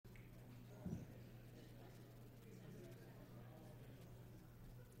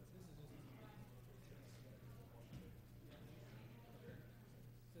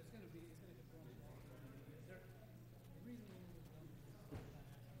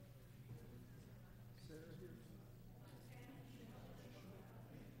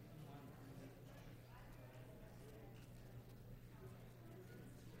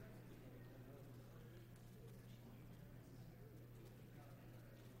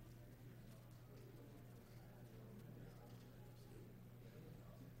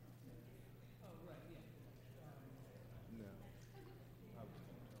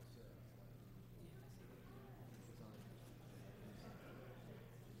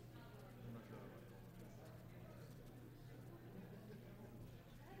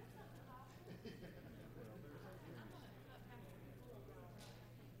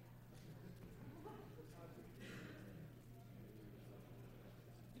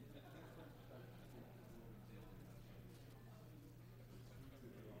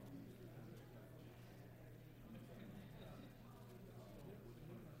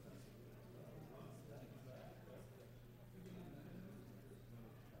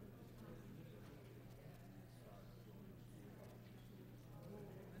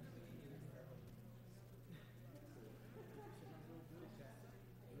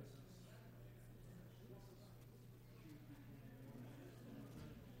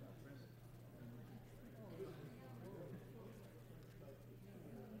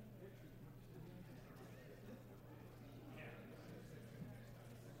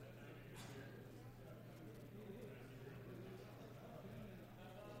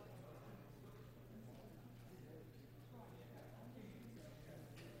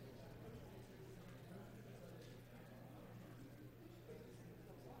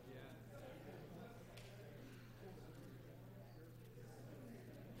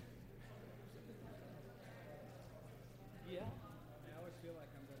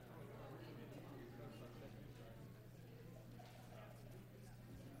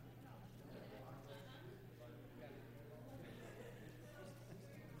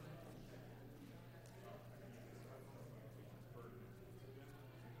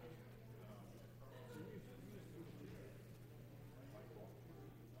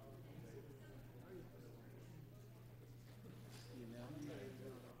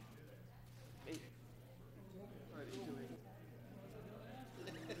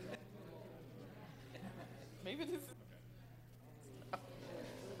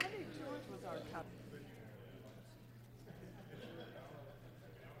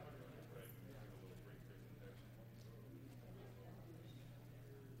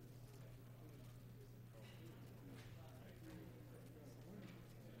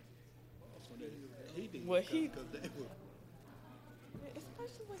Well, especially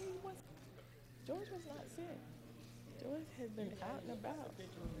when George was not sick. George had been out and about. But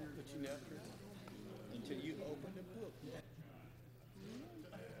you never, until you open the book.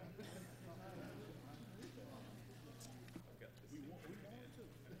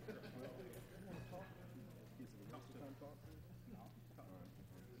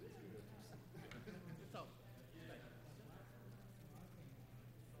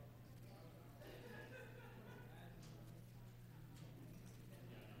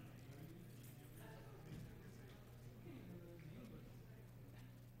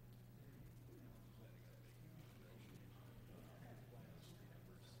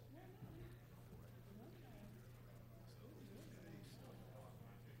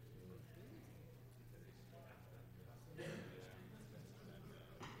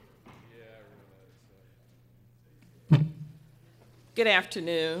 Good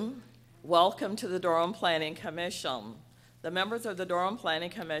afternoon. Welcome to the Durham Planning Commission. The members of the Durham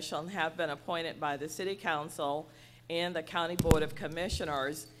Planning Commission have been appointed by the City Council and the County Board of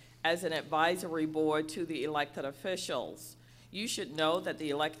Commissioners as an advisory board to the elected officials. You should know that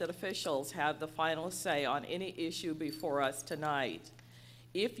the elected officials have the final say on any issue before us tonight.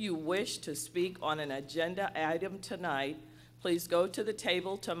 If you wish to speak on an agenda item tonight, please go to the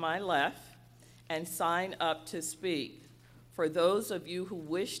table to my left and sign up to speak. For those of you who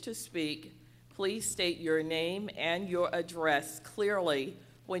wish to speak, please state your name and your address clearly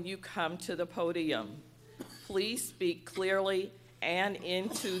when you come to the podium. Please speak clearly and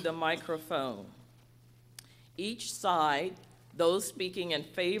into the microphone. Each side, those speaking in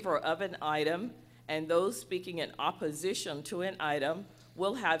favor of an item and those speaking in opposition to an item,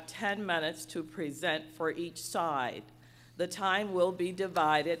 will have 10 minutes to present for each side. The time will be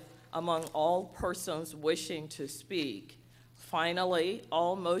divided among all persons wishing to speak. Finally,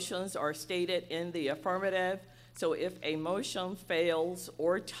 all motions are stated in the affirmative, so if a motion fails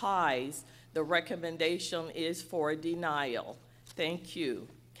or ties, the recommendation is for denial. Thank you.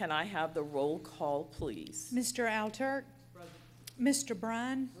 Can I have the roll call, please? Mr. Alturk? Present. Mr.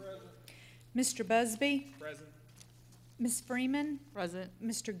 Bryan? Present. Mr. Busby? Present. Ms. Freeman? Present.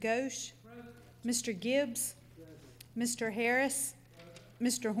 Mr. Ghosh? Present. Mr. Gibbs? Present. Mr. Harris?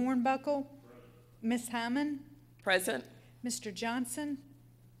 Present. Mr. Hornbuckle? Present. Ms. Hyman? Present. Mr. Johnson?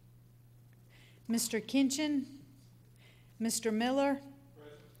 Mr. Kinchin? Mr. Miller?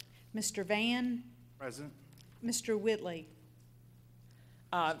 Present. Mr. Van? Present. Mr. Whitley?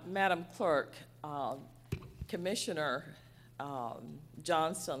 Madam Clerk, Commissioner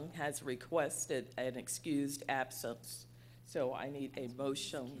Johnson has requested an excused absence, so I need a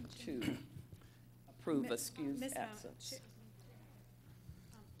motion to approve excused absence.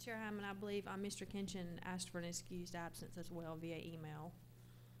 Chair Hyman, I believe Mr. Kinchin asked for an excused absence as well via email.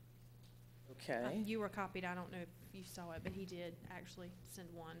 Okay. You were copied. I don't know if you saw it, but he did actually send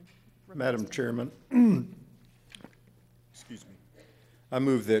one. Madam Chairman, excuse me. I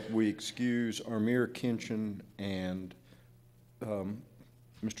move that we excuse Amir Kinchin and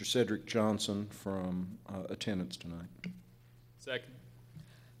Mr. Cedric Johnson from attendance tonight. Second.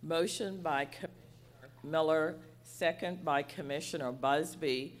 Motion by Commissioner Miller, second by Commissioner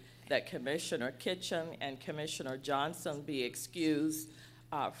Busby, that Commissioner Kitchen and Commissioner Johnson be excused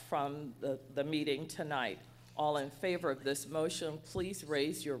from the meeting tonight. All in favor of this motion, please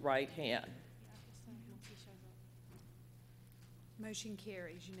raise your right hand. Motion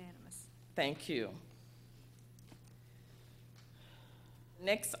carries unanimous. Thank you.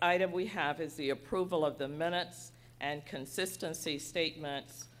 Next item we have is the approval of the minutes and consistency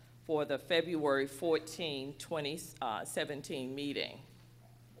statements for the February 14, 2017 meeting.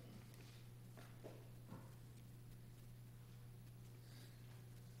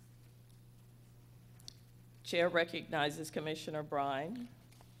 Chair recognizes Commissioner Bryan.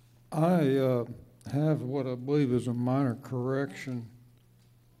 I have what I believe is a minor correction.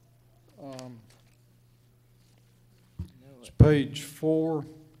 It's page 4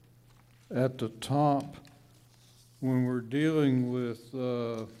 at the top. When we're dealing with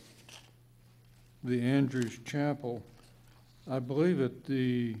the Andrews Chapel, I believe that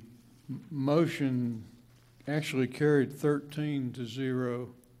the motion actually carried 13-0,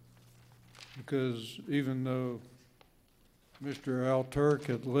 because even though Mr. Alturk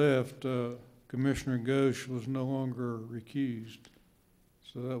had left, Commissioner Ghosh was no longer recused.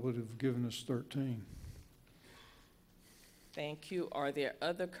 So that would have given us 13. Thank you. Are there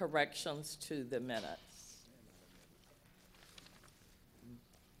other corrections to the minutes?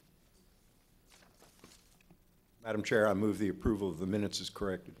 Madam Chair, I move the approval of the minutes as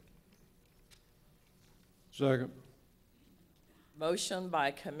corrected. Second. Motion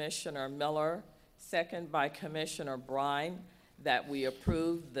by Commissioner Miller, second by Commissioner Brine, that we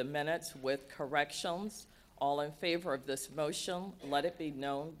approve the minutes with corrections. All in favor of this motion, let it be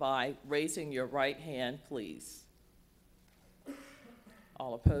known by raising your right hand, please.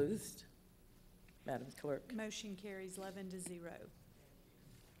 All opposed? Madam Clerk. Motion carries 11-0.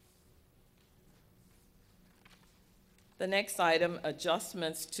 The next item,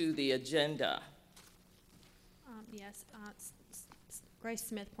 adjustments to the agenda. Yes, Grace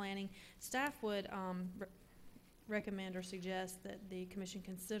Smith Planning. Staff would recommend or suggest that the commission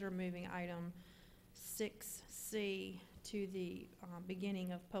consider moving item 6C to the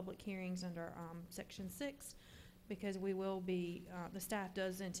beginning of public hearings under section 6, because we will be, the staff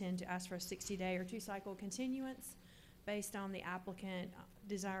does intend to ask for a 60-day or 2-cycle continuance based on the applicant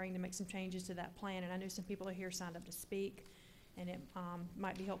desiring to make some changes to that plan. And I know some people are here signed up to speak, and it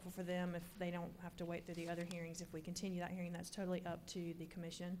might be helpful for them if they don't have to wait through the other hearings. If we continue that hearing, that's totally up to the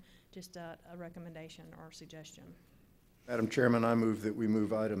commission. Just a recommendation or suggestion. Madam Chairman, I move that we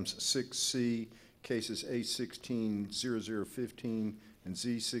move items 6C, cases A160015 and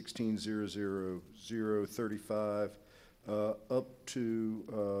Z1600035 up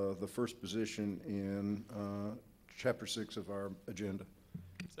to the first position in Chapter 6 of our agenda.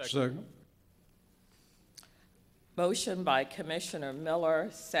 Second. Motion by Commissioner Miller,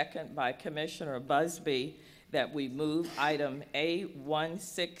 second by Commissioner Busby, that we move item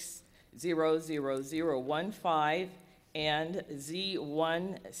A160015 and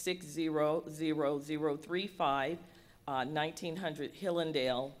Z1600035, 1900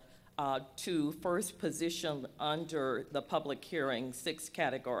 Hillandale, to first position under the public hearing 6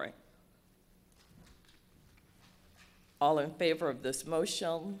 category. All in favor of this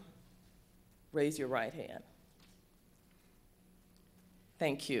motion, raise your right hand.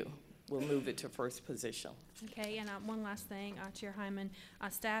 Thank you. We'll move it to first position. Okay, and one last thing, Chair Hyman,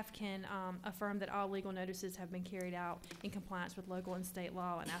 staff can affirm that all legal notices have been carried out in compliance with local and state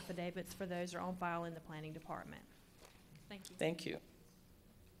law, and affidavits for those are on file in the planning department. Thank you. Thank you.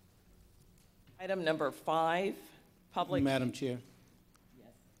 Item number 5, public. Madam Chair,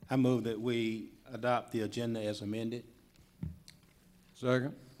 I move that we adopt the agenda as amended.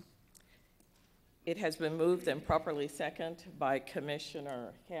 Second. It has been moved and properly seconded by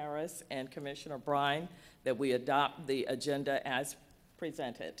Commissioner Harris and Commissioner Brine that we adopt the agenda as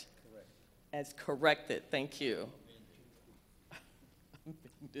presented. Correct. As corrected, thank you.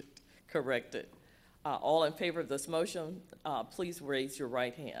 Corrected. All in favor of this motion, please raise your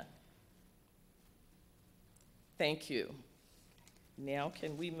right hand. Thank you. Now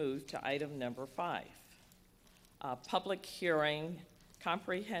can we move to item number 5? Public hearing,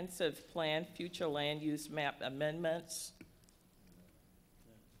 comprehensive plan, future land use map amendments.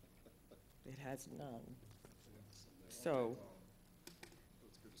 It has none. So,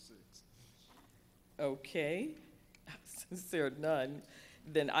 okay, since there are none,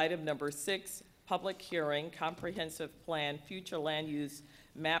 then item number 6, public hearing, comprehensive plan, future land use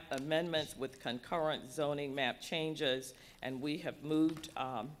map amendments with concurrent zoning map changes, and we have moved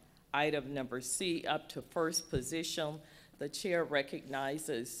item number C up to first position. The chair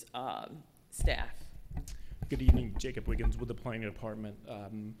recognizes staff. Good evening, Jacob Wiggins with the Planning Department.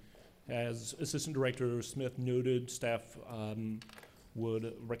 As Assistant Director Smith noted, staff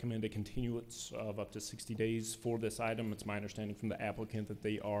would recommend a continuance of up to 60 days for this item. It's my understanding from the applicant that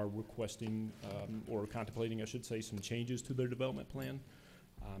they are requesting or contemplating, I should say, some changes to their development plan.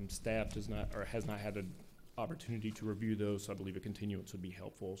 Staff does not or has not had an opportunity to review those, so I believe a continuance would be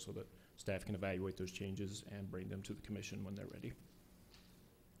helpful so that staff can evaluate those changes and bring them to the commission when they're ready.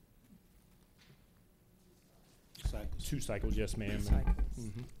 Cycles. 2 cycles, yes, ma'am. 2 cycles.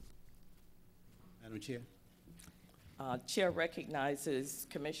 Madam Chair. Chair recognizes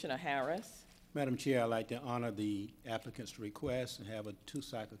Commissioner Harris. Madam Chair, I'd like to honor the applicant's request and have a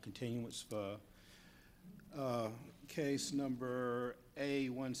 2-cycle continuance for case number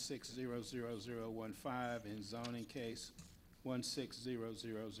A16000015 and zoning case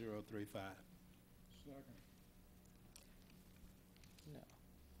 1600035.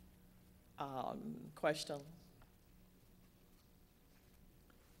 No. Question?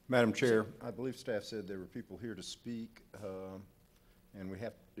 Madam Chair, I believe staff said there were people here to speak, and we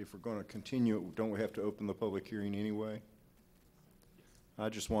have, if we're going to continue it, don't we have to open the public hearing anyway? I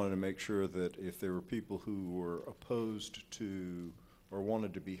just wanted to make sure that if there were people who were opposed to or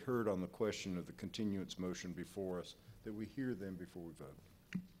wanted to be heard on the question of the continuance motion before us, that we hear them before we vote.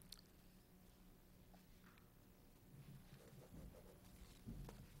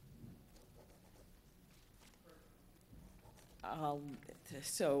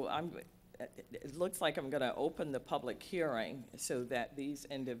 it looks like I'm going to open the public hearing so that these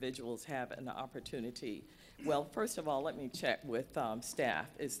individuals have an opportunity. Well, first of all, let me check with staff.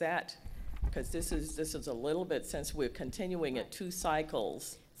 Is that, because this is a little bit, since we're continuing at 2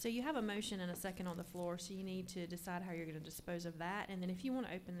 cycles. So you have a motion and a second on the floor, so you need to decide how you're gonna dispose of that. And then if you want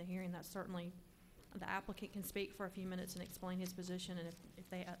to open the hearing, that's certainly, the applicant can speak for a few minutes and explain his position.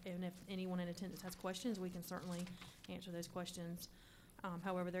 And if anyone in attendance has questions, we can certainly answer those questions.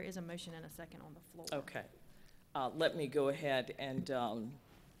 However, there is a motion and a second on the floor. Okay. Let me go ahead and,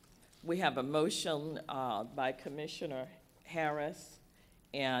 we have a motion by Commissioner Harris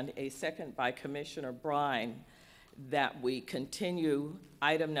and a second by Commissioner Brine that we continue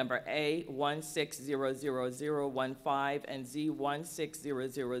item number A 1600015 and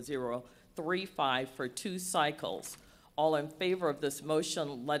Z1600035 for 2 cycles. All in favor of this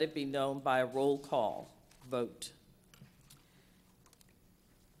motion, let it be known by a roll call vote.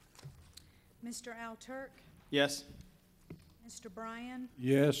 Mr. Alturk, Yes. Mr. Bryan,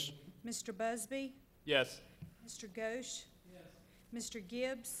 Yes. Mr. Busby, Yes. Mr. Ghosh, Mr.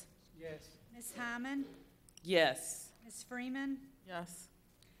 Gibbs, Yes. Ms. Hyman, Yes. Ms. Freeman, Yes.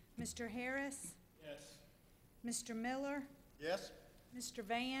 Mr. Harris, Yes. Mr. Miller, Yes? Mr.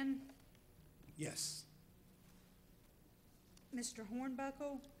 Van, Yes. Mr.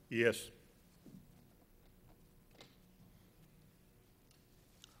 Hornbuckle, Yes.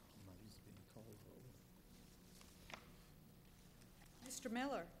 Mr.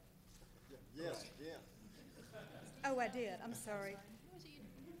 Miller. Yes, yeah. Oh, I did, I'm sorry.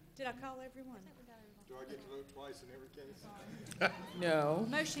 Did I call everyone? Do I get to vote twice in every case? No.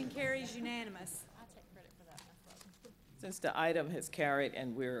 Motion carries unanimous. Since the item has carried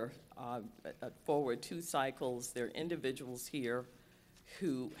and we're forward 2 cycles, there are individuals here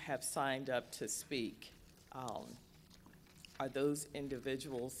who have signed up to speak. Are those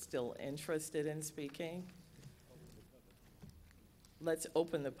individuals still interested in speaking? Let's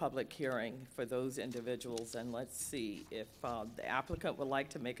open the public hearing for those individuals, and let's see if the applicant would like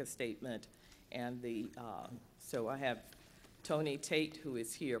to make a statement. And so I have Tony Tate, who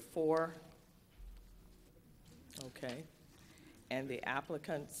is here for. Okay. And the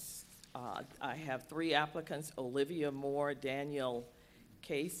applicants, I have 3 applicants: Olivia Moore, Daniel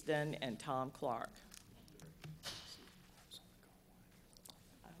Caiston, and Tom Clark.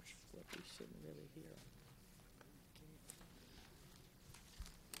 We shouldn't really hear.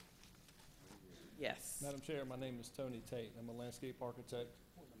 Yes. Madam Chair, my name is Tony Tate. I'm a landscape architect.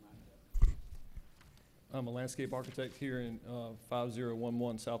 Here in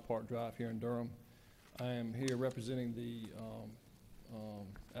 5011 South Park Drive here in Durham. I am here representing the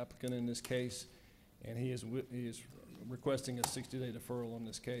applicant in this case, and he is requesting a 60-day deferral on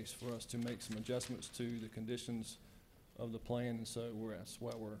this case for us to make some adjustments to the conditions of the plan, and so that's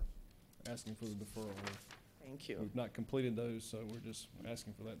why we're asking for the deferral. Thank you. We've not completed those, so we're just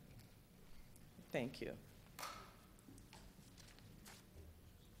asking for that. Thank you.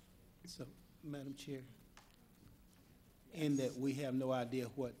 So, Madam Chair, in that we have no idea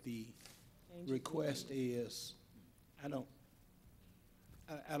what the request is, I don't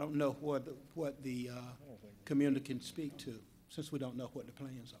know what the community can speak to, since we don't know what the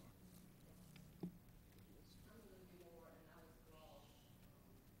plans are.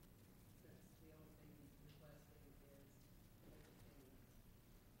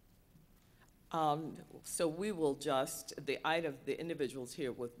 So we will just, the individuals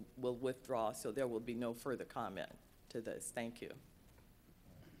here will withdraw, so there will be no further comment to this. Thank you.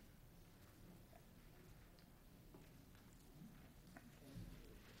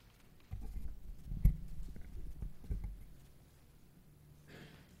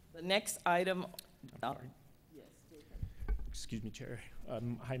 The next item. I'm sorry. Excuse me, Chair.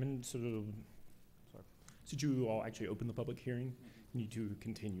 Hyman, sorry. Since you all actually opened the public hearing, you need to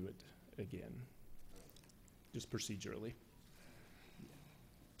continue it again, just procedurally.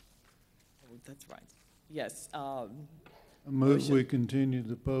 Oh, that's right. Yes. I move Motion. we continue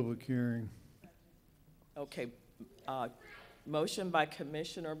the public hearing. Okay. Motion by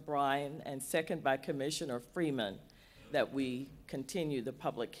Commissioner Bryan and second by Commissioner Freeman that we continue the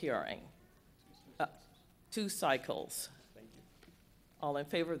public hearing. 2 cycles. Thank you. All in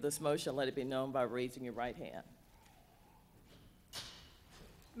favor of this motion, let it be known by raising your right hand.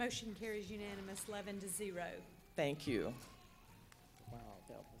 Motion carries unanimous, 11-0. Thank you. Wow,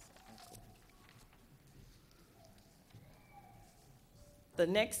 that was awkward. The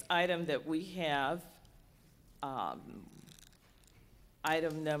next item that we have,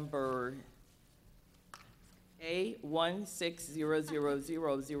 item number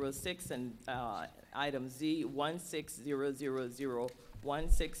A160006 and item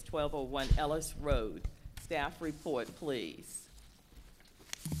Z1600016 Ellis Road. Staff report, please.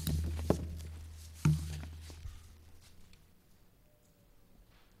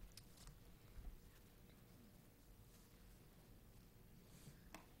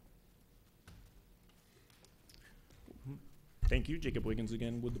 Thank you. Jacob Wiggins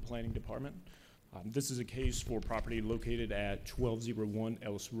again with the Planning Department. This is a case for property located at 1201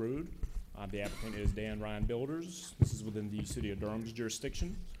 Ellis Road. The applicant is Dan Ryan Builders. This is within the City of Durham's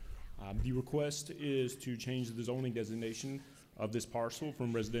jurisdiction. The request is to change the zoning designation of this parcel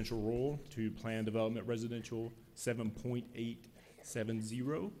from residential rural to planned development residential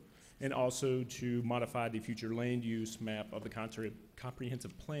 7.870, and also to modify the future land use map of the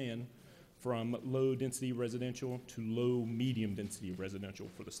comprehensive plan from low-density residential to low-medium-density residential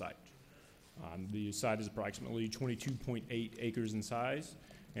for the site. The site is approximately 22.8 acres in size,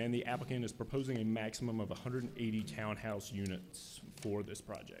 and the applicant is proposing a maximum of 180 townhouse units for this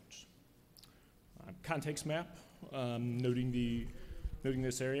project. Context map noting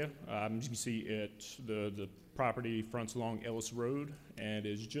this area. As you can see, the property fronts along Ellis Road and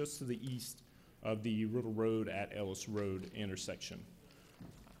is just to the east of the Riddle Road at Ellis Road intersection.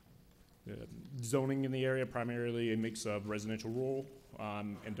 Zoning in the area, primarily a mix of residential rural,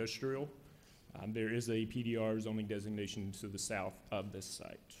 industrial. There is a PDR zoning designation to the south of this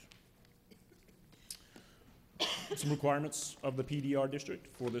site. Some requirements of the PDR district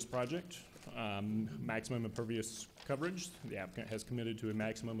for this project. Maximum impervious coverage. The applicant has committed to a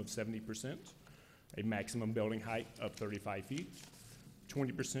maximum of 70%, a maximum building height of 35 feet,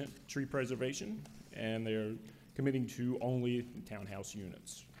 20% tree preservation, and they're committing to only townhouse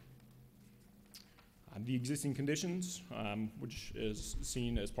units. The existing conditions, which is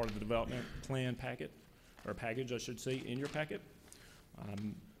seen as part of the development plan packet, or package, I should say, in your packet.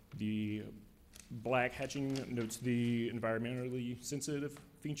 The black hatching notes the environmentally sensitive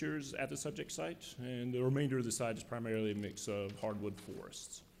features at the subject site, and the remainder of the site is primarily a mix of hardwood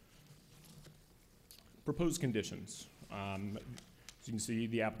forests. Proposed conditions. As you can see,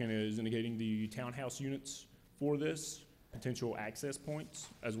 the applicant is indicating the townhouse units for this, potential access points,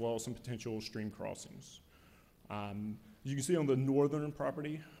 as well as some potential stream crossings. As you can see on the northern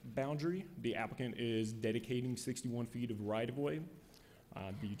property boundary, the applicant is dedicating 61 feet of right-of-way.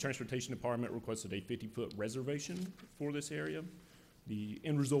 The Transportation Department requested a 50-foot reservation for this area. The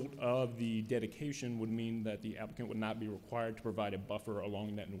end result of the dedication would mean that the applicant would not be required to provide a buffer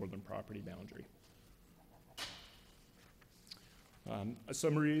along that northern property boundary. A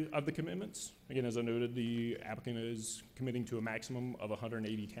summary of the commitments. Again, as I noted, the applicant is committing to a maximum of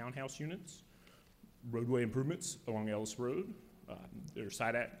 180 townhouse units, roadway improvements along Ellis Road, there are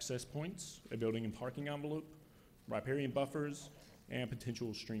site access points, a building and parking envelope, riparian buffers, and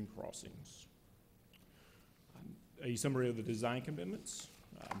potential stream crossings. A summary of the design commitments.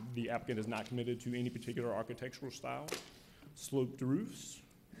 The applicant is not committed to any particular architectural style, sloped roofs,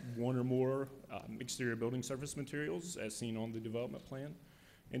 one or more exterior building surface materials as seen on the development plan,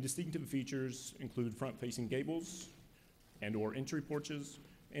 and distinctive features include front-facing gables and or entry porches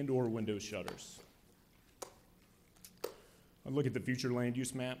and or window shutters. I'll look at the future land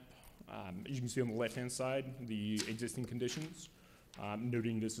use map. As you can see on the left-hand side, the existing conditions,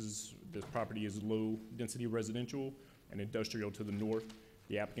 noting this property is low-density residential and industrial to the north.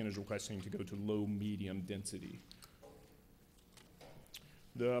 The applicant is requesting to go to low-medium density.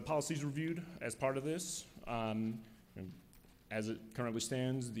 The policies reviewed as part of this, as it currently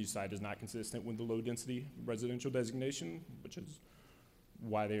stands, the site is not consistent with the low-density residential designation, which is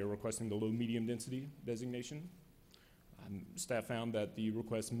why they are requesting the low-medium density designation. Staff found that the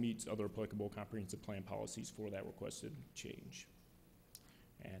request meets other applicable comprehensive plan policies for that requested change.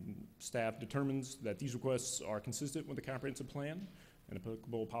 And staff determines that these requests are consistent with the comprehensive plan and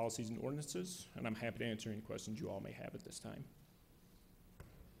applicable policies and ordinances, and I'm happy to answer any questions you all may have at this time.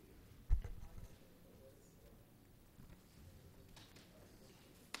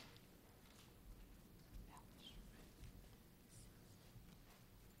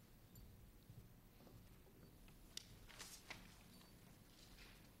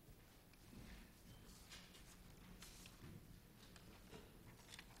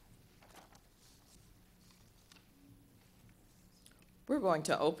 We're going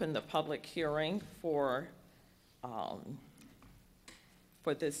to open the public hearing for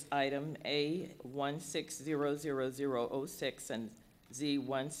this item A160006 and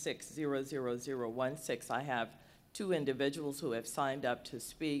Z1600016. I have two individuals who have signed up to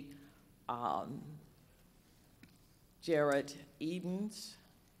speak. Jared Edens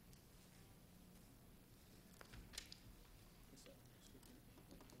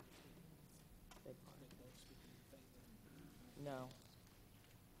No.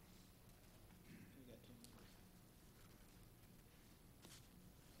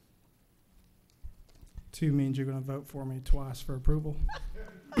 Two means you're going to vote for me twice for approval.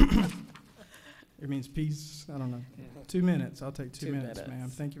 It means peace. I don't know. 2 minutes. I'll take 2 2 minutes, minutes. ma'am.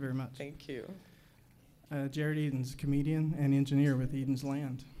 Thank you very much. Thank you. Jared Edens, comedian and engineer with Edens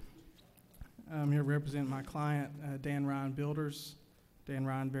Land. I'm here representing my client, Dan Ryan Builders. Dan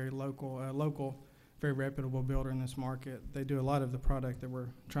Ryan, very local, very reputable builder in this market. They do a lot of the product that we're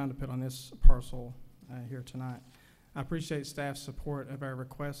trying to put on this parcel here tonight. I appreciate staff's support of our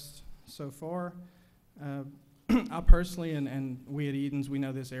requests so far. I personally, and we at Edens, we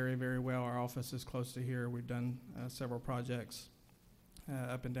know this area very well. Our office is close to here. We've done several projects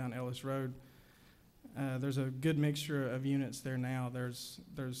up and down Ellis Road. There's a good mixture of units there now.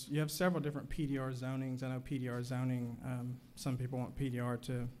 You have several different PDR zonings. I know PDR zoning, some people want PDR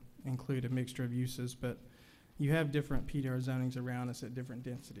to include a mixture of uses, but you have different PDR zonings around us at different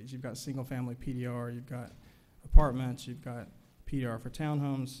densities. You've got single-family PDR, you've got apartments, you've got PDR for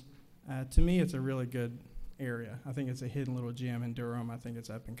townhomes. To me, it's a really good area. I think it's a hidden little gem in Durham. I think it's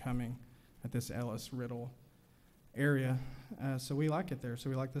up and coming at this Ellis-Riddle area. So we like it there,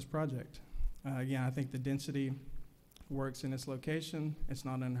 so we like this project. Again, I think the density works in this location. It's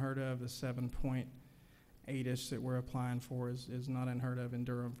not unheard of. The 7.8-ish that we're applying for is not unheard of in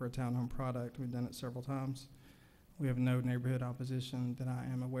Durham for a townhome product. We've done it several times. We have no neighborhood opposition that I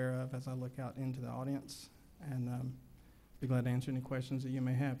am aware of as I look out into the audience. And be glad to answer any questions that you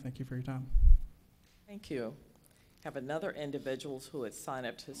may have. Thank you for your time. Thank you. Have another individual who had signed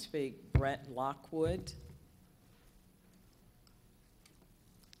up to speak, Brent Lockwood.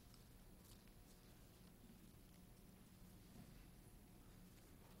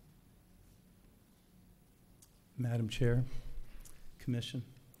 Madam Chair, Commission.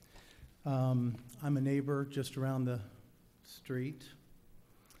 I'm a neighbor just around the street,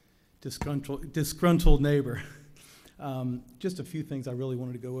 disgruntled neighbor. Just a few things I really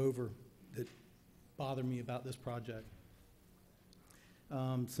wanted to go over that bother me about this project.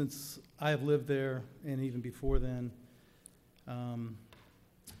 Since I have lived there, and even before then,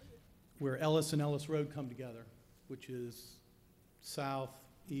 where Ellis and Ellis Road come together, which is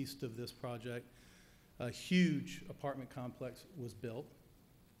southeast of this project, a huge apartment complex was built.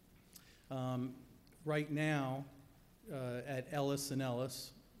 Right now, at Ellis and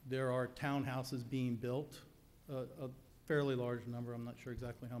Ellis, there are townhouses being built, a fairly large number, I'm not sure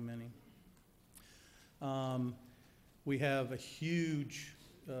exactly how many. We have a huge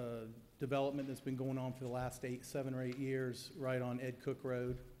development that's been going on for the last 7 or 8 years right on Ed Cook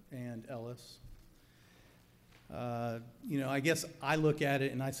Road and Ellis. You know, I guess I look at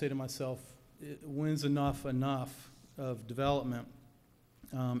it and I say to myself, when's enough of development?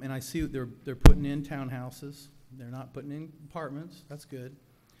 And I see they're putting in townhouses. They're not putting in apartments. That's good.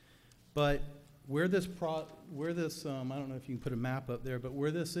 But where this I don't know if you can put a map up there, but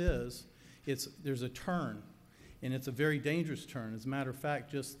where this is, there's a turn, and it's a very dangerous turn. As a matter of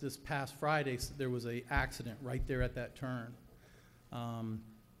fact, just this past Friday, there was an accident right there at that turn. And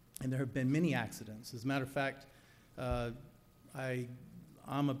there have been many accidents. As a matter of fact,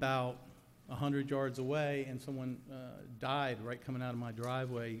 I'm about 100 yards away, and someone died right coming out of my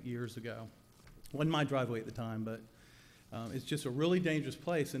driveway years ago. Wasn't my driveway at the time, but it's just a really dangerous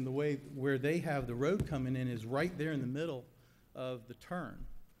place, and the way where they have the road coming in is right there in the middle of the turn.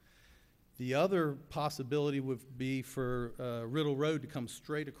 The other possibility would be for Riddle Road to come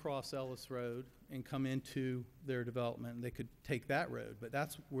straight across Ellis Road and come into their development, and they could take that road, but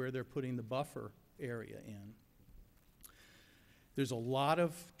that's where they're putting the buffer area in. There's a lot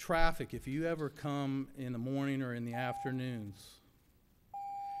of traffic. If you ever come in the morning or in the afternoons,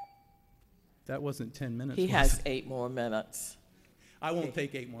 that wasn't 10 minutes. He has 8 more minutes. I won't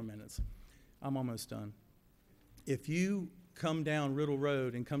take 8 more minutes. I'm almost done. If you come down Riddle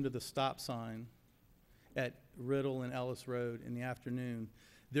Road and come to the stop sign at Riddle and Ellis Road in the afternoon,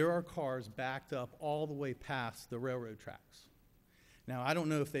 there are cars backed up all the way past the railroad tracks. Now, I don't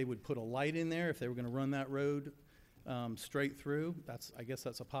know if they would put a light in there, if they were going to run that road straight through. I guess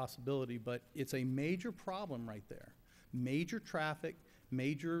that's a possibility, but it's a major problem right there. Major traffic,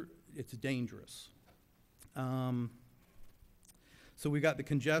 it's dangerous. So we got the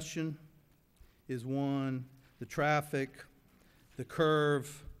congestion is one, the traffic, the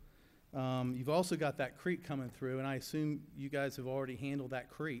curve. You've also got that creek coming through, and I assume you guys have already handled that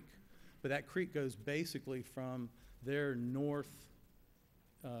creek, but that creek goes basically from their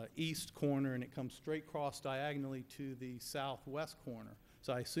east corner, and it comes straight across diagonally to the southwest corner.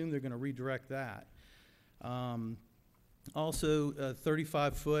 So I assume they're going to redirect that. Also,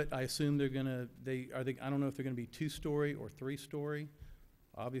 35 foot, I assume they're gonna, I don't know if they're gonna be 2-story or 3-story.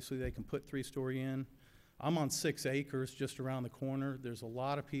 Obviously, they can put 3-story in. I'm on 6 acres just around the corner. There's a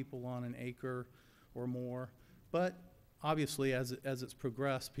lot of people on an acre or more. But obviously, as it's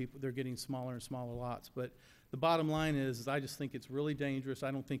progressed, they're getting smaller and smaller lots. But the bottom line is I just think it's really dangerous.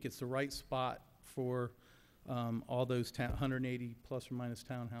 I don't think it's the right spot for all those 180 plus or minus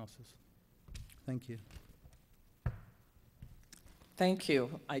townhouses. Thank you. Thank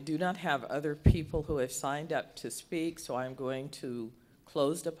you. I do not have other people who have signed up to speak, so I'm going to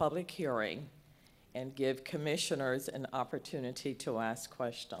close the public hearing and give commissioners an opportunity to ask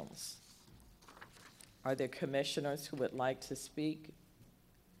questions. Are there commissioners who would like to speak?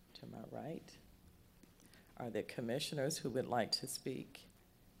 To my right. Are there commissioners who would like to speak?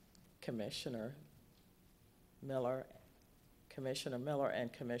 Commissioner Miller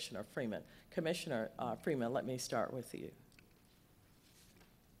and Commissioner Freeman. Commissioner Freeman, let me start with you.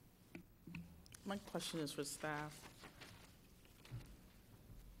 My question is for staff,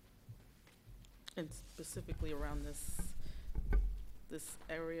 and specifically around this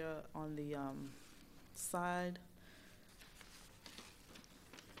area on the side.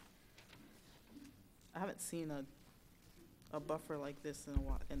 I haven't seen a buffer like this in a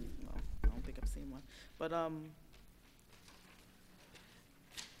while, and well, I don't think I've seen one. But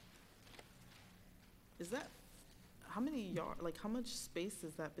is that how much space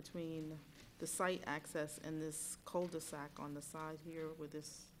is that between the site access and this cul-de-sac on the side here with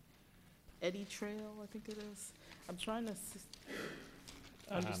this eddy trail, I think it is? I'm trying to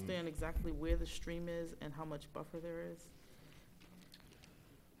understand exactly where the stream is and how much buffer there is.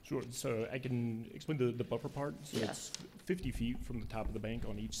 Sure, so I can explain the buffer part. So Yeah. it's 50 feet from the top of the bank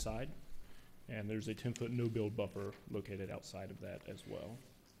on each side, and there's a 10-foot no-build buffer located outside of that as well.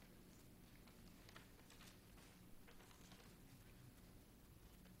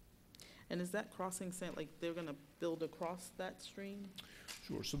 And is that crossing saying like they're gonna build across that stream?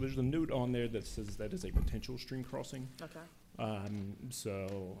 Sure, so there's a note on there that says that is a potential stream crossing. Okay.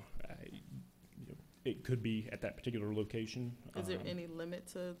 So it could be at that particular location. Is there any limit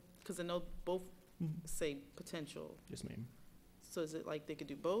to, because I know both say potential. Yes, ma'am. So is it like they could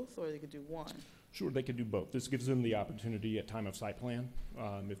do both or they could do one? Sure, they could do both. This gives them the opportunity at time of site plan,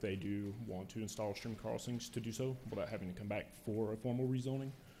 if they do want to install stream crossings, to do so without having to come back for a formal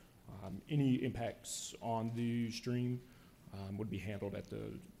rezoning. Any impacts on the stream would be handled at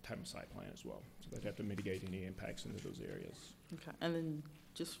the time of site plan as well. So they'd have to mitigate any impacts into those areas. Okay, and then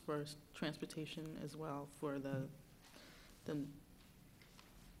just for transportation as well, for the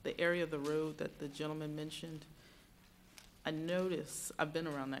area of the road that the gentleman mentioned, I notice, I've been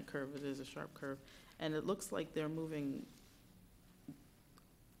around that curve, it is a sharp curve, and it looks like they're moving,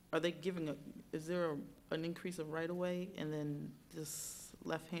 are they giving is there an increase of right-of-way and then this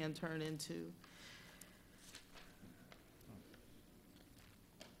left-hand turn into?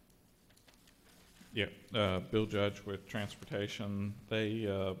 Yeah, Bill Judge with Transportation.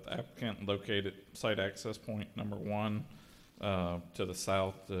 The applicant located site access point number 1 to the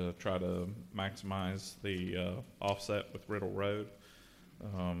south to try to maximize the offset with Riddle Road,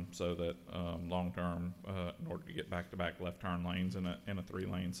 so that long-term, in order to get back-to-back left turn lanes in a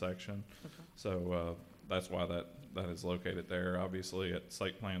 3-lane section. Okay. So that's why that is located there. Obviously, at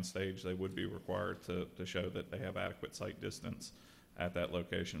site plan stage, they would be required to show that they have adequate site distance at that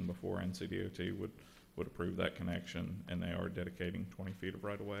location before NCDOT would approve that connection, and they are dedicating 20 feet of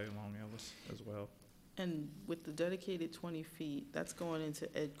right-of-way along Ellis as well. And with the dedicated 20 feet, that's going into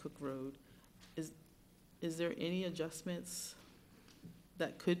Ed Cook Road. Is there any adjustments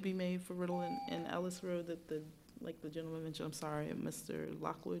that could be made for Riddle and Ellis Road that like the gentleman mentioned, I'm sorry, Mr.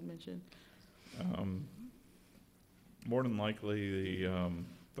 Lockwood mentioned? More than likely,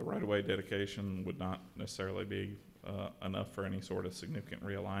 the right-of-way dedication would not necessarily be enough for any sort of significant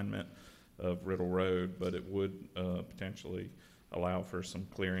realignment of Riddle Road, but it would potentially allow for some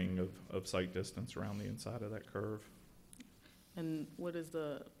clearing of site distance around the inside of that curve. And what is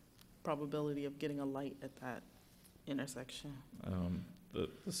the probability of getting a light at that intersection? The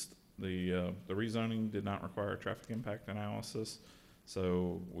rezoning did not require a traffic impact analysis,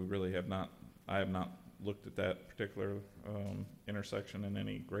 so we really I have not looked at that particular intersection in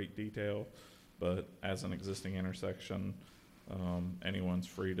any great detail, but as an existing intersection, anyone's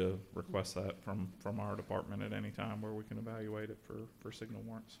free to request that from our department at any time where we can evaluate it for signal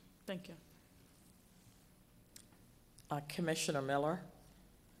warrants. Thank you. Commissioner Miller.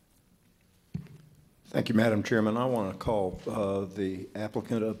 Thank you, Madam Chairman. I want to call the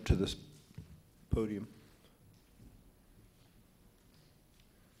applicant up to this podium.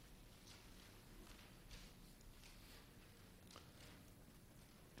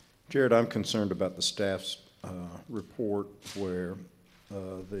 Jared, I'm concerned about the staff's report where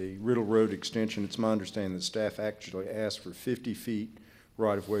the Riddle Road extension, it's my understanding that staff actually asked for 50 feet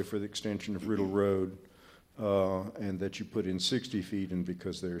right-of-way for the extension of Riddle Road, and that you put in 60 feet, and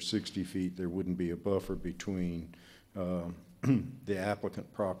because there are 60 feet, there wouldn't be a buffer between the applicant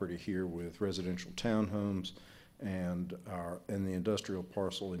property here with residential townhomes and the industrial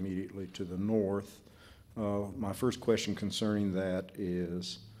parcel immediately to the north. My first question concerning that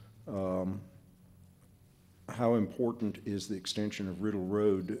is, how important is the extension of Riddle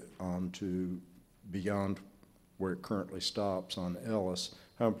Road onto beyond where it currently stops on Ellis?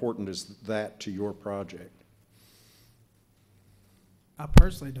 How important is that to your project? I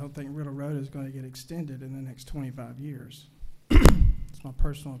personally don't think Riddle Road is going to get extended in the next 25 years. It's my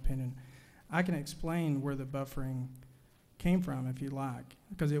personal opinion. I can explain where the buffering came from if you like,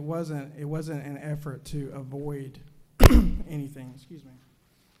 because it wasn't an effort to avoid anything. Excuse me.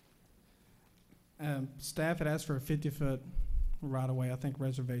 Staff had asked for a 50-foot right-of-way, I think,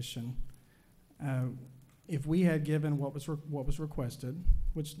 reservation. If we had given what was requested,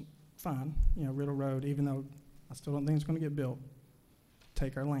 which fine, Riddle Road, even though I still don't think it's going to get built,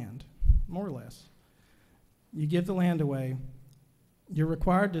 take our land, more or less. You give the land away. You're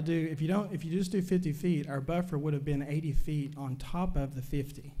required to do, if you just do 50 feet, our buffer would have been 80 feet on top of the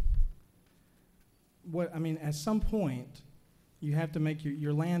 50. At some point, you have to make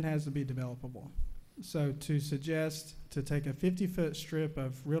your land has to be developable. So to suggest to take a 50-foot strip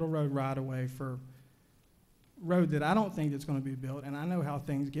of Riddle Road right-of-way for road that I don't think it's going to be built, and I know how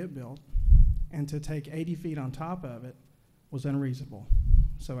things get built, and to take 80 feet on top of it was unreasonable.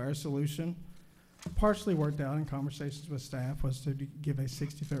 So our solution, partially worked out in conversations with staff, was to give a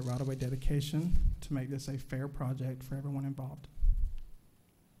 60-foot right-of-way dedication to make this a fair project for everyone involved.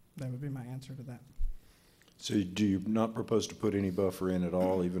 That would be my answer to that. So do you not propose to put any buffer in at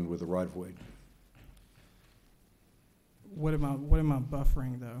all, even with the right-of-way? What am I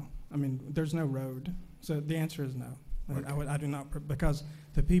buffering, though? There's no road. So the answer is no. Okay. I do not, because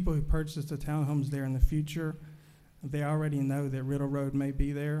the people who purchase the townhomes there in the future, they already know that Riddle Road may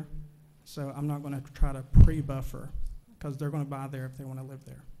be there. So I'm not going to try to pre-buffer, because they're going to buy there if they want to live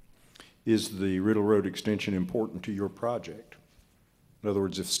there. Is the Riddle Road extension important to your project? In other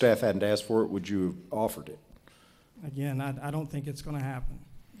words, if staff hadn't asked for it, would you have offered it? Again, I don't think it's going to happen.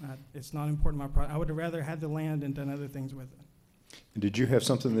 It's not important to my project. I would have rather had the land and done other things with it. And did you have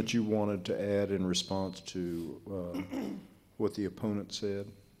something that you wanted to add in response to what the opponent said?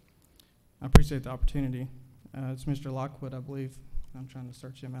 I appreciate the opportunity. It's Mr. Lockwood, I believe. I'm trying to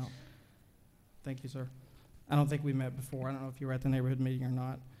search him out. Thank you, sir. I don't think we met before. I don't know if you were at the neighborhood meeting or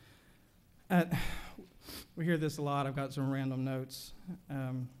not. We hear this a lot. I've got some random notes.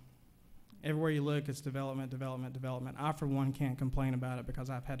 Everywhere you look, it's development, development, development. I, for one, can't complain about it because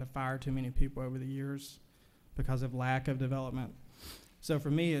I've had to fire too many people over the years because of lack of development. So for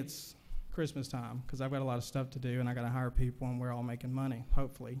me, it's Christmas time because I've got a lot of stuff to do and I got to hire people and we're all making money,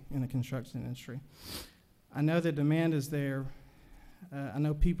 hopefully, in the construction industry. I know the demand is there. I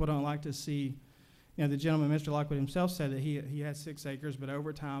know people don't like to see, the gentleman, Mr. Lockwood himself, said that he has 6 acres, but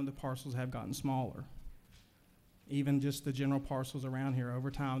over time the parcels have gotten smaller. Even just the general parcels around here,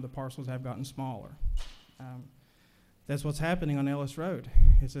 over time the parcels have gotten smaller. That's what's happening on Ellis Road.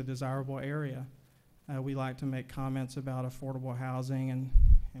 It's a desirable area. We like to make comments about affordable housing,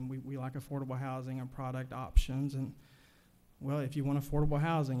 and we like affordable housing and product options. And well, if you want affordable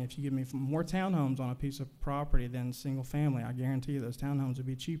housing, if you give me more townhomes on a piece of property than single family, I guarantee you those townhomes would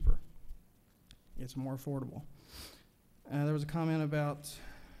be cheaper. It's more affordable. There was a comment about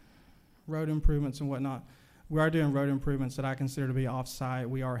road improvements and whatnot. We are doing road improvements that I consider to be off-site.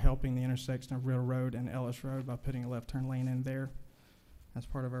 We are helping the intersection of Riddle Road and Ellis Road by putting a left turn lane in there. That's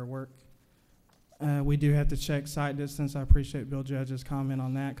part of our work. We do have to check site distance. I appreciate Bill Judge's comment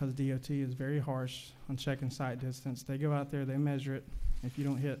on that because DOT is very harsh on checking site distance. They go out there, they measure it. If you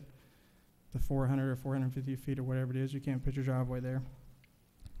don't hit the 400 or 450 feet or whatever it is, you can't put your driveway there.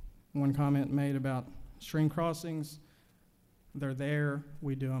 One comment made about stream crossings. They're there.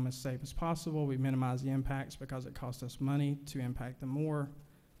 We do them as safe as possible. We minimize the impacts because it costs us money to impact them more.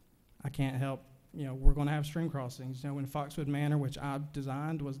 I can't help, we're going to have stream crossings. When Foxwood Manor, which I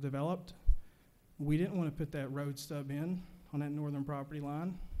designed, was developed, we didn't want to put that road stub in on that northern property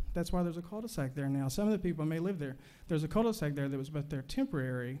line. That's why there's a cul-de-sac there now. Some of the people may live there. There's a cul-de-sac there that was but there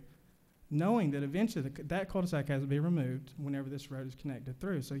temporary, knowing that eventually that cul-de-sac has to be removed whenever this road is connected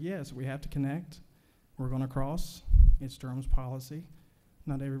through. So yes, we have to connect. We're going to cross. It's Durham's policy.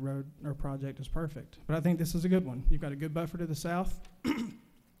 Not every road or project is perfect. But I think this is a good one. You've got a good buffer to the south.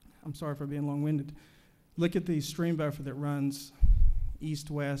 I'm sorry for being long-winded. Look at the stream buffer that runs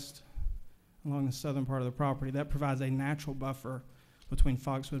east-west along the southern part of the property. That provides a natural buffer between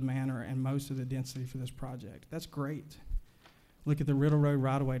Foxwood Manor and most of the density for this project. That's great. Look at the Riddle Road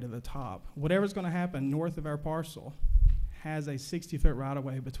right-of-way to the top. Whatever's going to happen north of our parcel has a 60-foot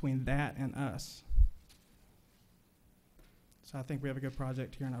right-of-way between that and us. So I think we have a good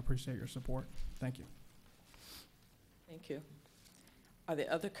project here, and I appreciate your support. Thank you. Thank you. Are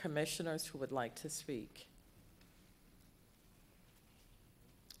there other commissioners who would like to speak?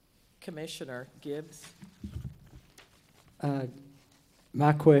 Commissioner Gibbs?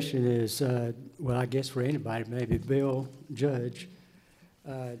 My question is, well, I guess for anybody, maybe Bill, Judge,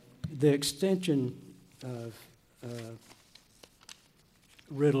 the extension of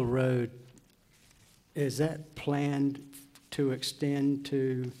Riddle Road, is that planned to extend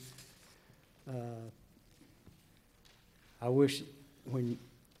to, I wish we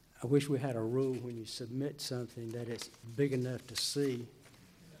had a rule when you submit something that it's big enough to see.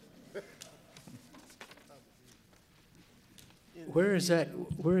 Where is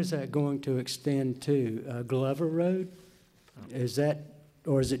that going to extend to? Glover Road? Is that,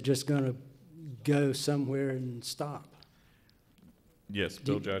 or is it just going to go somewhere and stop? Yes,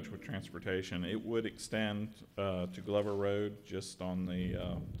 Bill Judge with Transportation. It would extend to Glover Road just on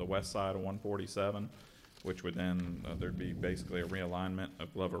the west side of 147, which would then, there'd be basically a realignment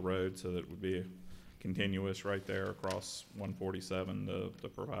of Glover Road, so that it would be continuous right there across 147 to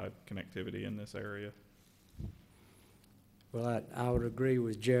provide connectivity in this area. Well, I would agree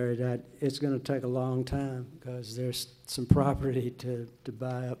with Jared. It's going to take a long time because there's some property to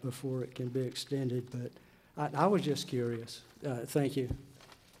buy up before it can be extended, but I was just curious. Thank you.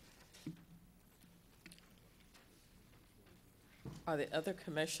 Are there other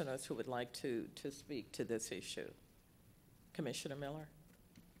commissioners who would like to speak to this issue? Commissioner Miller?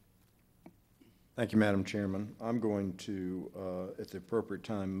 Thank you, Madam Chairman. I'm going to, at the appropriate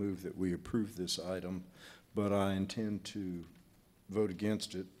time, move that we approve this item, but I intend to vote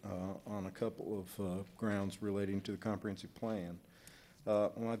against it on a couple of grounds relating to the comprehensive plan.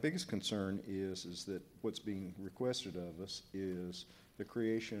 My biggest concern is that what's being requested of us is the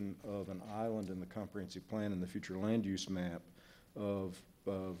creation of an island in the comprehensive plan and the future land use map of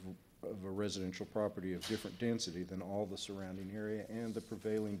a residential property of different density than all the surrounding area and the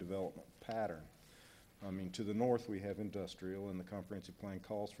prevailing development pattern. I mean, to the north we have industrial, and the comprehensive plan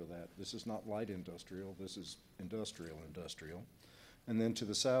calls for that. This is not light industrial, this is industrial. And then to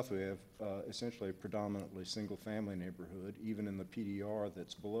the south we have essentially a predominantly single-family neighborhood, even in the PDR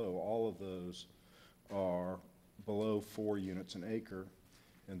that's below. All of those are below 4 units an acre,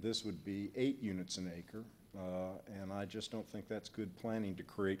 and this would be 8 units an acre. And I just don't think that's good planning to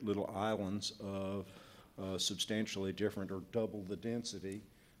create little islands of substantially different or double the density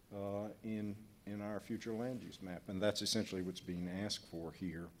in our future land use map, and that's essentially what's being asked for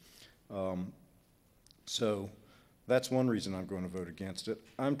here. So that's one reason I'm going to vote against it.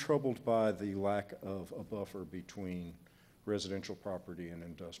 I'm troubled by the lack of a buffer between residential property and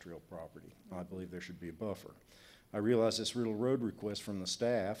industrial property. I believe there should be a buffer. I realize this Riddle Road request from the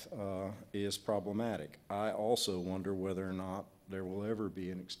staff is problematic. I also wonder whether or not there will ever be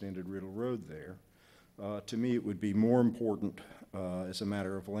an extended Riddle Road there. To me, it would be more important as a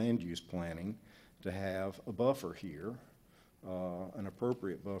matter of land use planning to have a buffer here, an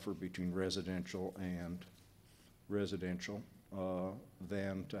appropriate buffer between residential and residential,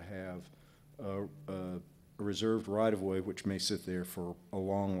 than to have a reserved right-of-way which may sit there for a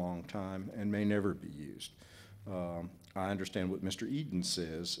long, long time and may never be used. I understand what Mr. Eden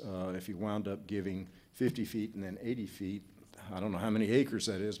says. If you wound up giving 50 feet and then 80 feet, I don't know how many acres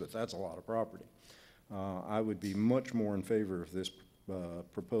that is, but that's a lot of property. I would be much more in favor of this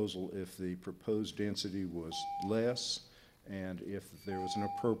proposal if the proposed density was less and if there was an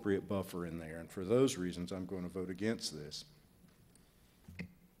appropriate buffer in there. And for those reasons, I'm going to vote against this.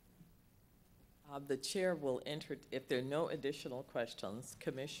 The chair will enter, if there are no additional questions,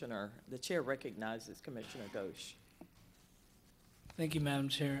 the chair recognizes Commissioner Ghosh. Thank you, Madam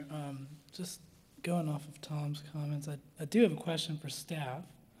Chair. Just going off of Tom's comments, I do have a question for staff,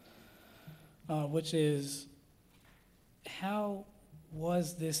 which is, how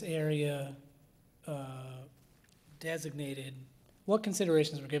was this area designated? What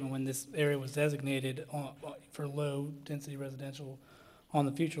considerations were given when this area was designated for low-density residential on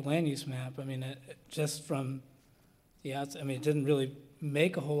the future land use map? I mean, just from the outside, I mean, it didn't really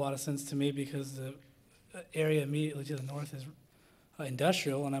make a whole lot of sense to me because the area immediately to the north is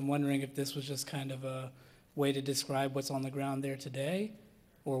industrial, and I'm wondering if this was just kind of a way to describe what's on the ground there today,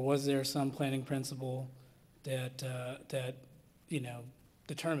 or was there some planning principle that you know,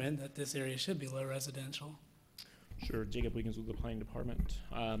 determined that this area should be low residential? Sure, Jacob Wiggins with the Planning Department.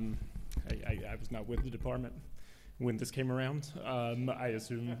 I was not with the department when this came around. I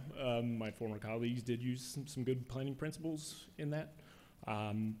assume my former colleagues did use some good planning principles in that.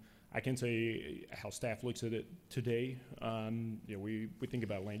 I can say how staff looks at it today. We think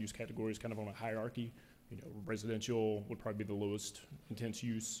about land use categories kind of on a hierarchy. Residential would probably be the lowest intense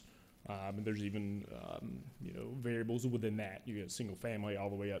use. And there's even, variables within that. You get single family all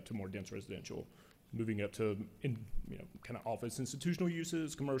the way up to more dense residential, moving up to, kind of office institutional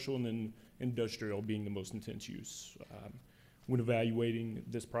uses, commercial, and then industrial being the most intense use. When evaluating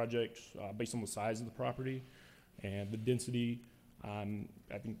this project, based on the size of the property and the density, I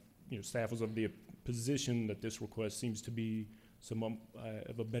think, staff was of the position that this request seems to be some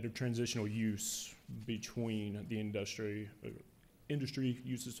of a better transitional use between the industry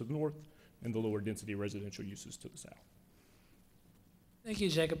uses to the north and the lower density residential uses to the south. Thank you,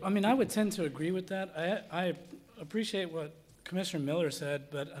 Jacob. I would tend to agree with that. I appreciate what Commissioner Miller said,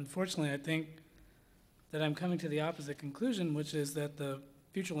 but unfortunately, I think that I'm coming to the opposite conclusion, which is that the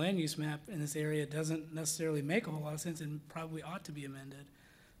future land use map in this area doesn't necessarily make a whole lot of sense and probably ought to be amended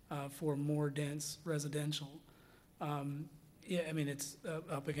for more dense residential. It's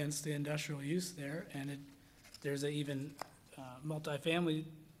up against the industrial use there, and there's even multifamily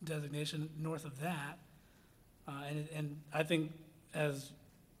designation north of that. And I think, as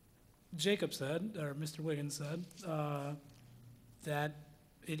Jacob said, or Mr. Wiggins said, that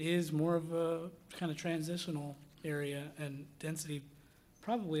it is more of a kind of transitional area, and density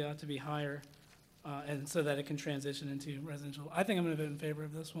probably ought to be higher, and so that it can transition into residential. I think I'm going to vote in favor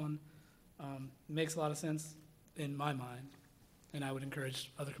of this one. Makes a lot of sense in my mind, and I would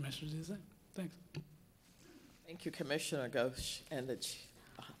encourage other commissioners to do the same. Thanks. Thank you, Commissioner Ghosh, and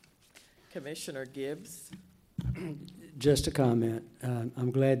Commissioner Gibbs. Just a comment.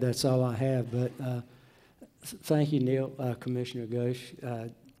 I'm glad that's all I have, but thank you, Neil, Commissioner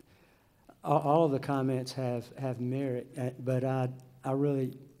Ghosh. All of the comments have merit, but I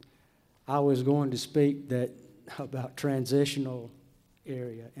was going to speak about transitional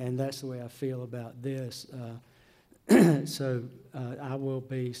area, and that's the way I feel about this. So I will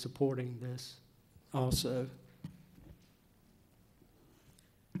be supporting this also.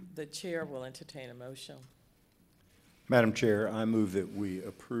 The chair will entertain a motion. Madam Chair, I move that we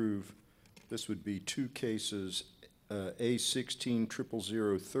approve, this would be two cases,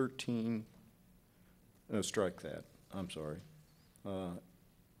 A160013, no, strike that, I'm sorry.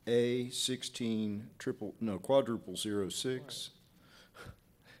 quadruple 06,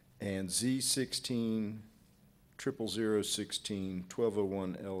 and Z160016,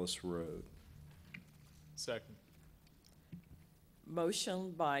 1201 Ellis Road. Second.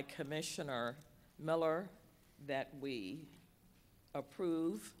 Motion by Commissioner Miller that we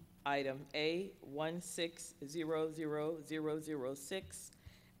approve item A160006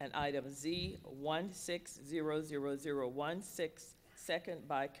 and item Z1600016, second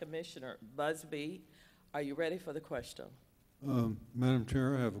by Commissioner Busby. Are you ready for the question? Madam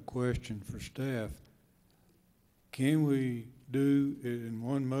Chair, I have a question for staff. Can we do it in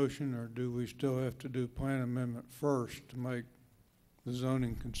one motion, or do we still have to do plan amendment first to make the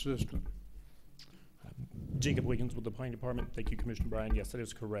zoning consistent? Jacob Wiggins with the Planning Department. Thank you, Commissioner Bryan. Yes, that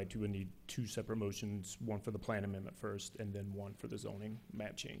is correct. You would need two separate motions, one for the plan amendment first, and then one for the zoning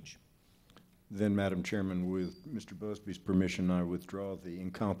map change. Then, Madam Chairman, with Mr. Busby's permission, I withdraw the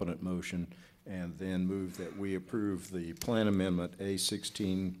incompetent motion and then move that we approve the plan amendment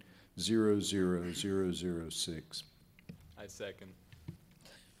A16000006. I second.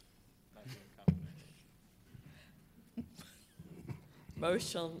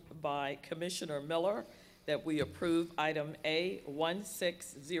 Motion by Commissioner Miller that we approve item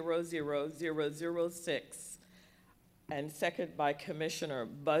A16000006, and second by Commissioner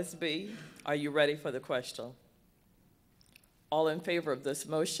Busby. Are you ready for the question? All in favor of this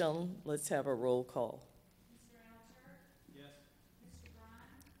motion, let's have a roll call.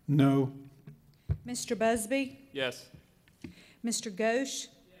 No. Mr. Busby? Yes. Mr. Ghosh?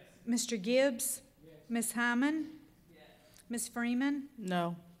 Mr. Gibbs? Ms. Hyman? Ms. Freeman?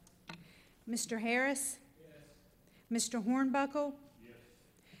 No. Mr. Harris? Mr. Hornbuckle?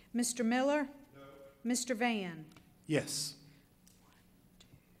 Mr. Miller? Mr. Van? Yes.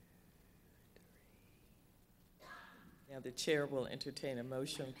 Now the chair will entertain a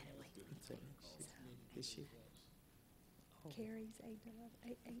motion. Is she? Carries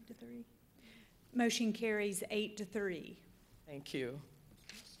 8-3. Motion carries 8-3. Thank you.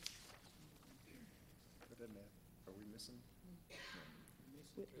 Are we missing?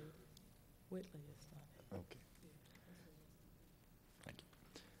 Whitley is not. Okay. Thank you.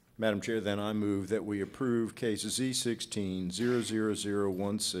 Madam Chair, then I move that we approve case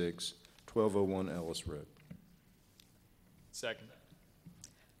Z16-00016, 1201 Ellis Road. Second.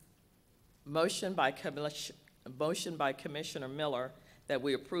 Motion by Commissioner Miller that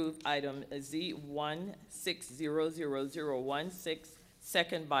we approve item Z1600016,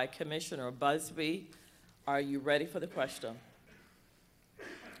 second by Commissioner Busby. Are you ready for the question?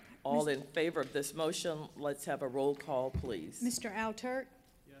 All in favor of this motion, let's have a roll call, please. Mr. Alturk?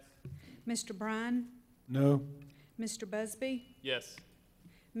 Yes. Mr. Bryan? No. Mr. Busby? Yes.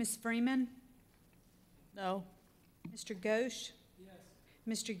 Ms. Freeman? No. Mr. Ghosh? Yes.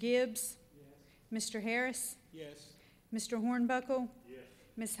 Mr. Gibbs? Yes. Mr. Harris? Yes. Mr. Hornbuckle? Yes.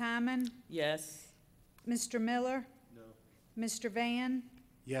 Ms. Hyman? Yes. Mr. Miller? No. Mr. Van?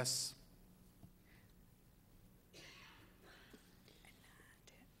 Yes.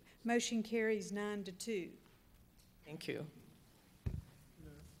 Motion carries 9-2. Thank you.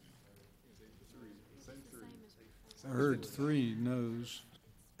 I heard 3 noes.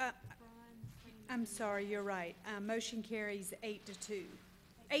 I'm sorry, you're right. Motion carries 8-2.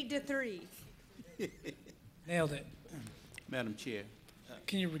 8-3. Nailed it. Madam Chair.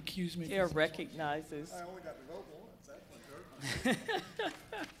 Can you recuse me? Chair recognizes. I only got to vote once.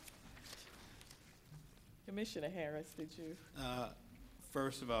 Commissioner Harris, did you?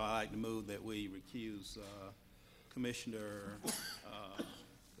 First of all, I'd like to move that we recuse Commissioner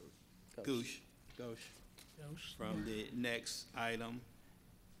Ghosh from the next item.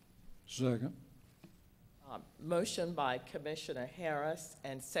 Second. Motion by Commissioner Harris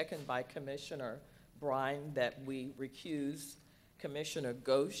and second by Commissioner Bryan that we recuse Commissioner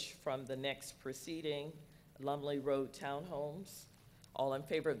Ghosh from the next proceeding, Lumley Road Townhomes. All in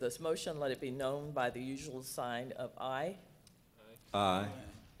favor of this motion, let it be known by the usual sign of aye. Aye.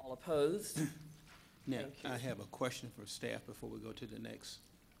 All opposed? Now, Thank you. I have a question for staff before we go to the next.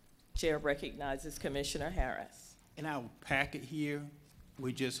 Chair recognizes Commissioner Harris. In our packet here,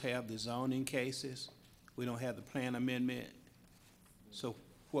 we just have the zoning cases. We don't have the plan amendment. So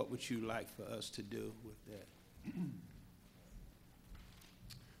what would you like for us to do with that?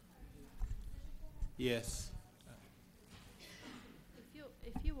 Yes.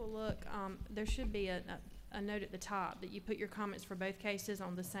 If you will look, there should be a note at the top that you put your comments for both cases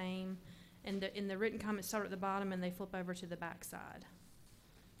on the same, and in the written comments start at the bottom and they flip over to the back side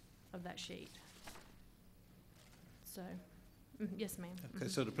of that sheet. So, yes, ma'am. Okay,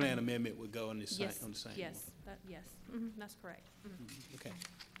 so the plan amendment would go on the same, Yes, on the same. yes, yes, that's correct. Okay.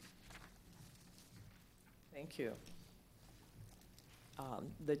 Thank you.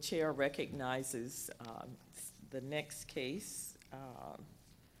 The chair recognizes the next case,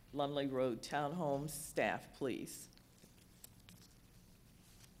 Lumley Road Townhomes. Staff, please.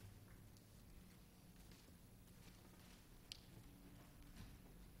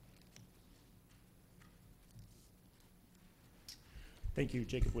 Thank you,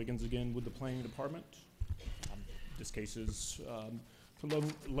 Jacob Wiggins again with the Planning Department. This case is for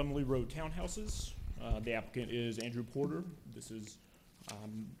Lumley Road Townhouses. The applicant is Andrew Porter. This is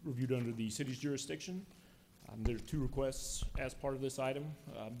reviewed under the city's jurisdiction. There are 2 requests as part of this item.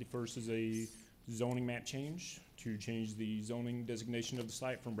 The first is a zoning map change to change the zoning designation of the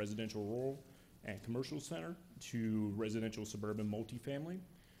site from residential rural and commercial center to residential suburban multifamily,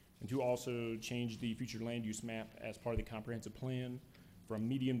 and to also change the future land use map as part of the comprehensive plan from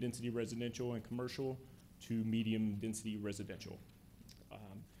medium density residential and commercial to medium density residential.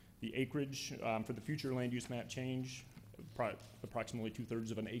 The acreage for the future land use map change, approximately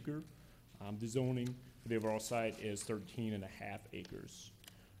 2/3 of an acre. The zoning for the overall site is 13.5 acres.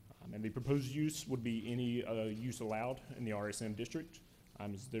 And the proposed use would be any use allowed in the RSM district.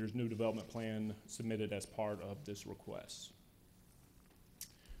 There's no development plan submitted as part of this request.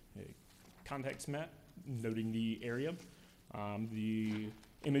 A context map noting the area. The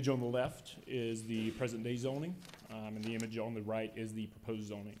image on the left is the present day zoning, and the image on the right is the proposed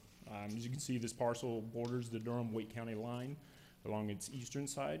zoning. As you can see, this parcel borders the Durham-Wake County line along its eastern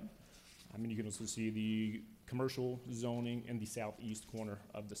side. And you can also see the commercial zoning in the southeast corner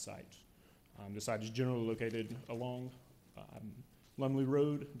of the site. The site is generally located along Lumley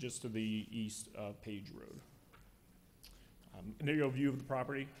Road, just to the east of Page Road. An aerial view of the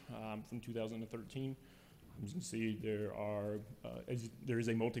property from 2013. As you can see, there is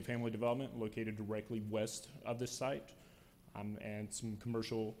a multifamily development located directly west of this site, and some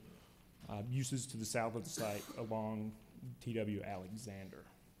commercial uses to the south of the site along T.W. Alexander.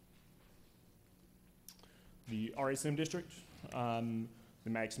 The RSM district, the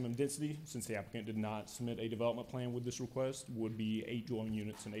maximum density, since the applicant did not submit a development plan with this request, would be 8 dwelling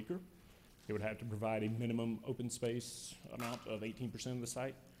units an acre. They would have to provide a minimum open space amount of 18% of the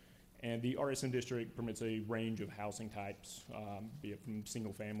site And the RSM district permits a range of housing types, be it from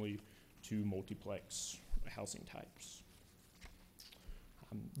single family to multiplex housing types.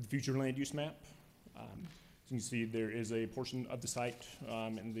 The future land use map. As you can see, there is a portion of the site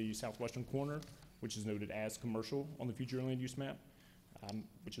in the southwestern corner, which is noted as commercial on the future land use map,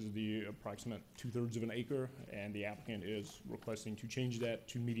 which is the approximate 2/3 of an acre, and the applicant is requesting to change that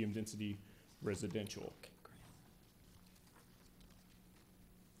to medium density residential.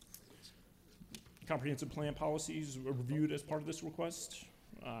 Comprehensive plan policies were reviewed as part of this request.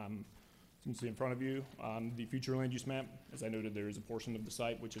 As you can see in front of you, on the future land use map, as I noted, there is a portion of the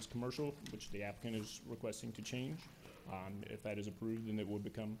site which is commercial, which the applicant is requesting to change. If that is approved, then it would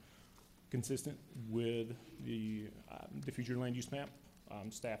become consistent with the future land use map.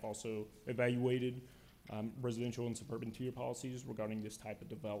 Staff also evaluated residential and suburban tier policies regarding this type of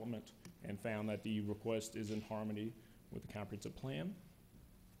development and found that the request is in harmony with the comprehensive plan.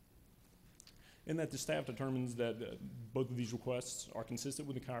 And that the staff determines that both of these requests are consistent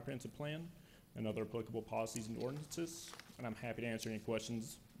with the comprehensive plan and other applicable policies and ordinances. And I'm happy to answer any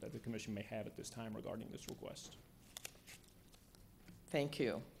questions that the commission may have at this time regarding this request. Thank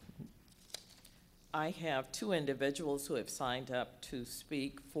you. I have two individuals who have signed up to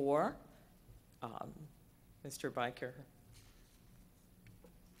speak for Mr. Biker.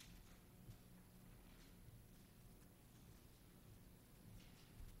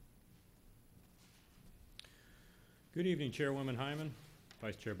 Good evening, Chairwoman Hyman,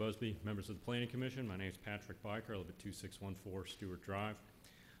 Vice Chair Busby, members of the Planning Commission. My name is Patrick Biker. I live at 2614 Stewart Drive.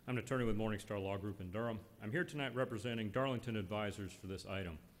 I'm an attorney with Morningstar Law Group in Durham. I'm here tonight representing Darlington Advisors for this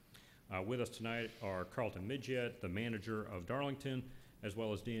item. With us tonight are Carlton Midget, the manager of Darlington, as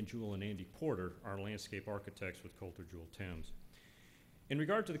well as Dan Jewell and Andy Porter, our landscape architects with Coulter Jewell Thames. In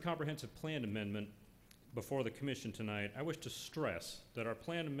regard to the comprehensive plan amendment before the commission tonight, I wish to stress that our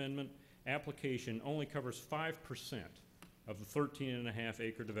plan amendment application only covers 5% of the 13.5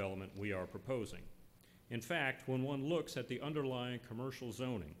 acre development we are proposing. In fact, when one looks at the underlying commercial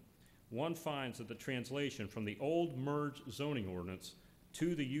zoning, one finds that the translation from the old merged zoning ordinance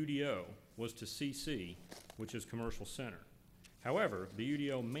to the UDO was to CC, which is commercial center. However, the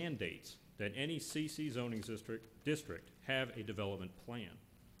UDO mandates that any CC zoning district have a development plan.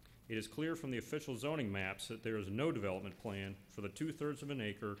 It is clear from the official zoning maps that there is no development plan for the 2/3 of an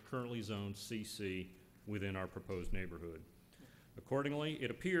acre currently zoned CC within our proposed neighborhood. Accordingly, it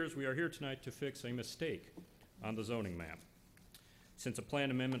appears we are here tonight to fix a mistake on the zoning map. Since a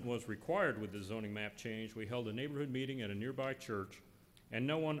plan amendment was required with the zoning map change, we held a neighborhood meeting at a nearby church, and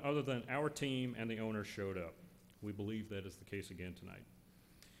no one other than our team and the owner showed up. We believe that is the case again tonight.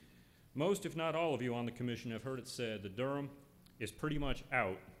 Most, if not all of you on the commission have heard it said that Durham is pretty much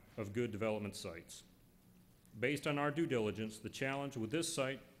out of good development sites. Based on our due diligence, the challenge with this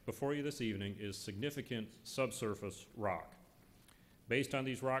site before you this evening is significant subsurface rock. Based on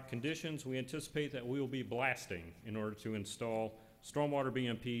these rock conditions, we anticipate that we will be blasting in order to install stormwater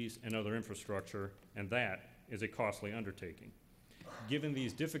BMPs and other infrastructure, and that is a costly undertaking. Given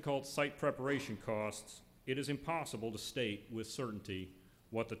these difficult site preparation costs, it is impossible to state with certainty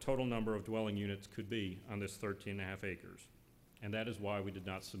what the total number of dwelling units could be on this 13.5 acres. And that is why we did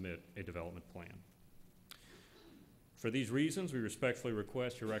not submit a development plan. For these reasons, we respectfully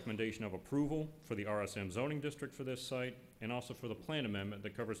request your recommendation of approval for the RSM zoning district for this site, and also for the plan amendment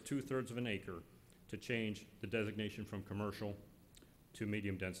that covers 2/3 of an acre to change the designation from commercial to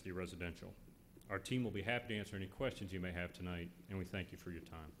medium density residential. Our team will be happy to answer any questions you may have tonight, and we thank you for your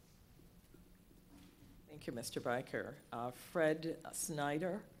time. Thank you, Mr. Biker. Fred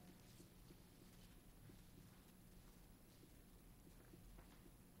Snyder.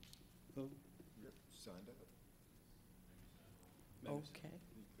 Signed up. Okay.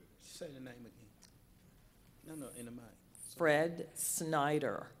 Say the name again. No, in the mic. Fred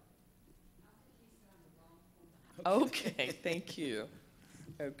Snyder. Okay, thank you.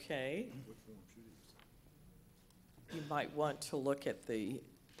 Okay. You might want to look at the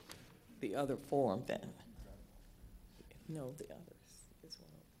other form then. No, the others. There's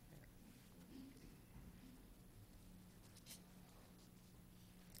one over there.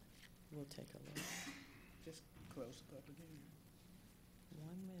 We'll take a look. Just close the public hearing.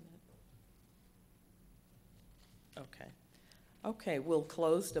 1 minute. Okay. Okay, we'll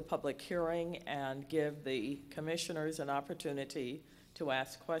close the public hearing and give the commissioners an opportunity to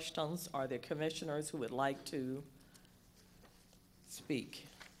ask questions. Are there commissioners who would like to speak?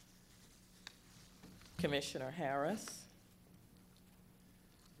 Commissioner Harris?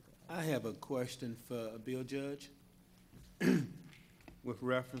 I have a question for Bill Judge with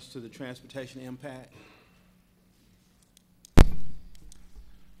reference to the transportation impact.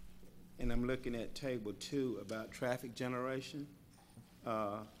 and I'm looking at table 2 about traffic generation,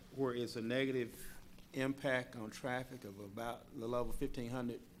 where it's a negative impact on traffic of about a little over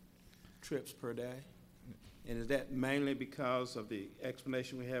 1,500 trips per day. And is that mainly because of the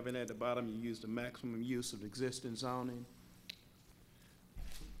explanation we have in at the bottom, you use the maximum use of existing zoning?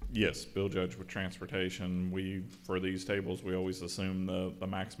 Yes, Bill Judge with transportation, for these tables, we always assume the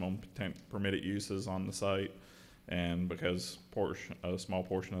maximum permitted uses on the site. And because a small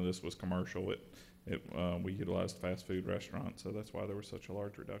portion of this was commercial, we utilized fast food restaurants, so that's why there was such a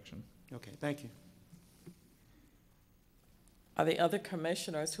large reduction. Okay, thank you. Are there other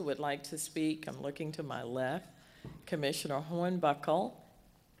commissioners who would like to speak? I'm looking to my left. Commissioner Hornbuckle.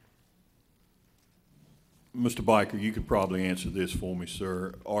 Mr. Biker, you could probably answer this for me,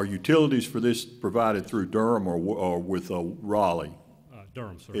 sir. Are utilities for this provided through Durham or with Raleigh?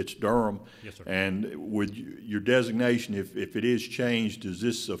 Durham, sir. It's Durham? Yes, sir. And would your designation, if it is changed, does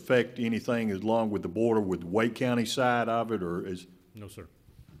this affect anything along with the border with the Wake County side of it, or is? No, sir.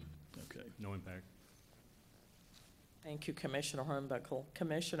 Okay. No impact. Thank you, Commissioner Hornbuckle.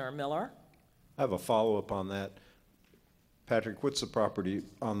 Commissioner Miller? I have a follow-up on that. Patrick, what's the property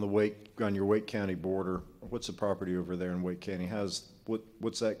on your Wake County border? What's the property over there in Wake County?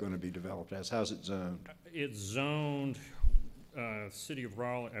 What's that going to be developed as? How's it zoned? It's zoned, City of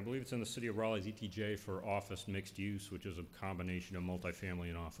Raleigh, I believe it's in the City of Raleigh's ETJ for office mixed use, which is a combination of multifamily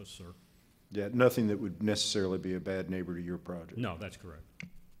and office, sir. Yeah, nothing that would necessarily be a bad neighbor to your project. No, that's correct.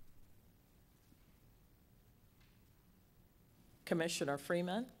 Commissioner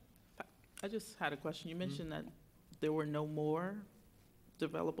Freeman? I just had a question. You mentioned that there were no more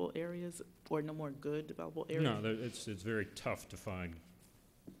developable areas or no more good developable areas? No, it's very tough to find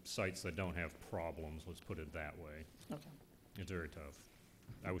sites that don't have problems, let's put it that way. Okay. It's very tough.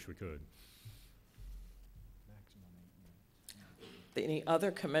 I wish we could. Any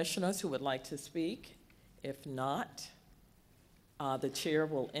other commissioners who would like to speak? If not, the chair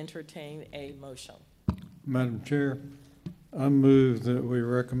will entertain a motion. Madam Chair, I move that we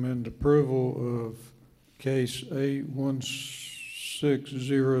recommend approval of case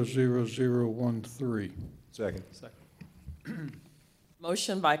A16000013. Second.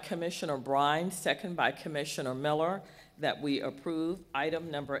 Motion by Commissioner Brine, second by Commissioner Miller, that we approve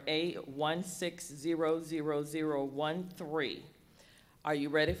item number A16000013. Are you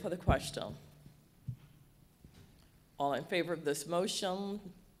ready for the question? All in favor of this motion,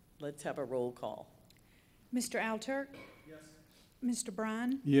 let's have a roll call. Mr. Alturk? Yes. Mr.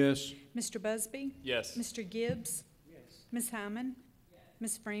 Bryan? Yes. Mr. Busby? Yes. Mr. Gibbs? Yes. Ms. Hyman? Yes.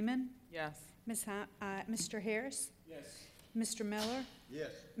 Ms. Freeman? Yes. Mr. Harris? Yes. Mr. Miller? Yes.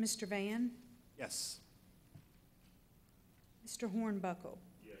 Mr. Van? Yes. Mr. Hornbuckle?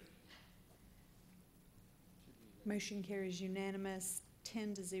 Yes. Motion carries unanimous,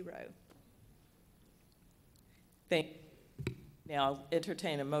 10-0. Now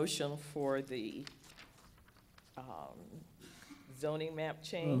entertain a motion for the zoning map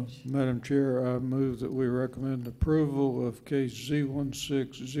change. Madam Chair, I move that we recommend approval of case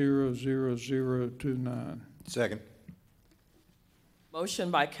Z1600029. Second.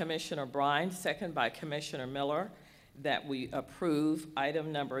 Motion by Commissioner Brine, second by Commissioner Miller, that we approve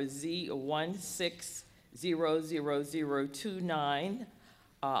item number Z1600029,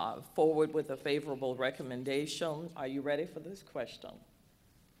 forward with a favorable recommendation. Are you ready for this question?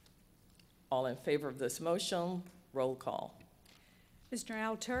 All in favor of this motion, roll call. Mr.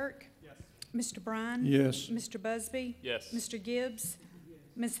 Alturk? Yes. Mr. Bryan? Yes. Mr. Busby? Yes. Mr. Gibbs?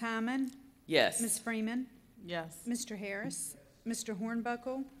 Ms. Hyman? Yes. Ms. Freeman? Yes. Mr. Harris? Mr.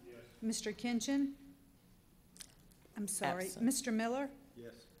 Hornbuckle? Yes. Mr. Kinchin? I'm sorry. Absent. Mr. Miller?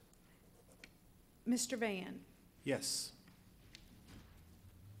 Yes. Mr. Van? Yes.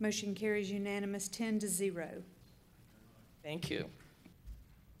 Motion carries unanimous, 10-0. Thank you.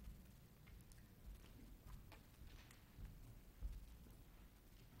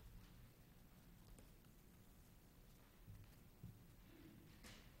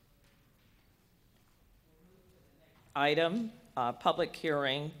 Item, public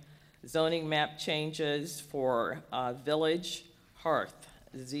hearing, zoning map changes for Village Hearth,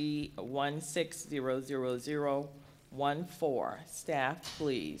 Z1600014. Staff,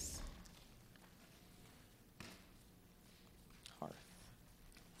 please. Hearth.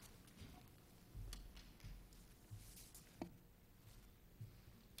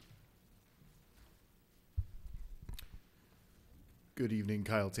 Good evening,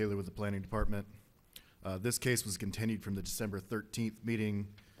 Kyle Taylor with the Planning Department. This case was continued from the December 13th meeting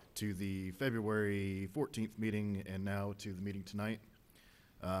to the February 14th meeting and now to the meeting tonight.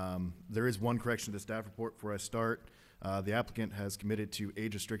 There is one correction to the staff report before I start. The applicant has committed to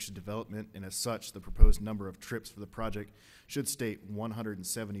age restriction development, and as such, the proposed number of trips for the project should state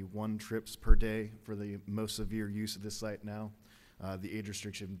 171 trips per day for the most severe use of this site now. The age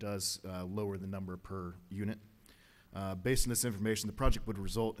restriction does lower the number per unit. Based on this information, the project would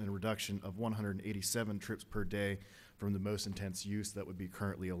result in a reduction of 187 trips per day from the most intense use that would be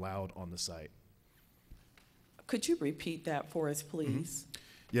currently allowed on the site. Could you repeat that for us, please?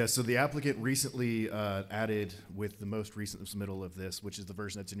 Yeah, so the applicant recently added with the most recent submittal of this, which is the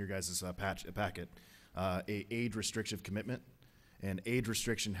version that's in your guys' packet, a age restrictive commitment. And age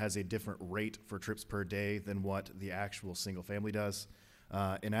restriction has a different rate for trips per day than what the actual single family does.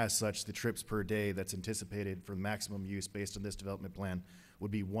 And as such, the trips per day that's anticipated for maximum use based on this development plan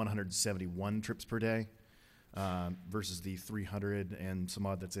would be 171 trips per day versus the 300 and some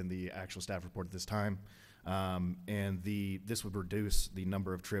odd that's in the actual staff report at this time. And this would reduce the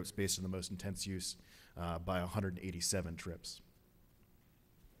number of trips based on the most intense use by 187 trips.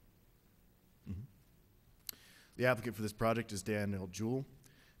 The applicant for this project is Daniel Jewell.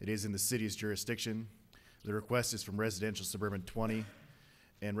 It is in the city's jurisdiction. The request is from Residential Suburban 20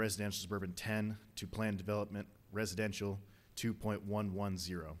 and Residential Suburban 10 to Planned Development Residential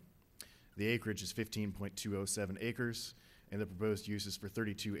 2.110. The acreage is 15.207 acres, and the proposed use is for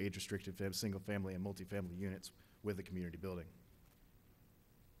 32 age-restricted single-family and multifamily units with a community building.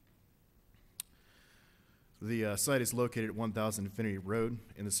 The site is located at 1000 Infinity Road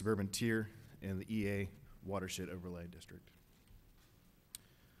in the suburban tier in the EA Watershed Overlay District.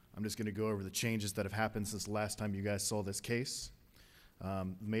 I'm just going to go over the changes that have happened since the last time you guys saw this case.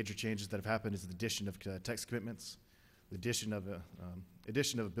 The major changes that have happened is the addition of text commitments, the addition of a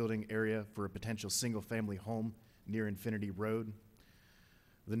building area for a potential single-family home near Infinity Road.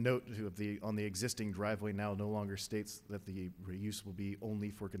 The note on the existing driveway now no longer states that the use will be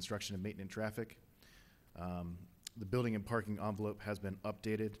only for construction and maintenance traffic. The building and parking envelope has been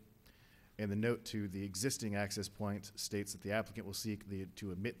updated. And the note to the existing access point states that the applicant will seek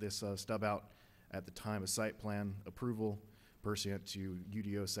to omit this stub out at the time of site plan approval pursuant to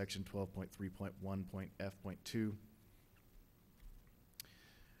UDO section 12.3.1.f.2.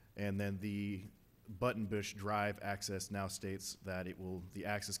 And then the Buttonbush Drive access now states that the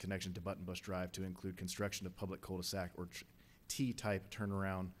access connection to Buttonbush Drive to include construction of public cul-de-sac or T-type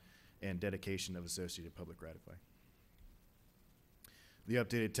turnaround and dedication of associated public right-of-way. The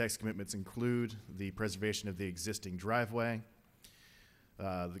updated text commitments include the preservation of the existing driveway,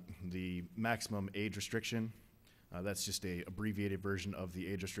 the maximum age restriction. That's just a abbreviated version of the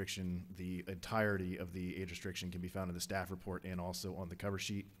age restriction. The entirety of the age restriction can be found in the staff report and also on the cover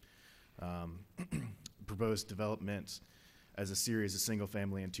sheet. Proposed development as a series of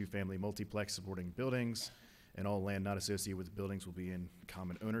single-family and two-family multiplex supporting buildings, and all land not associated with the buildings will be in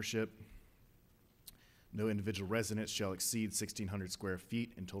common ownership. No individual residence shall exceed 1,600 square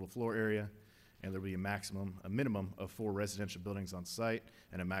feet in total floor area, and there will be a minimum of 4 residential buildings on site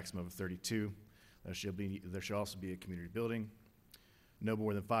and a maximum of 32. There shall also be a community building. No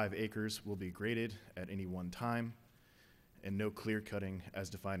more than 5 acres will be graded at any one time, and no clear cutting as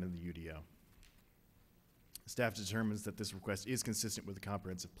defined in the UDO. Staff determines that this request is consistent with the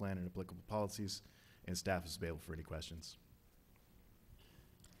comprehensive plan and applicable policies, and staff is available for any questions.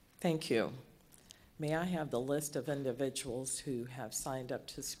 Thank you. May I have the list of individuals who have signed up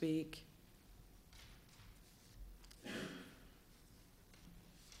to speak?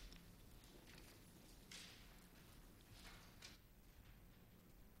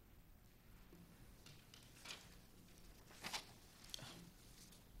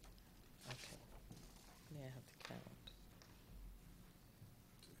 Okay. May I have the count?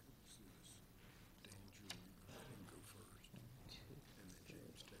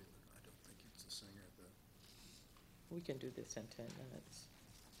 We can do this in 10 minutes.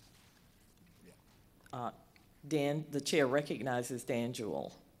 Dan, the chair recognizes Dan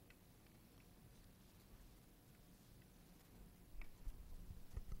Jewell.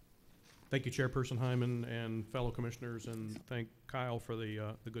 Thank you, Chairperson Hyman and fellow commissioners, and thank Kyle for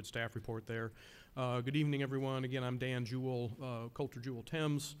the good staff report there. Good evening, everyone. Again, I'm Dan Jewell, Coulter Jewell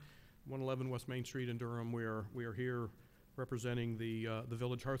Thames, 111 West Main Street in Durham. We are here representing the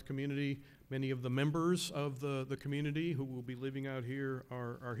Village Hearth community. Many of the members of the community who will be living out here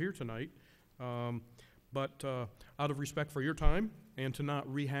are here tonight. But out of respect for your time and to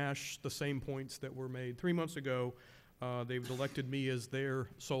not rehash the same points that were made 3 months ago, they've elected me as their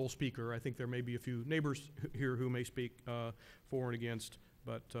sole speaker. I think there may be a few neighbors here who may speak for and against,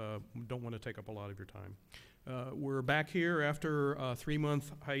 but don't want to take up a lot of your time. We're back here after a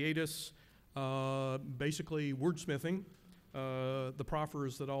 3-month hiatus, basically wordsmithing the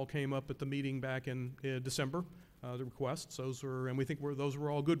proffers that all came up at the meeting back in December. the requests. And we think those were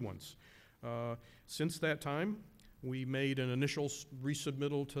all good ones. Since that time, we made an initial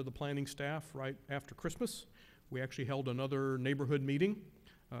resubmittal to the planning staff right after Christmas. We actually held another neighborhood meeting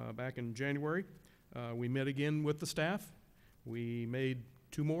back in January. We met again with the staff. We made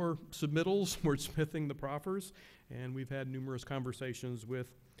 2 more submittals, wordsmithing the proffers, and we've had numerous conversations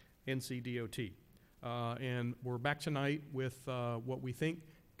with NCDOT. And we're back tonight with what we think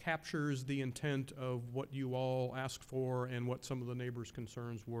captures the intent of what you all asked for and what some of the neighbors'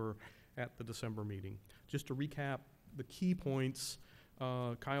 concerns were at the December meeting. Just to recap the key points,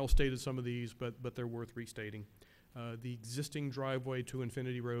 Kyle stated some of these, but they're worth restating. The existing driveway to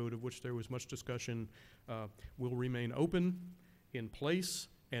Infinity Road, of which there was much discussion, will remain open, in place,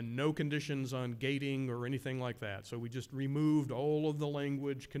 and no conditions on gating or anything like that. So we just removed all of the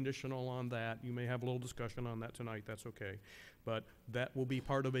language conditional on that. You may have a little discussion on that tonight, that's okay. But that will be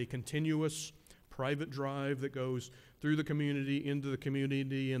part of a continuous private drive that goes through the community, into the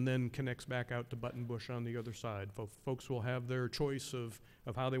community, and then connects back out to Buttonbush on the other side. Folks will have their choice of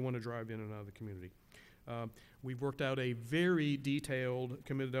how they want to drive in and out of the community. We've worked out a very detailed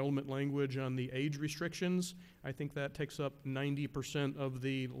committed element language on the age restrictions. I think that takes up 90% of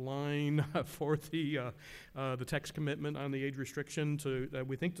the line for the text commitment on the age restriction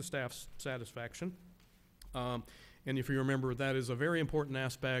we think to staff's satisfaction. And if you remember, that is a very important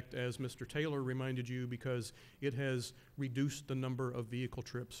aspect, as Mr. Taylor reminded you, because it has reduced the number of vehicle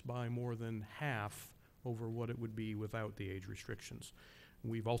trips by more than half over what it would be without the age restrictions.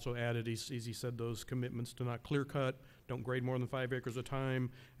 We've also added, as he said, those commitments to not clear cut, don't grade more than 5 acres at a time,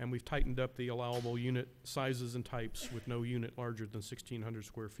 and we've tightened up the allowable unit sizes and types with no unit larger than 1,600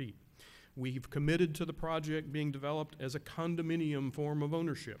 square feet. We've committed to the project being developed as a condominium form of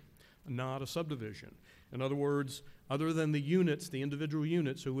ownership, not a subdivision. In other words, other than the units, the individual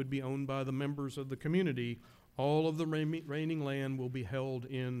units who would be owned by the members of the community, all of the remaining land will be held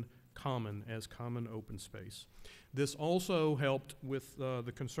in common as common open space. This also helped with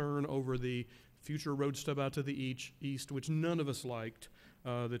the concern over the future road stub out to the east, which none of us liked,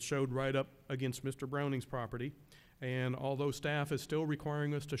 that showed right up against Mr. Browning's property. And although staff is still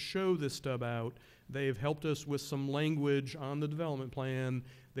requiring us to show this stub out, they've helped us with some language on the development plan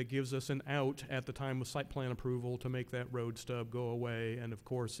that gives us an out at the time of site plan approval to make that road stub go away. And of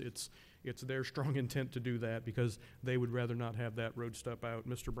course, it's their strong intent to do that because they would rather not have that road stub out.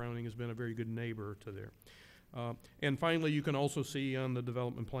 Mr. Browning has been a very good neighbor to there. And finally, you can also see on the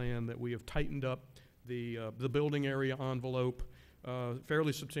development plan that we have tightened up the building area envelope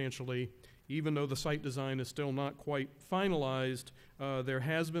fairly substantially. Even though the site design is still not quite finalized, there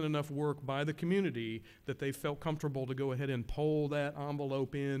has been enough work by the community that they felt comfortable to go ahead and pull that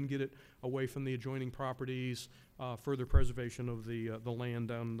envelope in, get it away from the adjoining properties, further preservation of the land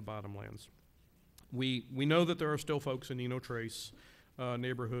down in the bottomlands. We know that there are still folks in Eno Trace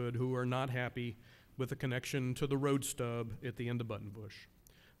neighborhood who are not happy with the connection to the road stub at the end of Buttonbush.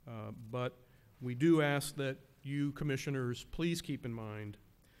 But we do ask that you commissioners please keep in mind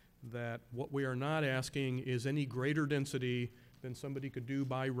that what we are not asking is any greater density than somebody could do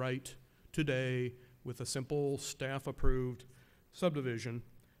by right today with a simple staff-approved subdivision,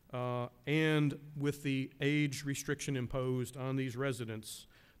 and with the age restriction imposed on these residents,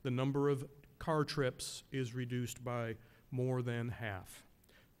 the number of car trips is reduced by more than half.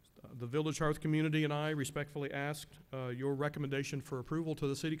 The Village Hearth community and I respectfully asked your recommendation for approval to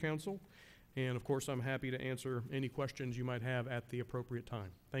the City Council. And of course, I'm happy to answer any questions you might have at the appropriate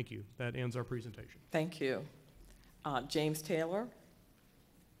time. Thank you. That ends our presentation. Thank you. James Taylor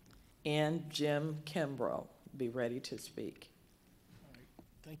and Jim Kimbrough, be ready to speak.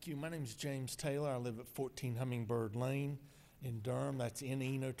 Thank you. My name is James Taylor. I live at 14 Hummingbird Lane in Durham. That's in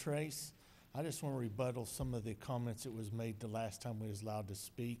Eno Trace. I just want to rebuttal some of the comments that was made the last time we was allowed to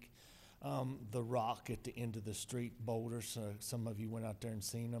speak. The rock at the end of the street, boulders, some of you went out there and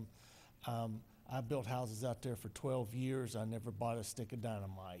seen them. I built houses out there for 12 years. I never bought a stick of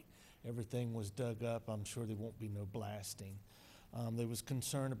dynamite. Everything was dug up. I'm sure there won't be no blasting. There was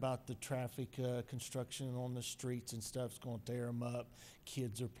concern about the traffic construction on the streets and stuff's going to tear them up.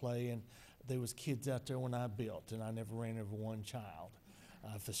 Kids are playing. There was kids out there when I built, and I never ran over one child.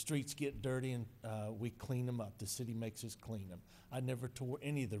 If the streets get dirty, and we clean them up, the city makes us clean them. I never tore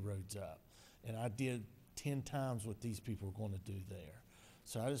any of the roads up, and I did 10 times what these people are going to do there.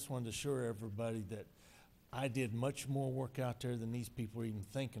 So I just wanted to assure everybody that I did much more work out there than these people are even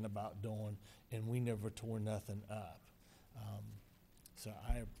thinking about doing, and we never tore nothing up. So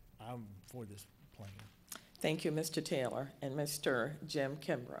I'm for this plan. Thank you, Mr. Taylor. And Mr. Jim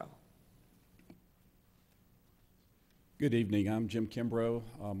Kimbrough. Good evening. I'm Jim Kimbrough.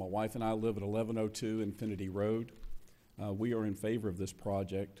 My wife and I live at 1102 Infinity Road. We are in favor of this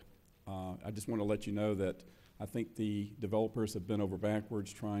project. I just want to let you know that I think the developers have bent over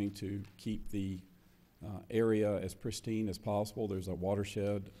backwards trying to keep the area as pristine as possible. There's a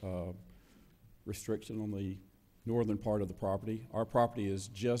watershed restriction on the northern part of the property. Our property is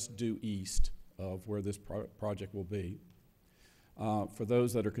just due east of where this project will be. For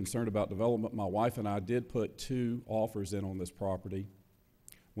those that are concerned about development, my wife and I did put 2 offers in on this property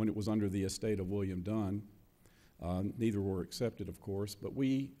when it was under the estate of William Dunn. Neither were accepted, of course, but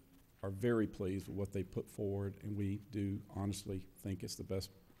we are very pleased with what they put forward, and we do honestly think it's the best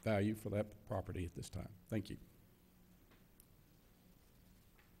value for that property at this time. Thank you.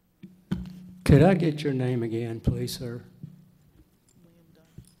 Could I get your name again, please, sir?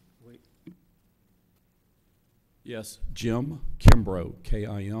 Yes, Jim Kimbrough,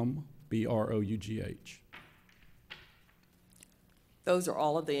 Kimbrough. Those are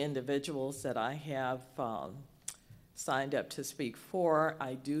all of the individuals that I have signed up to speak for.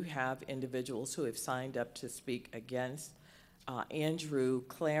 I do have individuals who have signed up to speak against. Andrew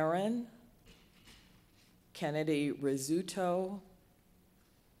Claren, Kennedy Rizzuto,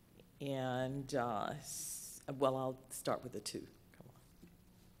 and, well, I'll start with the 2. Come on.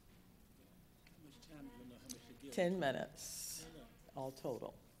 10 minutes, all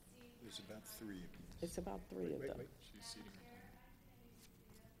total. There's about 3 of you. It's about 3 of them. She's sitting right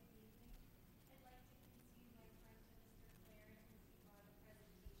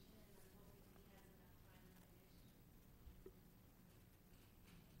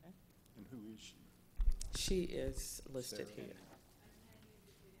there. And who is she? She is listed Sarah. here.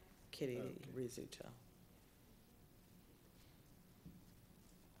 Kitty Rizzuto.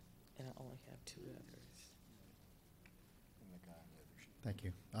 And I only have 2 others. Thank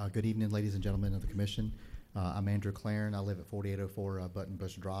you. Good evening, ladies and gentlemen of the commission. I'm Andrew Claren. I live at 4804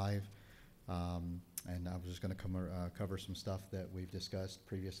 Buttonbush Drive. And I was just going to cover some stuff that we've discussed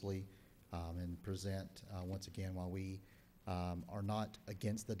previously and present once again while we are not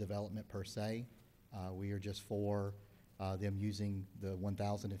against the development per se. We are just for them using the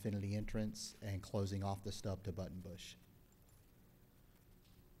 1000 Infinity entrance and closing off the stub to Buttonbush.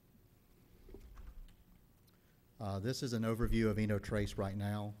 This is an overview of Eno Trace right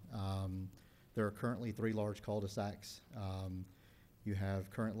now. There are currently 3 large cul-de-sacs. You have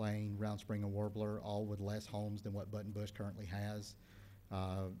Current Lane, Round Spring, and Warbler, all with less homes than what Buttonbush currently has.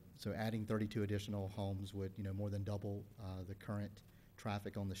 So adding 32 additional homes would, more than double the current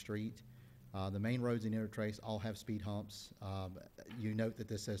traffic on the street. The main roads in Eno Trace all have speed humps. You note that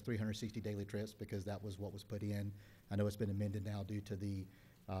this says 360 daily trips because that was what was put in. I know it's been amended now due to the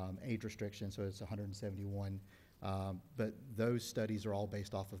age restriction, so it's 171. But those studies are all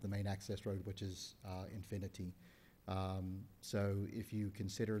based off of the main access road, which is Infinity. So if you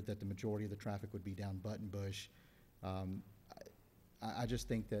consider that the majority of the traffic would be down Buttonbush, I just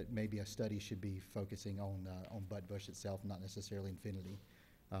think that maybe a study should be focusing on Buttonbush itself, not necessarily Infinity.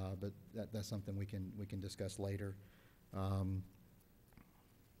 But that's something we can discuss later.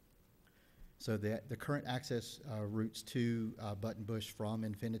 So the current access routes to Buttonbush from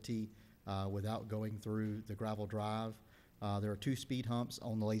Infinity without going through the gravel drive. There are 2 speed humps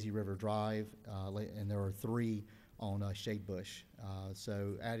on the Lazy River Drive, and there are 3 on Shadebush.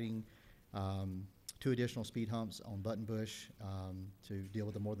 So adding 2 additional speed humps on Buttonbush to deal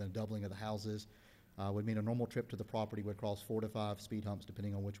with the more than a doubling of the houses would mean a normal trip to the property would cross 4 to 5 speed humps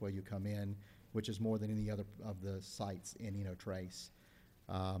depending on which way you come in, which is more than any other of the sites in Eno Trace.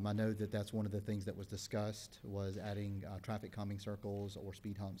 I know that that's one of the things that was discussed was adding traffic calming circles or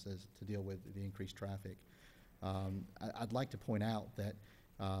speed humps to deal with the increased traffic. I'd like to point out that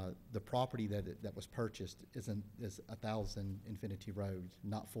the property that was purchased is 1000 Infinity Road,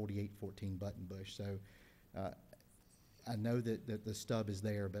 not 4814 Buttonbush. So I know that the stub is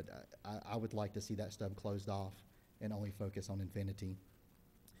there, but I would like to see that stub closed off and only focus on Infinity.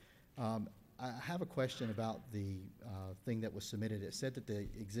 I have a question about the thing that was submitted. It said that the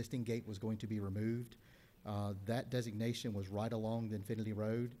existing gate was going to be removed. That designation was right along the Infinity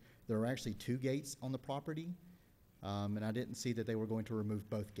Road. There are actually 2 gates on the property, and I didn't see that they were going to remove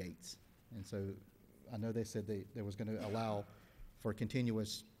both gates. And so I know they said they was going to allow for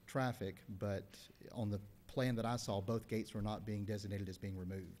continuous traffic, but on the plan that I saw, both gates were not being designated as being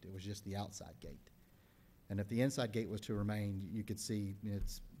removed. It was just the outside gate. And if the inside gate was to remain, you could see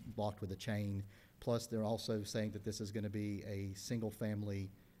it's blocked with a chain. Plus, they're also saying that this is going to be a single-family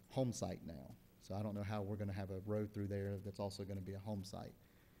home site now. So I don't know how we're going to have a road through there that's also going to be a home site.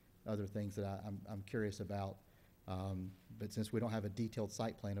 Other things that I'm curious about But since we don't have a detailed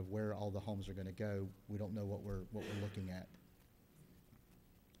site plan of where all the homes are gonna go, we don't know what we're looking at.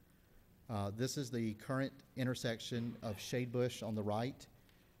 This is the current intersection of Shade Bush on the right,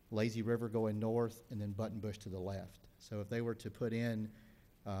 Lazy River going north, and then Button Bush to the left. So if they were to put in,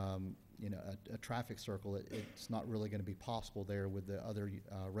 you know, a traffic circle, it's not really gonna be possible there with the other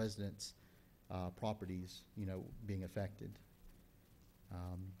residents' properties, you know, being affected.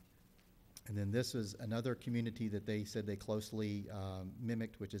 And then this is another community that they said they closely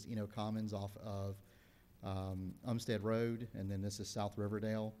mimicked, which is Eno Commons off of Umstead Road, and then this is South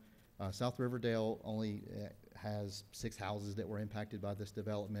Riverdale. South Riverdale only has 6 houses that were impacted by this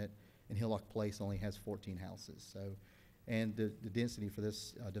development, and Hillock Place only has 14 houses. So, and the density for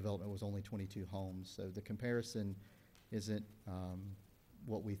this development was only 22 homes. So the comparison isn't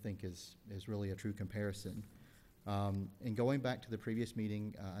what we think is really a true comparison. And going back to the previous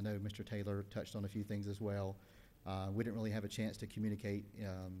meeting, I know Mr. Taylor touched on a few things as well. We didn't really have a chance to communicate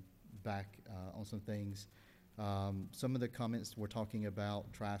back on some things. Some of the comments were talking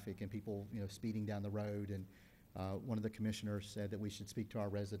about traffic and people, you know, speeding down the road, and one of the commissioners said that we should speak to our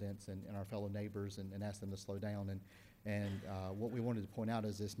residents and our fellow neighbors and ask them to slow down. And what we wanted to point out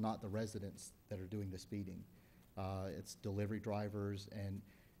is it's not the residents that are doing the speeding. It's delivery drivers, and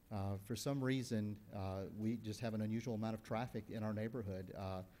for some reason, we just have an unusual amount of traffic in our neighborhood.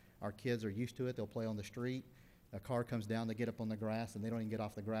 Our kids are used to it. They'll play on the street. A car comes down, they get up on the grass, and they don't even get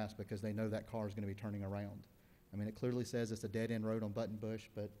off the grass because they know that car is going to be turning around. I mean, it clearly says it's a dead-end road on Button Bush,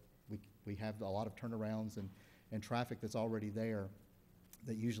 but we have a lot of turnarounds and traffic that's already there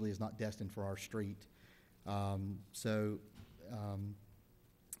that usually is not destined for our street. I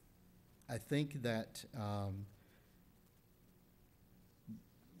think that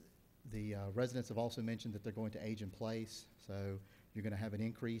the residents have also mentioned that they're going to age in place, so you're going to have an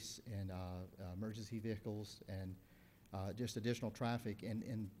increase in emergency vehicles and just additional traffic. And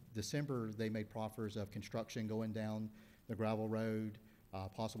in December, they made proffers of construction going down the gravel road,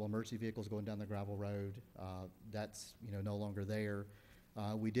 possible emergency vehicles going down the gravel road. That's, you know, no longer there.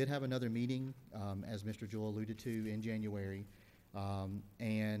 We did have another meeting, as Mr. Jewell alluded to, in January,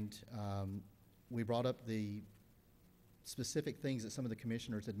 and we brought up the specific things that some of the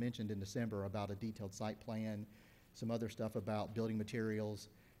commissioners had mentioned in December about a detailed site plan, some other stuff about building materials,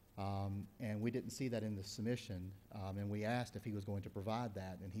 and we didn't see that in the submission, and we asked if he was going to provide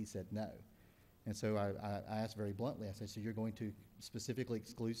that, and he said no. And so I asked very bluntly, I said, so you're going to specifically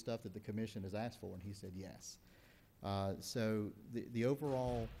exclude stuff that the commission has asked for? And he said yes. So the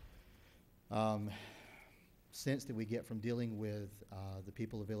overall sense that we get from dealing with the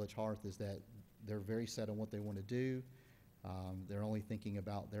people of Village Hearth is that they're very set on what they want to do. They're only thinking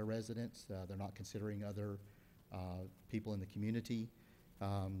about their residents. They're not considering other people in the community.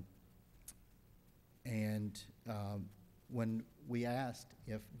 When we asked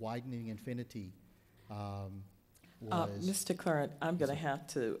if widening Infinity was... Mr. Clarence, I'm going to have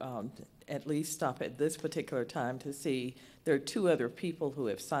to at least stop at this particular time to see. There are 2 other people who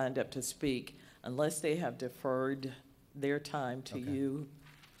have signed up to speak, unless they have deferred their time to you.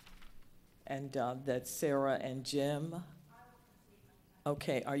 And that's Sarah and Jim.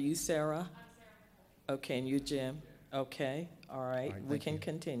 Okay, are you Sarah? I'm Sarah. Okay, and you Jim? Okay, all right. We can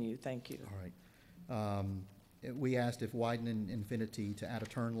continue. Thank you. All right. We asked if widening Infinity to add a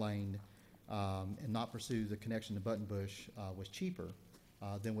turn lane and not pursue the connection to Button Bush was cheaper,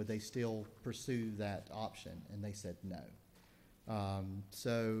 then would they still pursue that option? And they said no.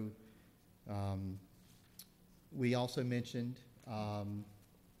 We also mentioned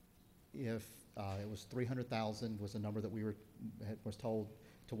if it was $300,000 was the number that we was told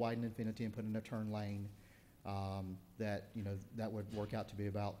to widen Infinity and put in a turn lane, that, you know, that would work out to be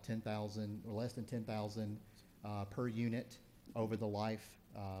about $10,000 or less than $10,000 per unit over the life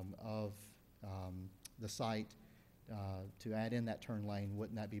of the site. To add in that turn lane,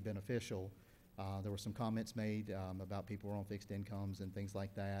 wouldn't that be beneficial? There were some comments made about people who are on fixed incomes and things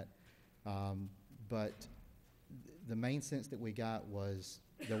like that. But the main sense that we got was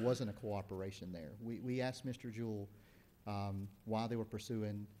there wasn't a cooperation there. We asked Mr. Jewell why they were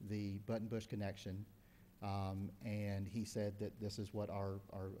pursuing the Button Bush connection, and he said that this is what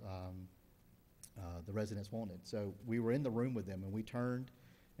the residents wanted. So we were in the room with them, and we turned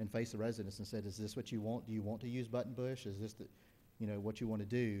and faced the residents and said, is this what you want? Do you want to use Button Bush? Is this what you want to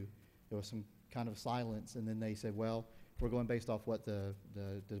do? There was some kind of silence, and then they said, well, we're going based off what the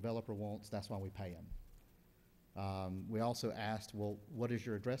developer wants. That's why we pay him. We also asked, well, what is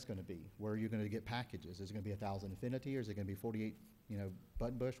your address going to be? Where are you going to get packages? Is it going to be 1,000 Infinity, or is it going to be 48,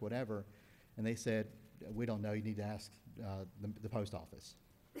 Button Bush, whatever? And they said, we don't know. You need to ask the post office.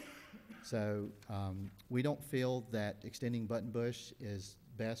 So we don't feel that extending Buttonbush is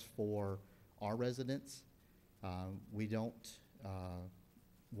best for our residents. We don't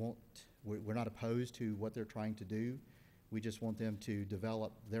we're not opposed to what they're trying to do. We just want them to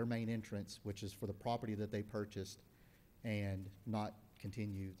develop their main entrance, which is for the property that they purchased, and not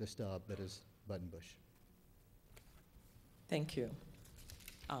continue the stub that is Buttonbush. Thank you.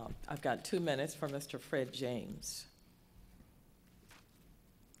 I've got 2 minutes for Mr. Fred James.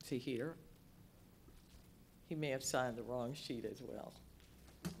 Is he here? He may have signed the wrong sheet as well.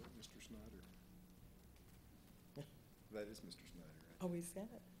 Mr. Snyder. That is Mr. Snyder, right? Oh, is that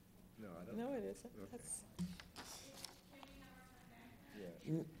it? No, I don't. No, it isn't. Okay. That's-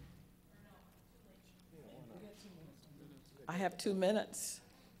 Yeah. N- I have 2 minutes.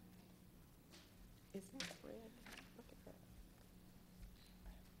 Isn't it Fred? Look at that.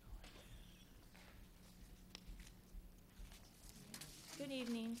 Good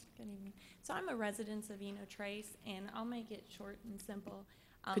evening. Good evening. So I'm a resident of Eno Trace, and I'll make it short and simple.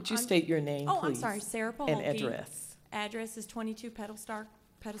 Could you state your name, Oh, I'm please? sorry, Sarah Paholke. And address. Address is 22 Pedestal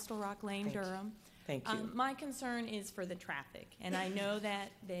Rock Lane, Thank you. Durham. Thank you. My concern is for the traffic, and I know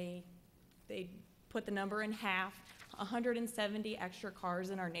that they put the number in half. 170 extra cars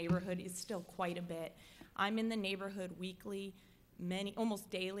in our neighborhood is still quite a bit. I'm in the neighborhood weekly, almost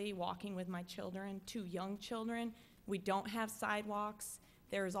daily, walking with my children, 2 young children. We don't have sidewalks.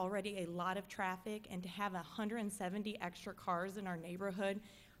 There is already a lot of traffic, and to have 170 extra cars in our neighborhood,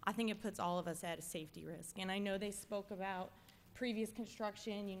 I think it puts all of us at a safety risk. And I know they spoke about previous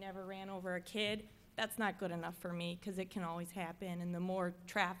construction, you never ran over a kid. That's not good enough for me, because it can always happen, and the more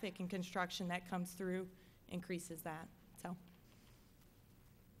traffic and construction that comes through increases that. So,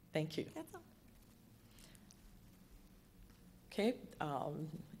 Thank you. that's all. Okay,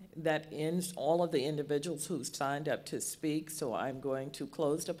 that ends all of the individuals who signed up to speak, so I'm going to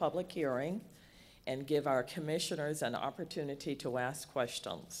close the public hearing and give our commissioners an opportunity to ask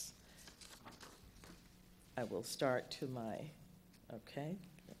questions. I will start to my, okay,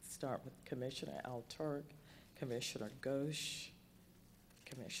 let's start with Commissioner Alturk, Commissioner Ghosh,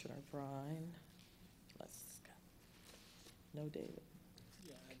 Commissioner Brine. No, David?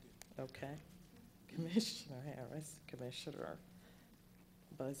 Yeah, I do. Okay. Commissioner Harris, Commissioner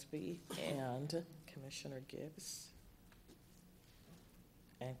Busby, and Commissioner Gibbs,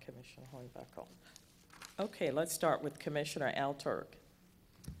 and Commissioner Hornbuckle. Okay, let's start with Commissioner Alturk.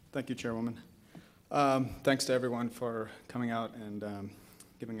 Thank you, Chairwoman. Thanks to everyone for coming out and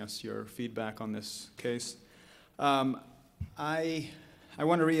giving us your feedback on this case. I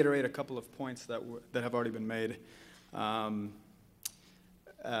want to reiterate a couple of points that have already been made. The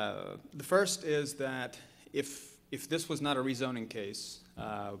first is that if this was not a rezoning case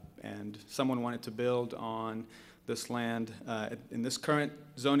and someone wanted to build on this land, in this current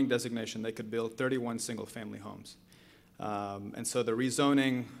zoning designation, they could build 31 single-family homes. And so the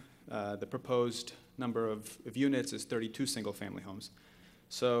rezoning, the proposed number of units is 32 single-family homes.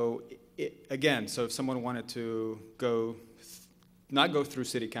 So again, so if someone wanted to not go through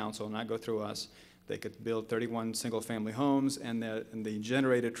City Council, not go through us, they could build 31 single-family homes, and the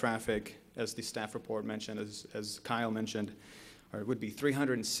generated traffic, as the staff report mentioned, as Kyle mentioned, it would be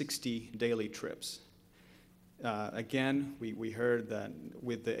 360 daily trips. Again, we heard that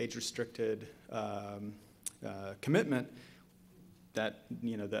with the age-restricted commitment, that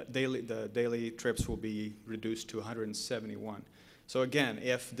the daily trips will be reduced to 171. So again,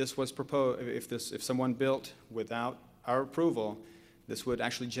 if this was proposed, if someone built without our approval, this would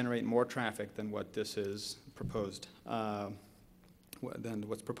actually generate more traffic than what this is proposed, than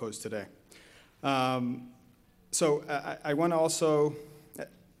what's proposed today. So I want to also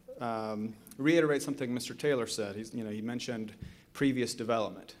reiterate something Mr. Taylor said. He mentioned previous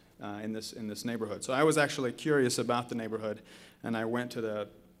development in this neighborhood. So I was actually curious about the neighborhood, and I went to the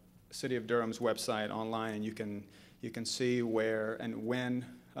City of Durham's website online, and you can see where and when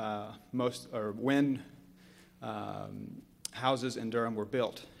houses in Durham were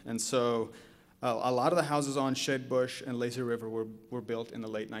built. And so a lot of the houses on Shadebush and Lazy River were built in the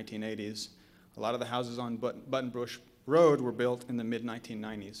late 1980s. A lot of the houses on Buttonbush Road were built in the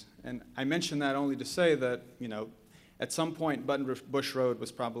mid-1990s. And I mention that only to say that, at some point Buttonbush Road was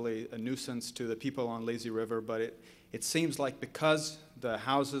probably a nuisance to the people on Lazy River, but it seems like because the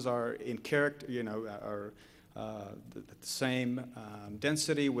houses are in character, are the same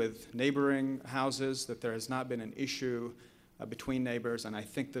density with neighboring houses, that there has not been an issue between neighbors, and I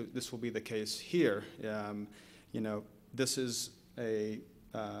think that this will be the case here. This is a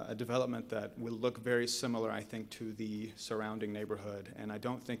development that will look very similar, I think, to the surrounding neighborhood, and I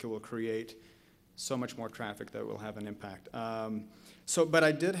don't think it will create so much more traffic that will have an impact. But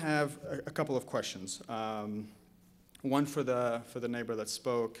I did have a couple of questions. One for the neighbor that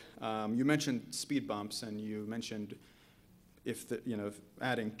spoke. You mentioned speed bumps, and you mentioned if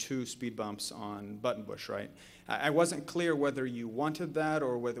adding 2 speed bumps on Buttonbush, right? I wasn't clear whether you wanted that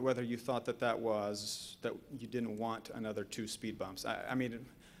or whether you thought that you didn't want another 2 speed bumps.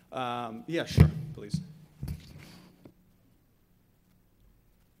 Yeah, sure, please.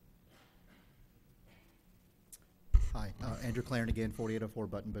 Hi, Andrew Claren again, 4804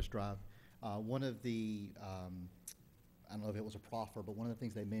 Buttonbush Drive. One of the, I don't know if it was a proffer, but one of the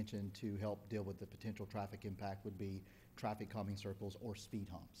things they mentioned to help deal with the potential traffic impact would be traffic calming circles or speed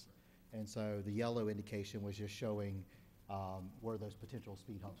humps. And so the yellow indication was just showing where those potential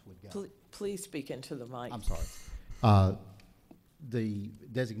speed humps would go. Please speak into the mic. I'm sorry. The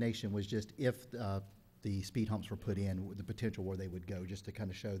designation was just if the speed humps were put in, the potential where they would go, just to kind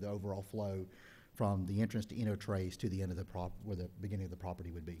of show the overall flow from the entrance to Eno Trace to the end of the where the beginning of the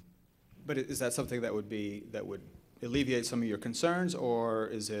property would be. But is that something that would alleviate some of your concerns, or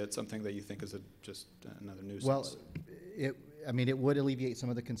is it something that you think is just another nuisance? Well, it would alleviate some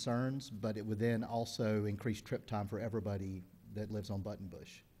of the concerns, but it would then also increase trip time for everybody that lives on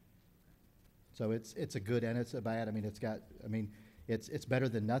Buttonbush. So it's a good and it's a bad. It's better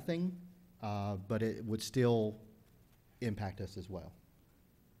than nothing, but it would still impact us as well.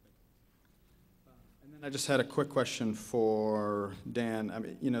 And then I just had a quick question for Dan.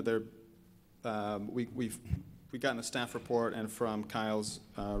 We've gotten a staff report and from Kyle's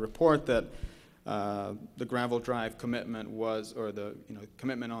report that the gravel drive commitment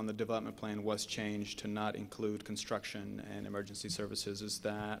commitment on the development plan was changed to not include construction and emergency services.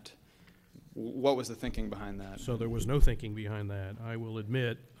 What was the thinking behind that? So there was no thinking behind that. I will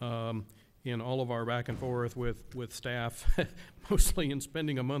admit, in all of our back and forth with staff, mostly in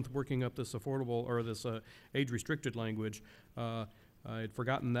spending a month working up this affordable or this age-restricted language, I had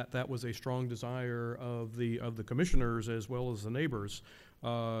forgotten that was a strong desire of the commissioners as well as the neighbors.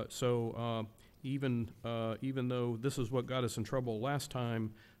 Even though this is what got us in trouble last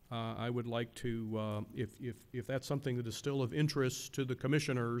time, I would like to, if that's something that is still of interest to the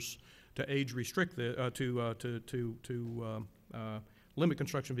commissioners, to age restrict limit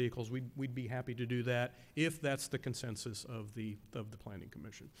construction vehicles, we'd be happy to do that if that's the consensus of the Planning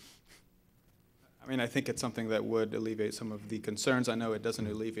Commission. I think it's something that would alleviate some of the concerns. I know it doesn't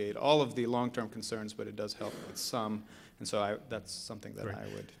alleviate all of the long-term concerns, but it does help with some. And so that's something that I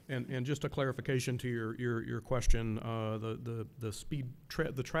would. And just a clarification to your question,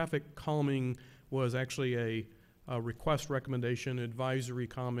 the traffic calming was actually a request recommendation advisory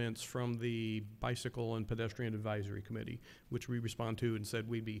comments from the Bicycle and Pedestrian Advisory Committee, which we respond to and said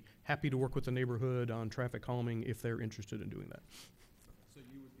we'd be happy to work with the neighborhood on traffic calming if they're interested in doing that.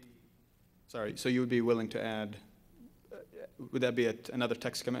 So you would be willing to add, would that be another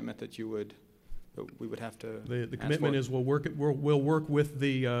text commitment that we would have to The commitment is we'll work with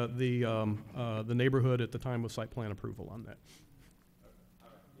the neighborhood at the time of site plan approval on that.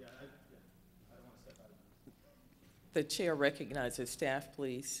 The chair recognizes staff,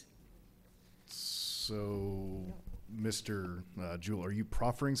 please. So, Mr. Jewell, are you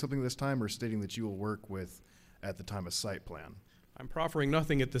proffering something this time or stating that you will work with at the time of site plan? I'm proffering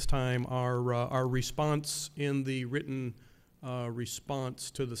nothing at this time. Our response in the written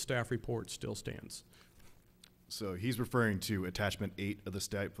response to the staff report still stands. So he's referring to attachment 8 of the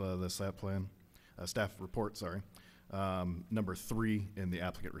staff plan, staff report, sorry. Number 3 in the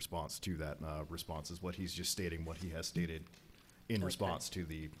applicant response to that response is what he's just stating, what he has stated in response to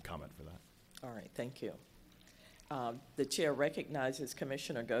the comment for that. All right, thank you. The chair recognizes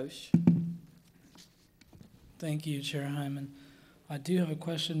Commissioner Ghosh. Thank you, Chair Hyman. I do have a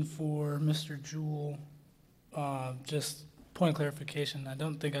question for Mr. Jewell. Just point of clarification. I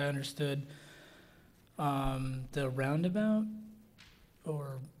don't think I understood the roundabout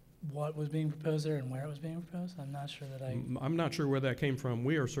or what was being proposed there and where it was being proposed. I'm not sure that I'm not sure where that came from.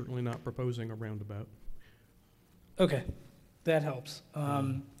 We are certainly not proposing a roundabout. Okay, that helps.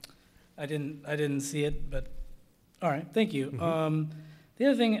 I didn't see it, but all right, thank you. Mm-hmm. The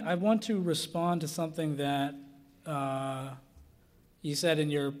other thing, I want to respond to something that you said in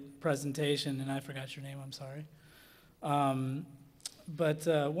your presentation, and I forgot your name, I'm sorry.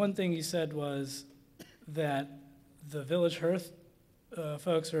 But one thing you said was that the Village Hearth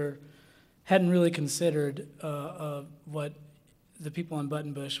folks hadn't really considered what the people on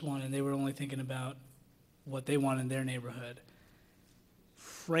Buttonbush wanted. They were only thinking about what they want in their neighborhood.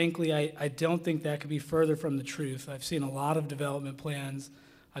 Frankly, I don't think that could be further from the truth. I've seen a lot of development plans.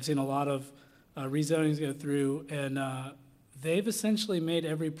 I've seen a lot of rezonings go through, and they've essentially made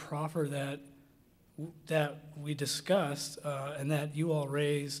every proffer that that we discussed and that you all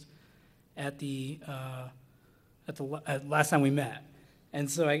raised at the last time we met. And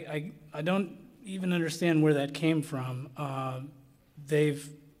so I don't even understand where that came from. They've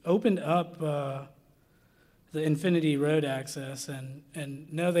opened up the Infinity Road access, and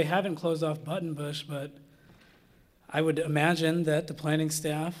no, they haven't closed off Buttonbush, but I would imagine that the planning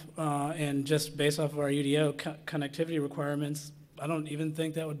staff, and just based off of our UDO connectivity requirements, I don't even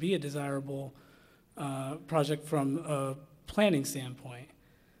think that would be a desirable project from a planning standpoint.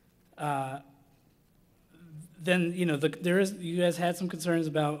 Then, you know, you guys had some concerns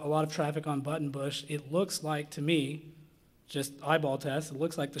about a lot of traffic on Buttonbush. It looks like, to me, just eyeball test, it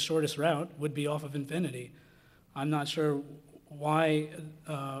looks like the shortest route would be off of Infinity. I'm not sure why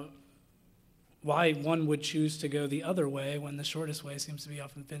one would choose to go the other way when the shortest way seems to be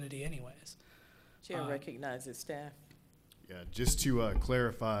off Infinity anyways. Chair recognizes staff. Yeah, just to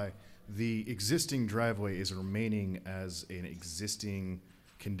clarify, the existing driveway is remaining as an existing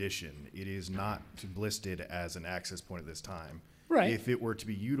condition. It is not listed as an access point at this time. Right. If it were to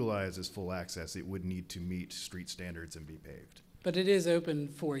be utilized as full access, it would need to meet street standards and be paved. But it is open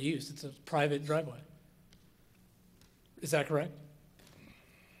for use. It's a private driveway. Is that correct?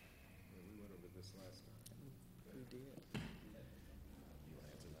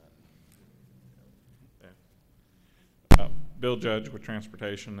 Bill Judge with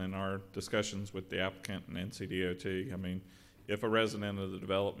Transportation, in our discussions with the applicant and NCDOT, I mean, if a resident of the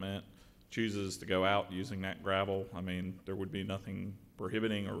development chooses to go out using that gravel, I mean, there would be nothing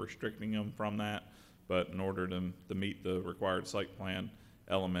prohibiting or restricting them from that. But in order to meet the required site plan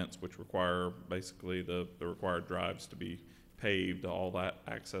elements, which require basically the required drives to be paved, all that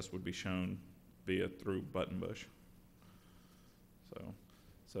access would be shown through Buttonbush.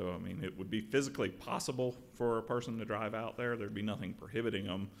 So, I mean, it would be physically possible for a person to drive out there. There'd be nothing prohibiting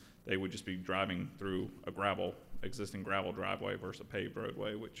them. They would just be driving through a existing gravel driveway versus a paved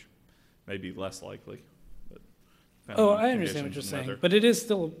roadway, which may be less likely. But oh, I understand what you're saying. But it is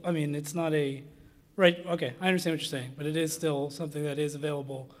still, I mean, it's not a, right, okay, I understand what you're saying. But it is still something that is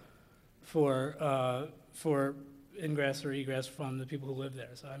available for ingress or egress from the people who live there.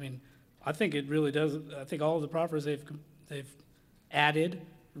 So, I mean, I think it really does, I think all of the proffers they've added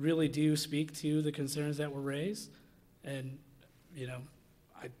really do speak to the concerns that were raised, and you know,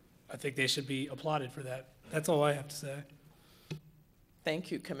 I think they should be applauded for that. That's all I have to say. Thank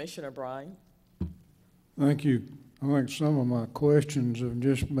you, Commissioner Bryan. Thank you. I think some of my questions have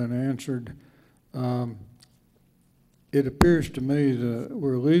just been answered. It appears to me that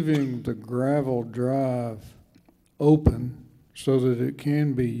we're leaving the gravel drive open so that it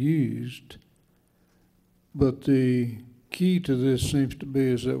can be used, but the key to this seems to be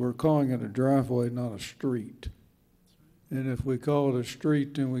is that we're calling it a driveway, not a street. And if we call it a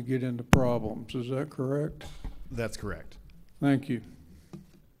street, then we get into problems. Is that correct? That's correct. Thank you.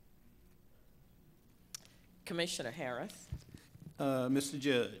 Commissioner Harris. Mr.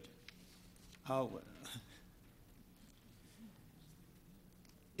 Judge,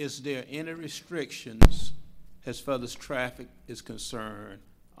 is there any restrictions as far as traffic is concerned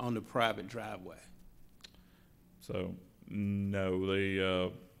on the private driveway? So, no,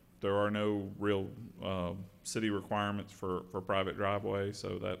 there are no real city requirements for private driveways,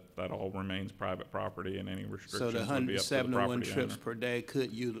 so that all remains private property, and any restrictions would be up to the property owner. So the 171 trips per day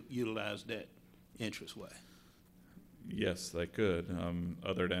could utilize that entranceway? Yes, they could.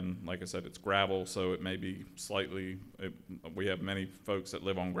 Other than, like I said, it's gravel, so it may be slightly. We have many folks that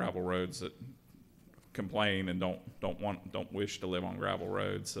live on gravel roads that complain and don't wish to live on gravel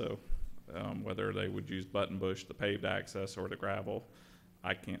roads. So whether they would use Buttonbush, the paved access, or the gravel,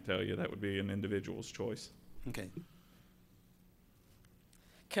 I can't tell you. That would be an individual's choice. Okay.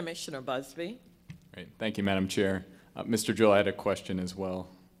 Commissioner Busby. Great. Thank you, Madam Chair. Mr. Jewell, I had a question as well.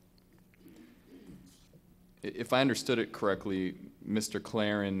 If I understood it correctly, Mr.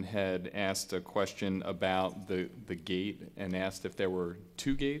 Claren had asked a question about the gate and asked if there were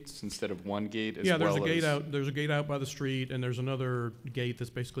two gates instead of one gate as well. Yeah, there's a gate out by the street, and there's another gate that's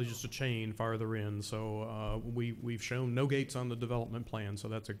basically just a chain farther in. So we've shown no gates on the development plan, so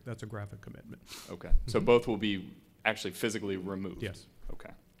that's a graphic commitment. Okay. So both will be actually physically removed? Yes. Okay,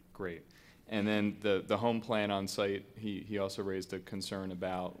 great. And then the home plan on site, he also raised a concern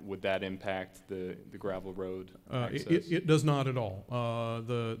about, would that impact the gravel road access? It does not at all.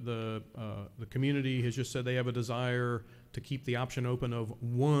 The community has just said they have a desire to keep the option open of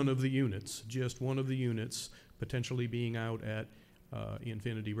one of the units, just one of the units, potentially being out at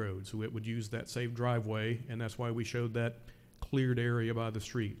Infinity Road. So it would use that safe driveway, and that's why we showed that cleared area by the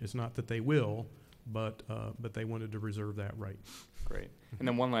street. It's not that they will, but they wanted to reserve that right. Great. And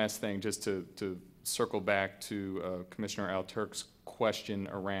then one last thing, just to circle back to Commissioner Alturk's question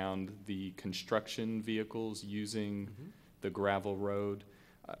around the construction vehicles using the gravel road.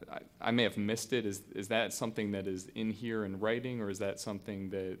 I may have missed it. Is that something that is in here in writing, or is that something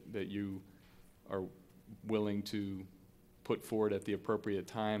that you are willing to put forward at the appropriate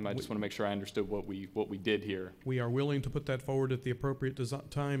time? I just want to make sure I understood what we did here. We are willing to put that forward at the appropriate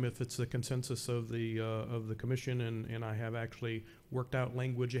time if it's the consensus of the commission, and I have actually worked out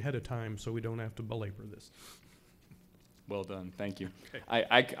language ahead of time so we don't have to belabor this. Well done. Thank you. Okay.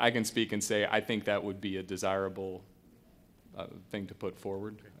 I can speak and say I think that would be a desirable thing to put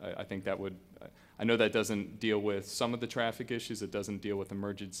forward. I think that would, I know that doesn't deal with some of the traffic issues. It doesn't deal with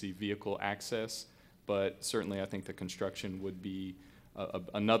emergency vehicle access, but certainly I think the construction would be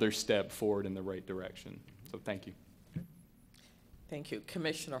another step forward in the right direction. So thank you. Thank you.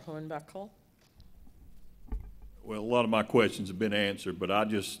 Commissioner Hornbuckle? Well, a lot of my questions have been answered, but I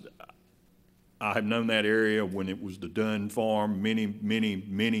have known that area when it was the Dunn Farm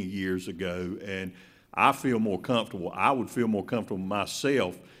many years ago, and I feel more comfortable. I would feel more comfortable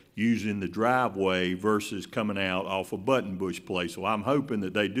myself using the driveway versus coming out off of Buttonbush Place. So I'm hoping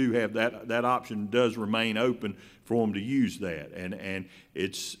that they do have that option does remain open for them to use that. And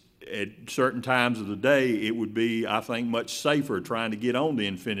it's at certain times of the day, it would be, I think, much safer trying to get on the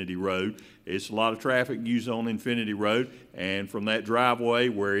Infinity Road. It's a lot of traffic used on Infinity Road, and from that driveway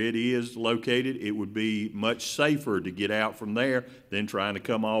where it is located, it would be much safer to get out from there than trying to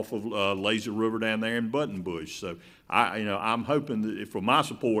come off of Lazy River down there in Buttonbush. So I'm hoping that for my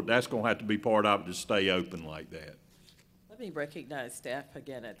support, that's going to have to be part of it to stay open like that. Let me recognize staff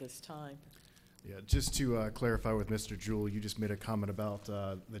again at this time. Yeah, just to clarify with Mr. Jewell, you just made a comment about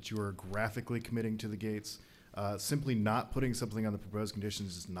that you are graphically committing to the gates. Simply not putting something on the proposed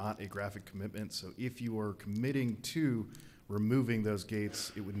conditions is not a graphic commitment. So if you are committing to removing those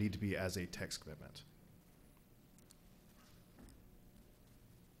gates, it would need to be as a text commitment.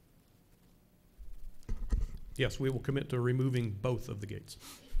 Yes, we will commit to removing both of the gates.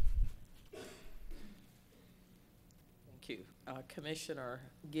 Thank you. Commissioner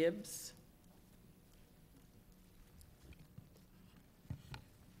Gibbs?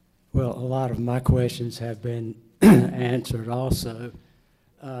 Well, a lot of my questions have been answered also.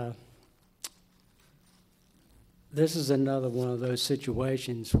 This is another one of those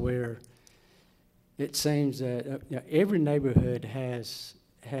situations where it seems that every neighborhood has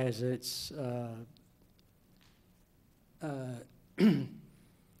its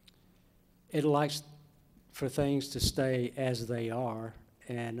it likes for things to stay as they are,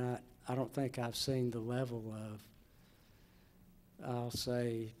 and I don't think I've seen the level of, I'll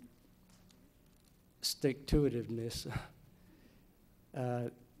say, stick-to-itiveness,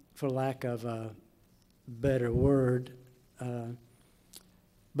 for lack of a better word.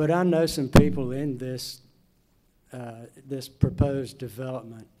 But I know some people in this this proposed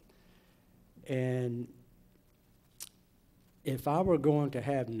development, and if I were going to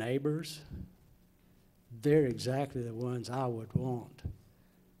have neighbors, they're exactly the ones I would want.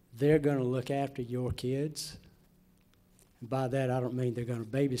 They're going to look after your kids. And by that, I don't mean they're going to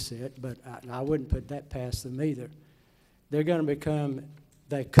babysit, but I wouldn't put that past them either. They're going to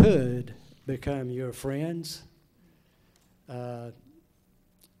they could become your friends. There's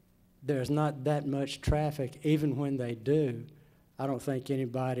not that much traffic. Even when they do, I don't think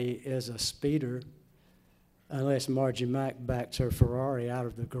anybody is a speeder unless Margie Mack backs her Ferrari out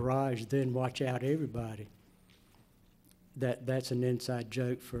of the garage. Then watch out, everybody. That's an inside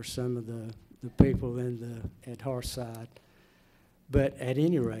joke for some of the people at Hearthside. But at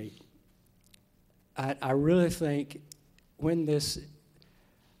any rate, I really think when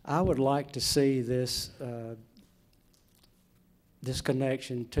I would like to see this this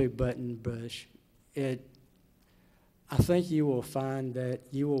connection to Buttonbush. I think you will find that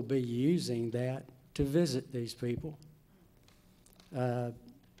you will be using that to visit these people. They're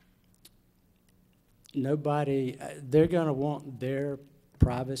going to want their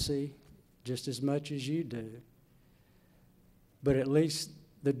privacy just as much as you do. But at least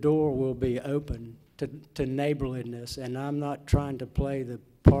the door will be open to neighborliness, and I'm not trying to play the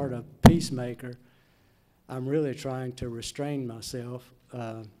part of peacemaker. I'm really trying to restrain myself.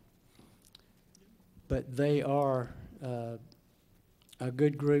 But they are a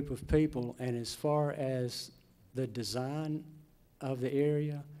good group of people, and as far as the design of the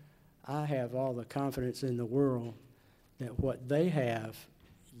area, I have all the confidence in the world that what they have,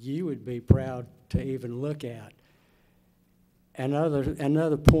 you would be proud to even look at.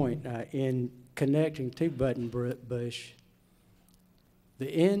 Another point, in connecting to Buttonbush,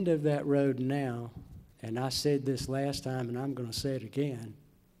 The end of that road now, and I said this last time and I'm going to say it again,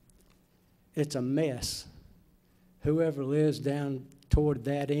 it's a mess. Whoever lives down toward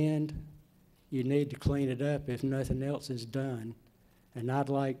that end, you need to clean it up if nothing else is done. And I'd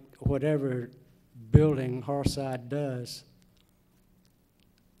like whatever building Hearthside does,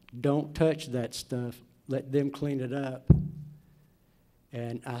 don't touch that stuff. Let them clean it up.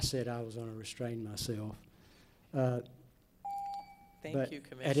 And I said I was going to restrain myself. Thank you,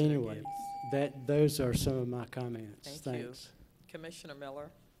 Commissioner At any rate, Gibbs. those are some of my comments. Thank you. Thanks. Commissioner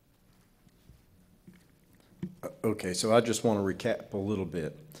Miller. Okay, so I just want to recap a little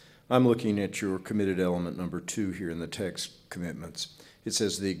bit. I'm looking at your committed element number 2 here in the text commitments. It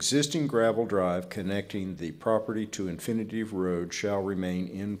says the existing gravel drive connecting the property to Infinity Road shall remain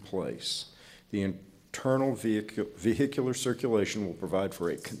in place. The internal vehicular circulation will provide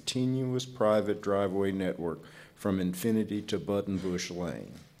for a continuous private driveway network from Infinity to Buttonbush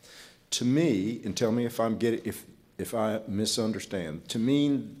Lane. To me, and tell me if I misunderstand, to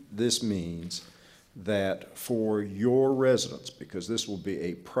me this means that for your residents, because this will be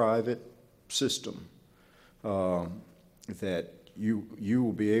a private system, that you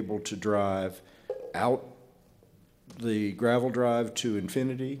will be able to drive out the gravel drive to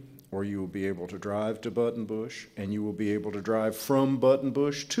Infinity, or you will be able to drive to Buttonbush, and you will be able to drive from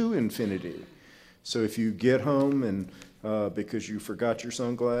Buttonbush to Infinity. So if you get home and because you forgot your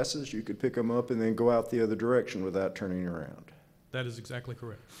sunglasses, you could pick them up and then go out the other direction without turning around. That is exactly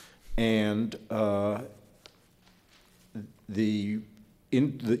correct. And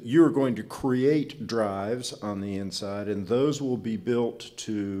you're going to create drives on the inside, and those will be built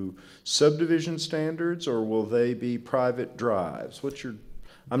to subdivision standards, or will they be private drives?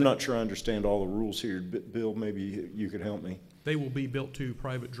 I'm not sure I understand all the rules here. Bill, maybe you could help me. They will be built to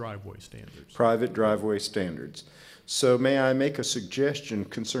private driveway standards. Private driveway standards. So may I make a suggestion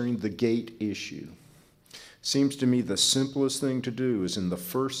concerning the gate issue? Seems to me the simplest thing to do is in the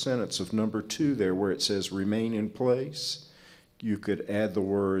first sentence of number 2 there where it says remain in place, you could add the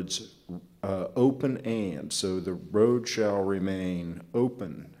words open and, so the road shall remain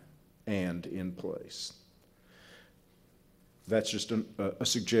open and in place. That's just a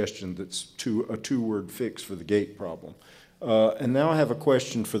suggestion that's a 2-word fix for the gate problem. And now I have a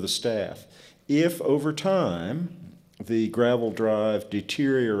question for the staff. If over time the gravel drive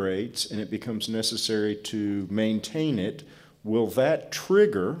deteriorates and it becomes necessary to maintain it, will that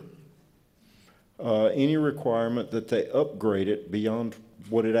trigger any requirement that they upgrade it beyond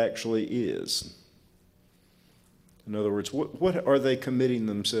what it actually is? In other words, what are they committing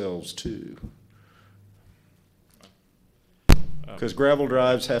themselves to? Because gravel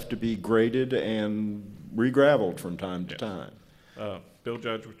drives have to be graded and re-graveled from time to time. Bill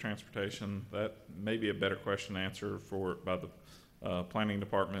Judge with Transportation, that may be a better question to answer by the Planning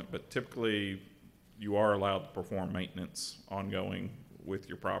Department, but typically you are allowed to perform maintenance ongoing with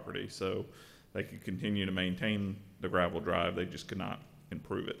your property, so they can continue to maintain the gravel drive, they just cannot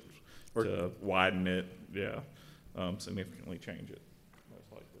improve it, or to widen it, significantly change it,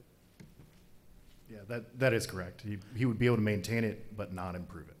 most likely. Yeah, that is correct. He would be able to maintain it, but not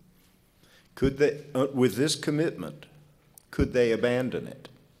improve it. Could they, with this commitment, could they abandon it?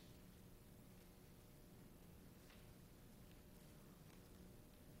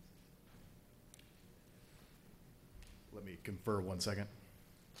 Let me confer 1 second.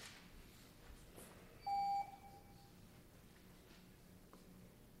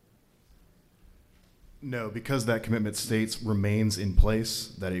 No, because that commitment states remains in place,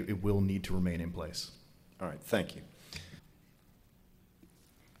 that it will need to remain in place. All right, thank you.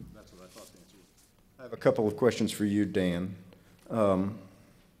 That's what I thought the answer was. I have a couple of questions for you, Dan.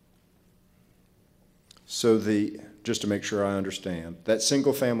 Just to make sure I understand, that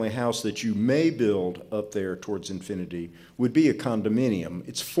single-family house that you may build up there towards Infinity would be a condominium.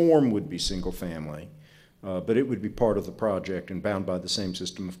 Its form would be single-family, but it would be part of the project and bound by the same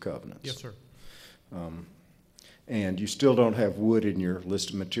system of covenants. Yes, sir. And you still don't have wood in your list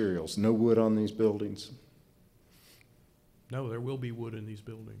of materials. No wood on these buildings? No, there will be wood in these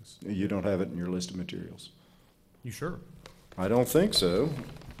buildings. You don't have it in your list of materials? You sure? I don't think so.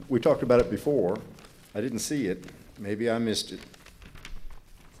 We talked about it before. I didn't see it. Maybe I missed it.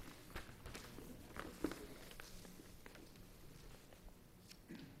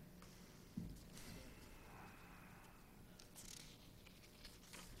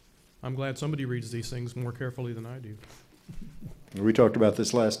 I'm glad somebody reads these things more carefully than I do. We talked about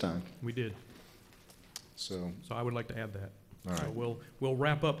this last time. We did. So I would like to add that. All right. So we'll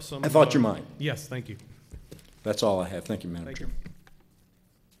wrap up some. I thought you might. Yes, thank you. That's all I have. Thank you, Madam Chair.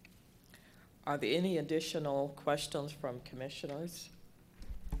 Are there any additional questions from commissioners?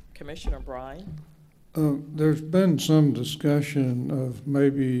 Commissioner Bryan? There's been some discussion of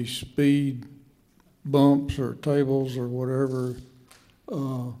maybe speed bumps or tables or whatever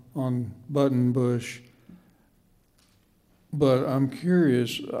on Buttonbush. But I'm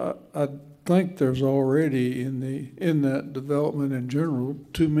curious, I think there's already in that development in general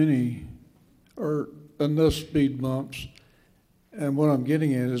too many or enough speed bumps. And what I'm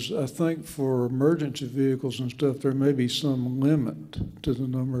getting at is I think for emergency vehicles and stuff, there may be some limit to the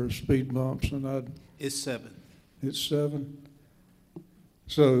number of speed bumps, and It's 7. it's 7.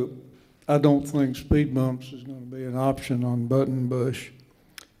 So I don't think speed bumps is going to be an option on Buttonbush.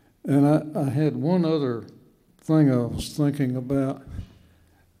 And I had one other thing I was thinking about.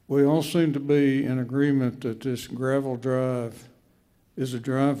 We all seem to be in agreement that this gravel drive is a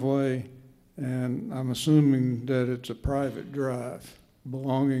driveway, and I'm assuming that it's a private drive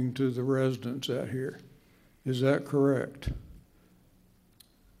belonging to the residents out here. Is that correct?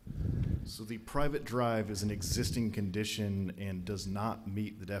 So the private drive is an existing condition and does not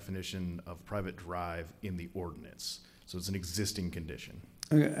meet the definition of private drive in the ordinance. So it's an existing condition.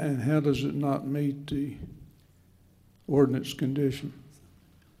 And how does it not meet the ordinance condition?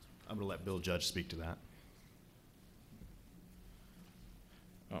 I'm going to let Bill Judge speak to that.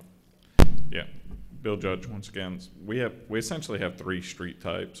 Yeah, Bill Judge, once again, we essentially have 3 street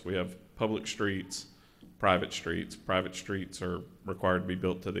types. We have public streets, private streets. Private streets are required to be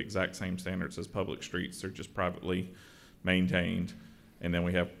built to the exact same standards as public streets. They're just privately maintained. And then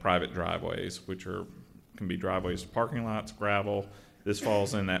we have private driveways, which can be driveways to parking lots, gravel. This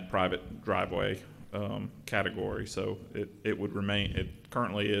falls in that private driveway category. So it would remain, it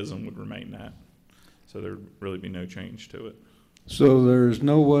currently is and would remain that. So there'd really be no change to it. So there's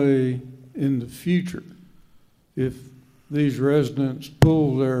no way in the future, if these residents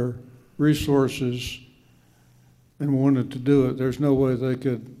pool their resources and wanted to do it, there's no way they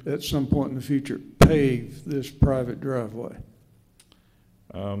could, at some point in the future, pave this private driveway?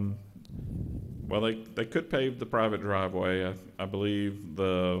 Well, they could pave the private driveway. I believe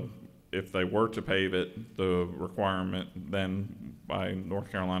if they were to pave it, the requirement then by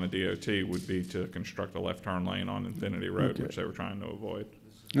North Carolina DOT would be to construct a left turn lane on Infinity Road, Okay. which they were trying to avoid.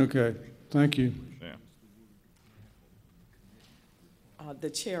 Okay, thank you. Yeah. The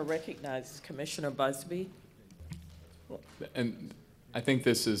chair recognizes Commissioner Busby. And I think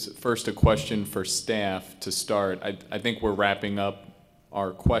this is first a question for staff to start. I think we're wrapping up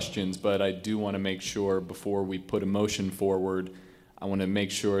our questions, but I do want to make sure before we put a motion forward, I want to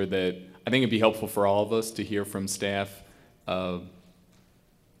make sure that, I think it'd be helpful for all of us to hear from staff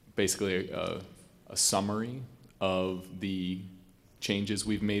basically a summary of the changes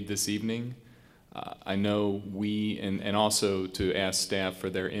we've made this evening. I know and also to ask staff for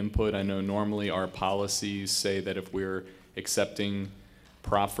their input. I know normally our policies say that if we're accepting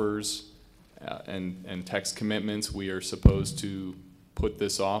proffers and text commitments, we are supposed to put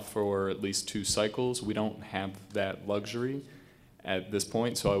this off for at least 2 cycles. We don't have that luxury at this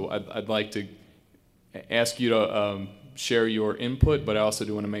point, so I'd like to ask you to share your input, but I also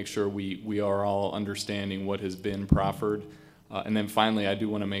do want to make sure we are all understanding what has been proffered. And then finally, I do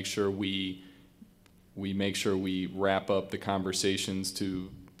want to make sure we wrap up the conversations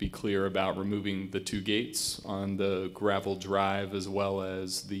to be clear about removing the 2 gates on the gravel drive, as well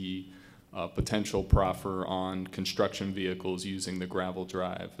as the potential proffer on construction vehicles using the gravel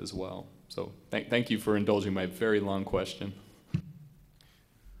drive as well. So thank you for indulging my very long question.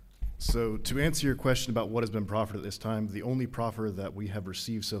 So to answer your question about what has been proffered at this time, the only proffer that we have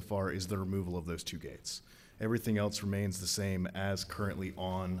received so far is the removal of those 2 gates. Everything else remains the same as currently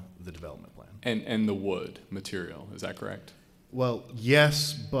on the development plan. And the wood material, is that correct? Well,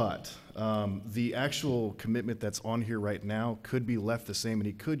 yes, but the actual commitment that's on here right now could be left the same, and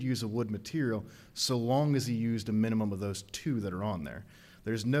he could use a wood material so long as he used a minimum of those 2 that are on there.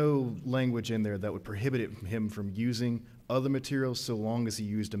 There's no language in there that would prohibit him from using other materials so long as he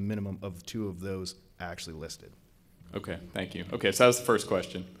used a minimum of 2 of those actually listed. Okay, thank you. Okay, so that was the first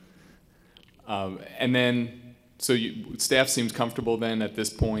question. And then, so staff seems comfortable then at this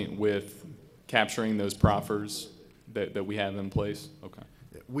point with capturing those proffers that we have in place? Okay.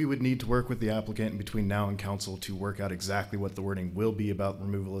 We would need to work with the applicant between now and council to work out exactly what the wording will be about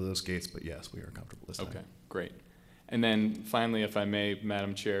removal of those gates, but yes, we are comfortable this time. Okay, great. And then finally, if I may,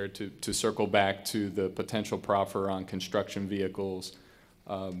 Madam Chair, to circle back to the potential proffer on construction vehicles,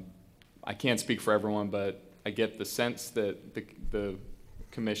 I can't speak for everyone, but I get the sense that the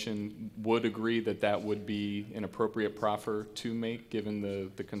commission would agree that that would be an appropriate proffer to make, given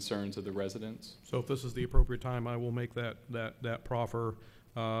the concerns of the residents. So if this is the appropriate time, I will make that proffer.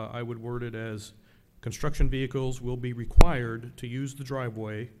 I would word it as Construction vehicles will be required to use the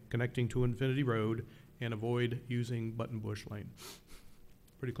driveway connecting to Infinity Road and avoid using Buttonbush Lane.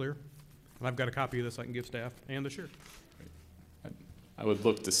 Pretty clear? And I've got a copy of this I can give staff and the chair. I would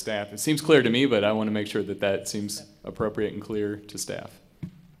look to staff. It seems clear to me, but I want to make sure that that seems appropriate and clear to staff.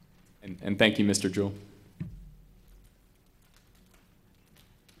 And thank you, Mr. Jewell.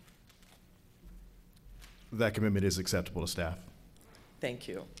 That commitment is acceptable to staff. Thank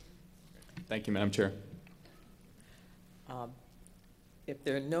you. Thank you, Madam Chair. If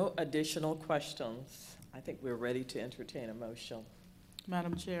there are no additional questions, I think we're ready to entertain a motion.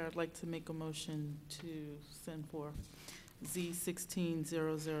 Madam Chair, I'd like to make a motion to send for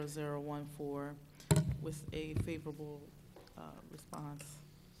Z1600014 with a favorable response.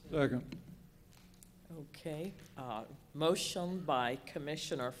 Second. Okay, motion by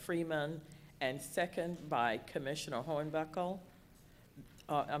Commissioner Freeman and second by Commissioner Hornbuckle.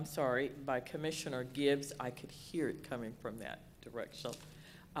 I'm sorry, by Commissioner Gibbs. I could hear it coming from that direction.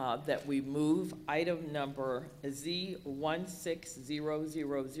 That we move item number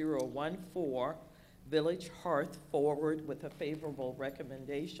Z1600014 Village Hearth forward with a favorable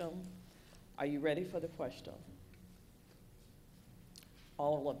recommendation. Are you ready for the question?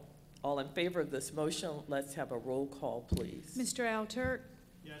 All in favor of this motion, let's have a roll call, please. Mr. Alturk?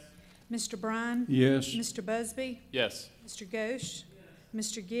 Yes. Mr. Bryan? Yes. Mr. Busby? Yes. Mr. Ghosh?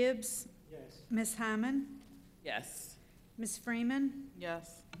 Mr. Gibbs? Yes. Ms. Hyman? Yes. Ms. Freeman?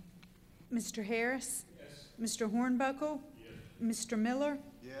 Yes. Mr. Harris? Yes. Mr. Hornbuckle? Yes. Mr. Miller?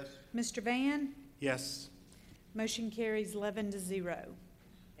 Yes. Mr. Van? Yes. Motion carries 11-0.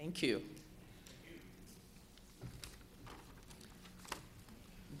 Thank you.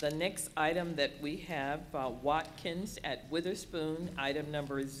 The next item that we have, Watkins at Witherspoon, item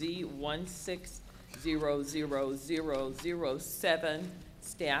number Z1600007.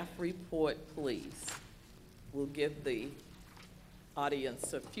 Staff report, please. We'll give the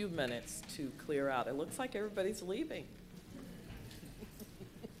audience a few minutes to clear out. It looks like everybody's leaving.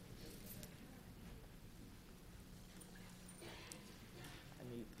 I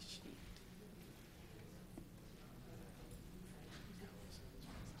need the sheet.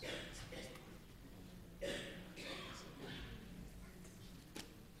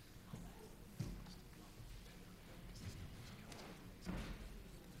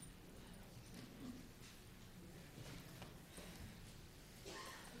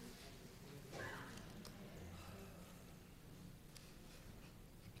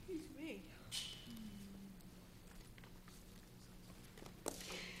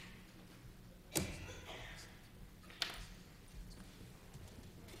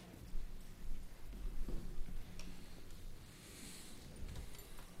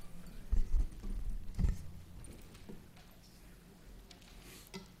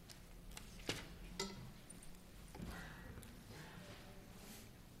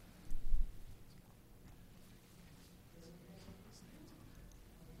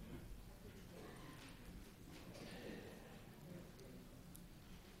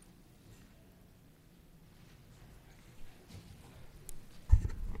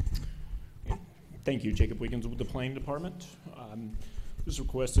 Thank you, Jacob Wiggins with the Planning Department. This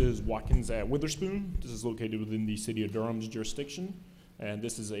request is Watkins at Witherspoon. This is located within the City of Durham's jurisdiction. And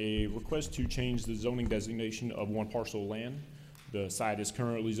this is a request to change the zoning designation of one parcel of land. The site is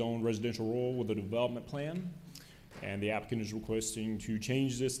currently zoned residential rural with a development plan. And the applicant is requesting to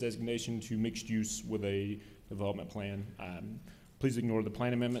change this designation to mixed use with a development plan. Please ignore the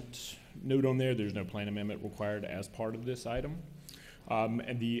plan amendment note on there. There's no plan amendment required as part of this item.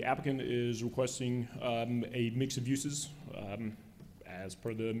 And the applicant is requesting a mix of uses as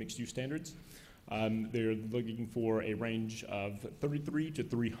per the mixed use standards. They're looking for a range of 33 to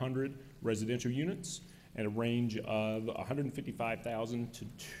 300 residential units and a range of 105,000 to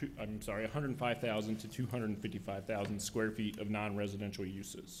 255,000 square feet of non-residential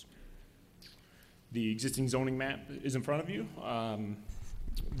uses. The existing zoning map is in front of you.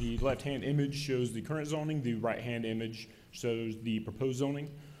 The left-hand image shows the current zoning. The right-hand image shows the proposed zoning.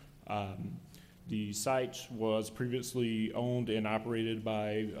 The site was previously owned and operated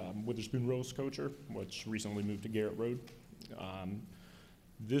by Witherspoon Rose Culture, which recently moved to Garrett Road.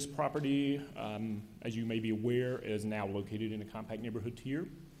 This property, as you may be aware, is now located in a compact neighborhood tier.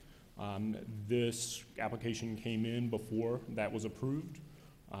 This application came in before that was approved.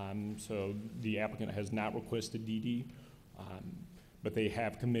 So the applicant has not requested DD, but they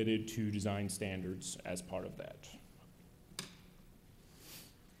have committed to design standards as part of that.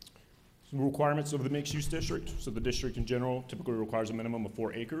 Some requirements of the mixed-use district. So the district in general typically requires a minimum of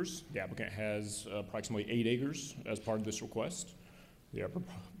 4 acres. The applicant has approximately 8 acres as part of this request. They are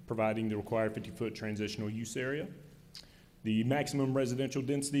providing the required 50-foot transitional use area. The maximum residential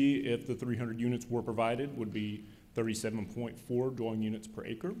density, if the 300 units were provided, would be 37.4 dwelling units per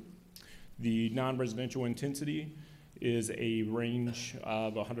acre. The non-residential intensity is a range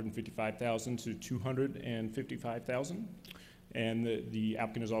of 155,000 to 255,000. And the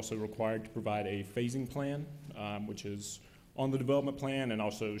applicant is also required to provide a phasing plan, which is on the development plan and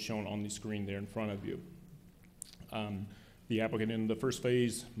also shown on the screen there in front of you. The applicant in the first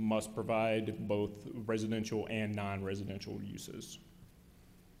phase must provide both residential and non-residential uses.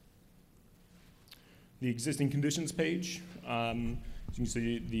 The existing conditions page, as you can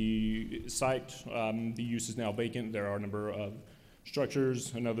see, the site, the use is now vacant. There are a number of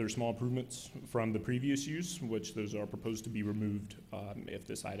structures and other small improvements from the previous use, which those are proposed to be removed if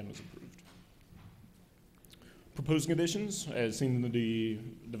this item is approved. Proposed conditions, as seen in the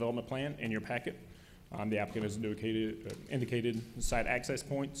development plan in your packet, the applicant has indicated site access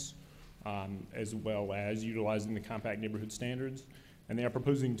points, as well as utilizing the compact neighborhood standards, and they are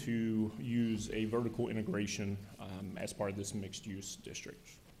proposing to use a vertical integration as part of this mixed-use district.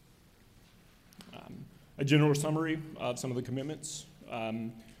 A general summary of some of the commitments,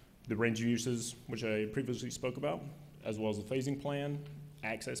 the range of uses, which I previously spoke about, as well as the phasing plan,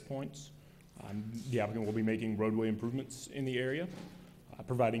 access points. The applicant will be making roadway improvements in the area,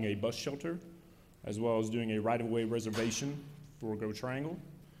 providing a bus shelter, as well as doing a right-of-way reservation for Go Triangle,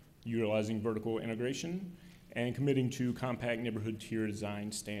 utilizing vertical integration, and committing to compact neighborhood tier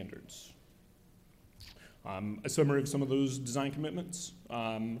design standards. A summary of some of those design commitments.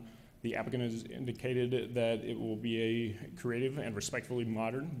 The applicant has indicated that it will be a creative and respectfully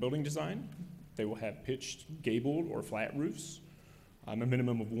modern building design. They will have pitched, gabled, or flat roofs, a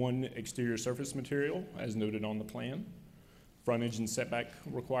minimum of 1 exterior surface material, as noted on the plan, frontage and setback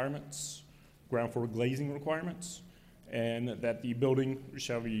requirements, ground floor glazing requirements, and that the building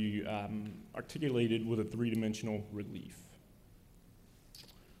shall be articulated with a 3-dimensional relief.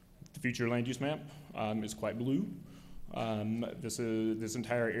 The future land use map is quite blue. This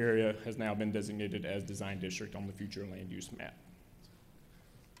entire area has now been designated as design district on the future land use map.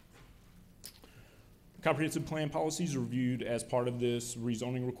 Comprehensive plan policies are reviewed as part of this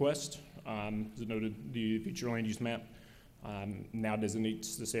rezoning request. As noted, the future land use map now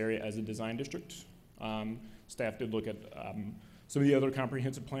designates this area as a design district. Staff did look at some of the other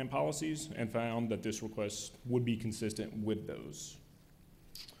comprehensive plan policies and found that this request would be consistent with those.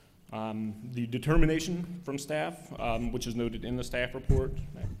 The determination from staff, which is noted in the staff report,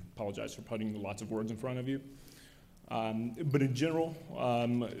 I apologize for putting lots of words in front of you, but in general,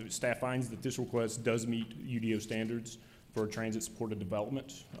 staff finds that this request does meet UDO standards for transit-supported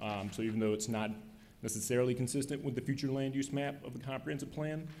development. So even though it's not necessarily consistent with the future land use map of the comprehensive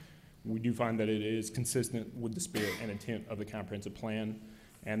plan, we do find that it is consistent with the spirit and intent of the comprehensive plan,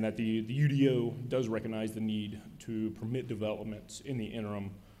 and that the UDO does recognize the need to permit developments in the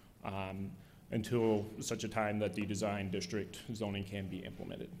interim until such a time that the design district zoning can be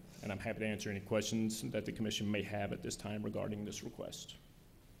implemented. And I'm happy to answer any questions that the commission may have at this time regarding this request.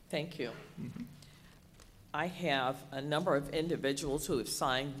 Thank you. I have a number of individuals who have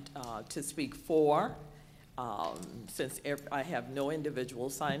signed to speak for. Since I have no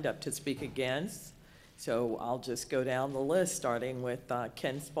individuals signed up to speak against, so I'll just go down the list, starting with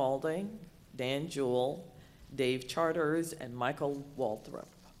Ken Spalding, Dan Jewell, Dave Charters, and Michael Walthrop.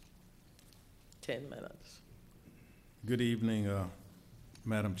 10 minutes. Good evening,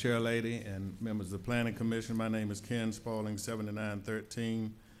 Madam Chair Lady and members of the Planning Commission. My name is Ken Spalding,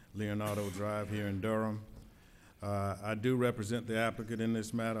 7913 Leonardo Drive here in Durham. I do represent the applicant in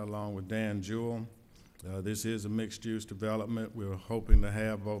this matter along with Dan Jewell. This is a mixed-use development. We're hoping to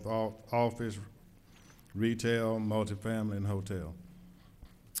have both office, retail, multifamily, and hotel.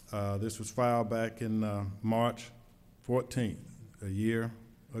 This was filed back in March 14th, a year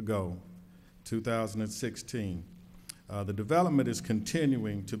ago, 2016. The development is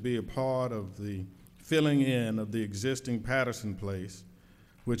continuing to be a part of the filling in of the existing Patterson Place,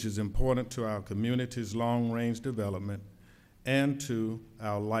 which is important to our community's long-range development and to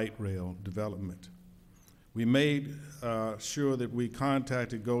our light rail development. We made sure that we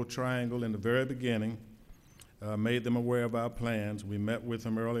contacted Go Triangle in the very beginning, made them aware of our plans. We met with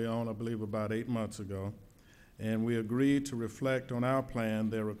them early on, I believe about 8 months ago, and we agreed to reflect on our plan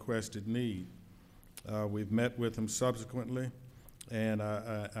their requested need. We've met with them subsequently, and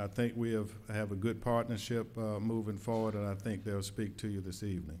I think we have a good partnership moving forward, and I think they'll speak to you this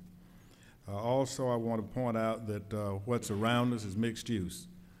evening. Also, I want to point out that what's around us is mixed use.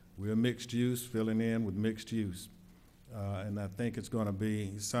 We're mixed use, filling in with mixed use. And I think it's going to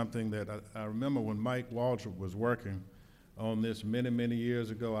be something that I remember when Mike Waltrip was working on this many, many years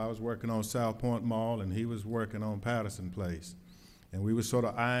ago. I was working on South Point Mall, and he was working on Patterson Place. And we were sort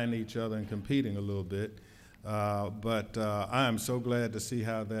of eyeing each other and competing a little bit. But I am so glad to see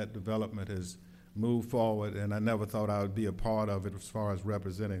how that development has moved forward, and I never thought I would be a part of it as far as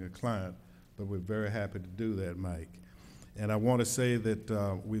representing a client, but we're very happy to do that, Mike. And I want to say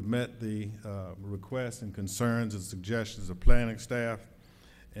that we've met the requests and concerns and suggestions of planning staff,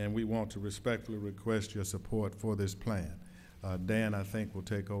 and we want to respectfully request your support for this plan. Dan, I think, will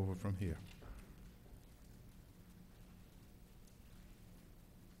take over from here.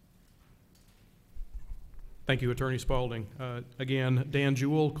 Thank you, Attorney Spalding. Again, Dan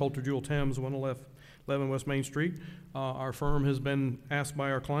Jewell, Coulter Jewell Thames, 111 West Main Street. Our firm has been asked by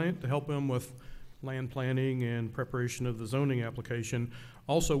our client to help him with land planning and preparation of the zoning application.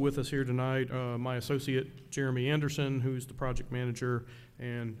 Also with us here tonight, my associate, Jeremy Anderson, who's the project manager,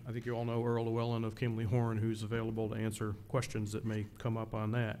 and I think you all know Earl Llewellyn of Kimley Horn, who's available to answer questions that may come up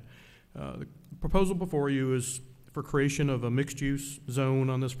on that. The proposal before you is for creation of a mixed-use zone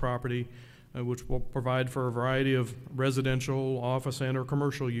on this property, which will provide for a variety of residential, office, and or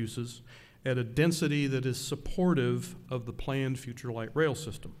commercial uses at a density that is supportive of the planned future light rail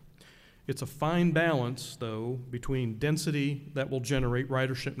system. It's a fine balance, though, between density that will generate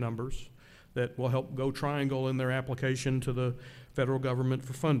ridership numbers that will help Go Triangle in their application to the federal government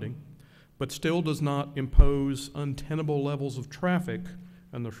for funding, but still does not impose untenable levels of traffic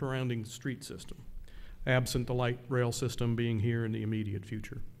on the surrounding street system, absent the light rail system being here in the immediate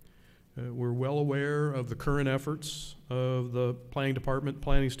future. We're well aware of the current efforts of the planning department.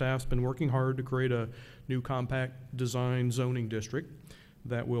 Planning staff's been working hard to create a new compact design zoning district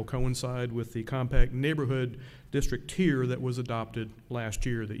that will coincide with the compact neighborhood district tier that was adopted last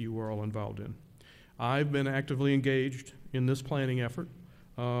year that you were all involved in. I've been actively engaged in this planning effort,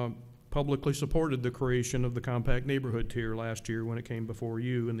 publicly supported the creation of the compact neighborhood tier last year when it came before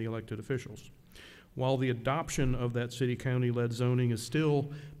you and the elected officials. While the adoption of that city-county-led zoning is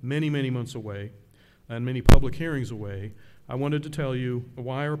still many, many months away and many public hearings away, I wanted to tell you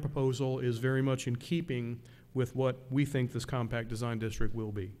why our proposal is very much in keeping with what we think this compact design district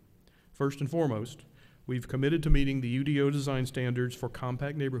will be. First and foremost, we've committed to meeting the UDO design standards for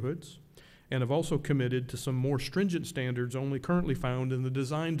compact neighborhoods and have also committed to some more stringent standards only currently found in the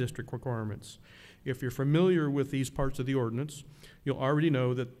design district requirements. If you're familiar with these parts of the ordinance, you'll already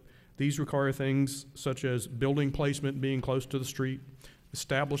know that these require things such as building placement being close to the street,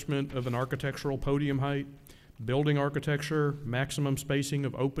 establishment of an architectural podium height, building architecture, maximum spacing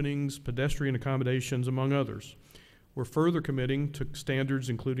of openings, pedestrian accommodations, among others. We're further committing to standards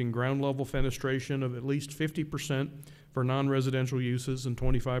including ground level fenestration of at least 50% for non-residential uses and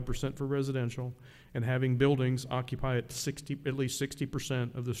 25% for residential, and having buildings occupy at least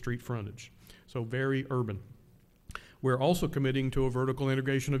 60% of the street frontage. So very urban. We're also committing to a vertical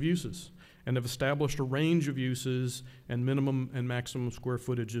integration of uses and have established a range of uses and minimum and maximum square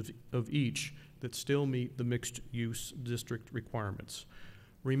footage of each that still meet the mixed-use district requirements.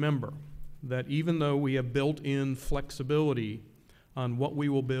 Remember that even though we have built-in flexibility on what we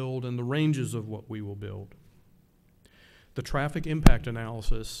will build and the ranges of what we will build, the traffic impact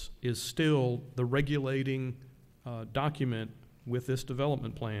analysis is still the regulating document with this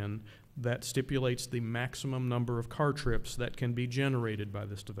development plan that stipulates the maximum number of car trips that can be generated by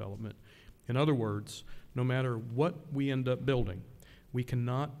this development. In other words, no matter what we end up building, we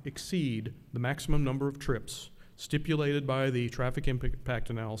cannot exceed the maximum number of trips stipulated by the traffic impact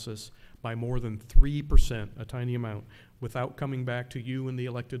analysis by more than 3%, a tiny amount, without coming back to you and the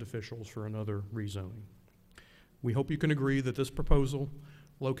elected officials for another rezoning. We hope you can agree that this proposal,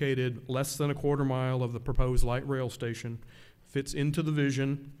 located less than a quarter mile of the proposed light rail station, fits into the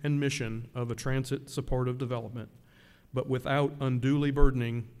vision and mission of a transit supportive development, but without unduly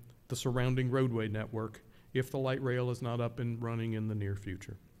burdening the surrounding roadway network if the light rail is not up and running in the near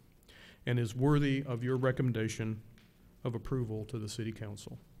future, and is worthy of your recommendation of approval to the City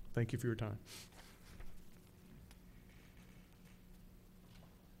Council. Thank you for your time.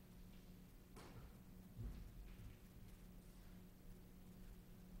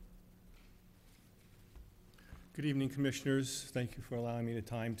 Good evening, Commissioners. Thank you for allowing me the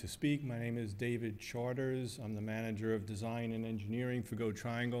time to speak. My name is David Charters. I'm the Manager of Design and Engineering for Go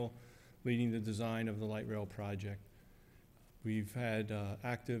Triangle, leading the design of the light rail project. We've had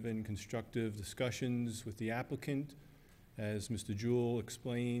active and constructive discussions with the applicant, as Mr. Jewell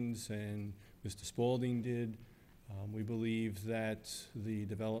explains and Mr. Spalding did. We believe that the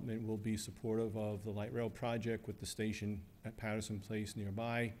development will be supportive of the light rail project with the station at Patterson Place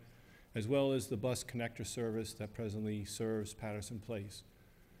nearby, as well as the bus connector service that presently serves Patterson Place.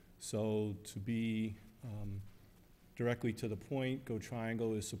 So to be Directly to the point, Go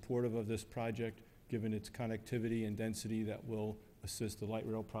Triangle is supportive of this project, given its connectivity and density that will assist the light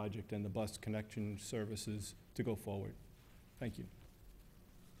rail project and the bus connection services to go forward. Thank you.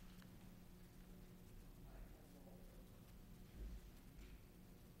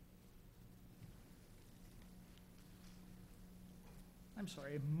 I'm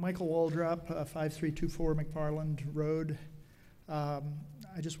sorry, Michael Waldrop, 5324 McFarland Road.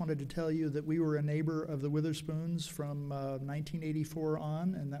 I just wanted to tell you that we were a neighbor of the Witherspoons from 1984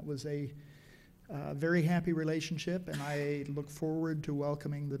 on, and that was a very happy relationship, and I look forward to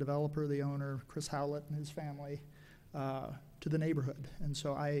welcoming the developer, the owner, Chris Howlett, and his family to the neighborhood. And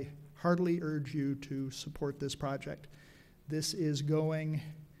so I heartily urge you to support this project. This is going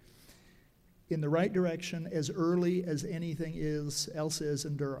in the right direction as early as anything else is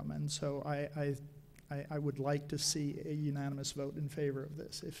in Durham. And so I would like to see a unanimous vote in favor of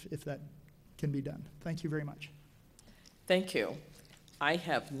this, if that can be done. Thank you very much. Thank you. I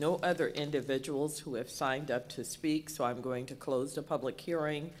have no other individuals who have signed up to speak, so I'm going to close the public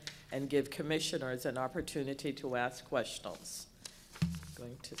hearing and give commissioners an opportunity to ask questions.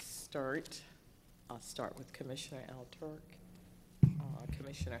 I'll start with Commissioner Alturk,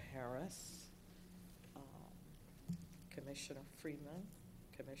 Commissioner Harris, Commissioner Freeman,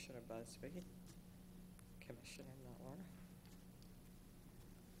 Commissioner Busby, Commissioner Miller,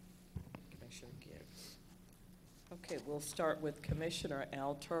 Commissioner Gibbs. Okay, we'll start with Commissioner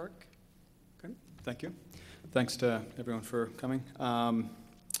Alturk. Okay, thank you. Thanks to everyone for coming.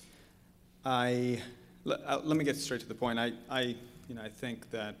 Let me get straight to the point. I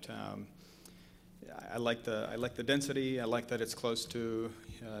think that I like the density. I like that it's close to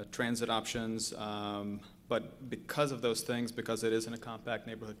transit options. But because of those things, because it is in a compact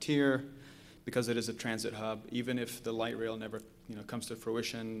neighborhood tier, because it is a transit hub, even if the light rail never comes to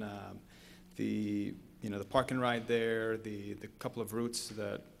fruition, the park and ride there, the couple of routes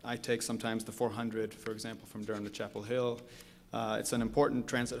that I take, sometimes the 400, for example, from Durham to Chapel Hill, it's an important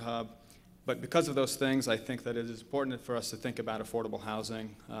transit hub. But because of those things, I think that it is important for us to think about affordable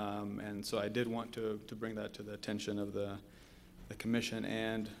housing. And so I did want to bring that to the attention of the commission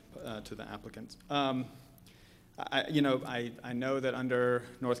and to the applicants. I know that under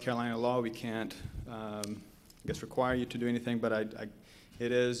North Carolina law, we can't, require you to do anything, but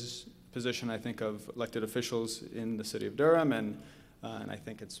it is a position, I think, of elected officials in the city of Durham, and I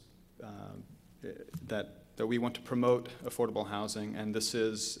think it's that we want to promote affordable housing, and this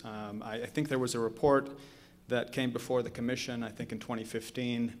is, I think there was a report that came before the commission, I think in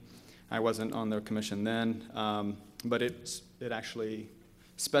 2015. I wasn't on the commission then, but it actually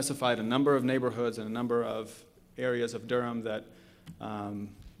specified a number of neighborhoods and a number of areas of Durham that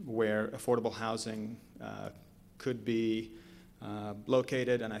where affordable housing could be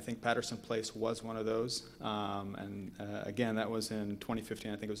located, and I think Patterson Place was one of those. Again, that was in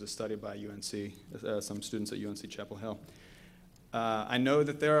 2015. I think it was a study by UNC, some students at UNC Chapel Hill. I know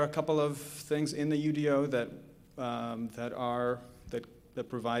that there are a couple of things in the UDO that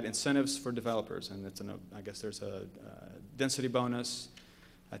provide incentives for developers, and I guess there's a density bonus.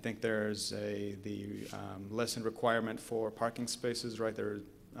 I think there's the lessened requirement for parking spaces right there.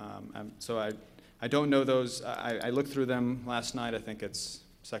 So I don't know those. I looked through them last night. I think it's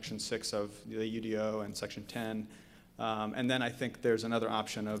Section 6 of the UDO and Section 10. And then I think there's another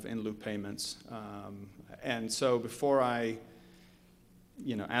option of in lieu payments. And so before I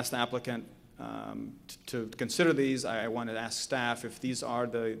ask the applicant to consider these, I wanted to ask staff if these are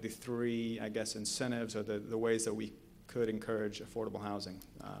the three, I guess, incentives or the ways that we could encourage affordable housing.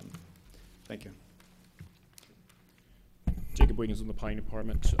 Thank you. Jacob Wiggins from the Planning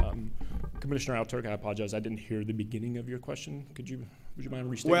Department. Commissioner Alturk, I apologize. I didn't hear the beginning of your question. Would you mind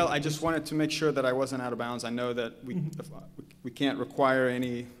restating? Well, I just wanted to make sure that I wasn't out of bounds. I know that we can't require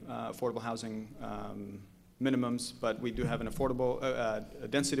any affordable housing minimums, but we do have an affordable a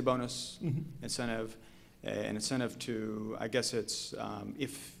density bonus incentive, an incentive to, I guess it's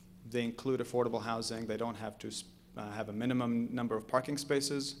if they include affordable housing, they don't have to have a minimum number of parking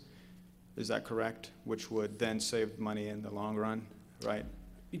spaces. Is that correct? Which would then save money in the long run, right?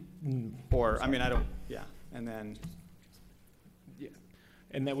 Or, I mean, I don't, yeah, and then. Yeah,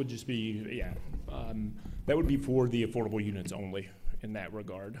 and that would just be, yeah, that would be for the affordable units only in that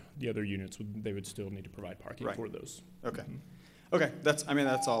regard. The other units, they would still need to provide parking for those. Okay. Okay, that's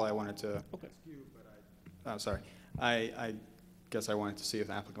all I wanted to. Okay. Oh, sorry. I guess I wanted to see if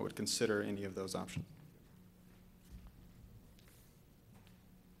the applicant would consider any of those options.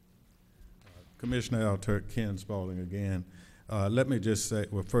 Commissioner Alturk, Ken Spalding again. Let me just say,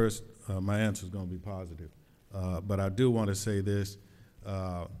 well, first, my answer is going to be positive. But I do want to say this.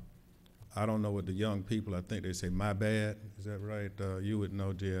 I don't know what the young people, I think they say, my bad. Is that right? You would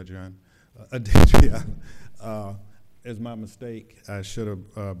know, Deidre. It's my mistake. I should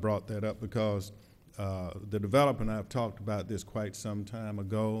have brought that up because the developer and I have talked about this quite some time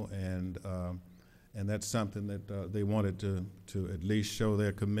ago, and that's something that they wanted to at least show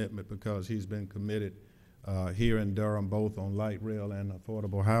their commitment, because he's been committed here in Durham, both on light rail and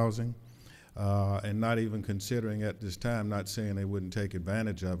affordable housing, and not even considering at this time, not saying they wouldn't take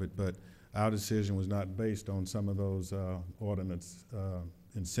advantage of it, but our decision was not based on some of those ordinance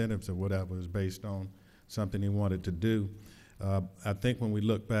incentives or whatever. It was based on something he wanted to do. I think when we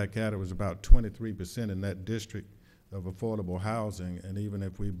look back at it, it was about 23% in that district of affordable housing, and even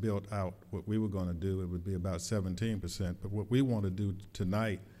if we built out what we were going to do, it would be about 17%. But what we want to do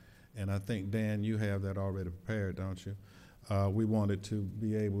tonight, and I think, Dan, you have that already prepared, don't you? We wanted to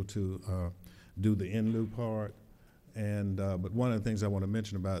be able to do the in lieu part, and but one of the things I want to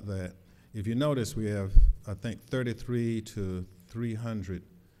mention about that, if you notice, we have, I think, 33 to 300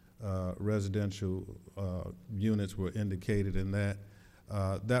 residential units were indicated in that.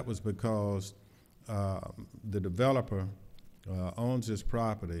 That was because the developer owns this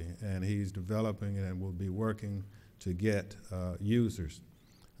property, and he's developing it and will be working to get users.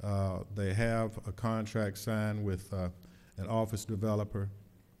 They have a contract signed with an office developer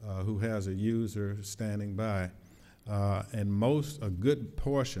who has a user standing by. And a good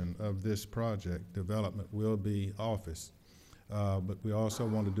portion of this project development will be office. But we also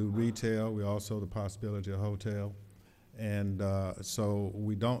want to do retail. We also the possibility of hotel. And so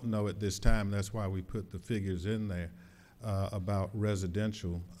we don't know at this time. That's why we put the figures in there about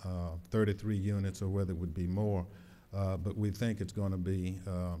residential, 33 units, or whether it would be more. But we think it's going to be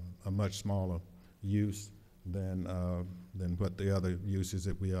a much smaller use than what the other uses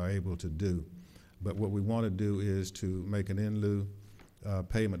that we are able to do. But what we want to do is to make an in lieu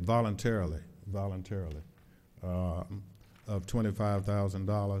payment voluntarily of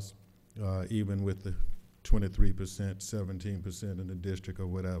 $25,000, even with the 23%, 17% in the district or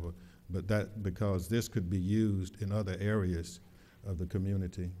whatever. But that, because this could be used in other areas of the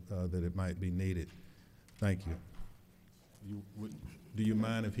community that it might be needed. Thank you. Do you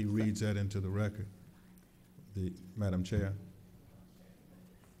mind if he reads that into the record, Madam Chair?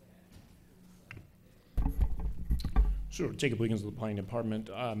 Sure, Jacob Wiggins with the Planning Department.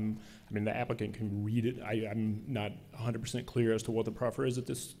 I mean, the applicant can read it. I'm not 100% clear as to what the proffer is at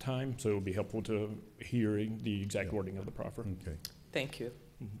this time, so it would be helpful to hear the exact wording of the proffer. Okay. Thank you.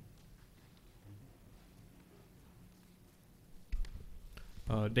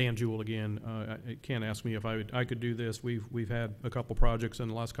 Dan Jewell again. Ken asked me if I could do this. We've had a couple projects in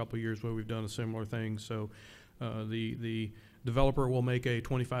the last couple of years where we've done a similar thing. So the developer will make a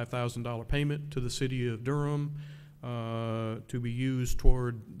 $25,000 payment to the city of Durham to be used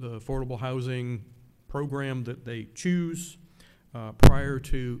toward the affordable housing program that they choose prior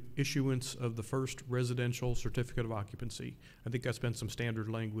to issuance of the first residential certificate of occupancy. I think that's been some standard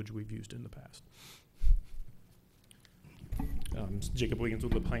language we've used in the past. Jacob Wiggins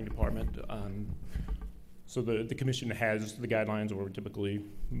with the Planning Department. So the commission has the guidelines, or typically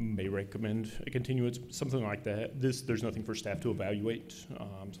may recommend a continuance, something like that. There's nothing for staff to evaluate,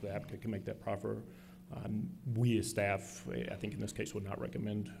 so the applicant can make that proffer. We as staff, I think in this case, would not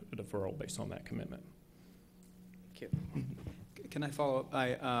recommend a deferral based on that commitment. Thank you. Can I follow up?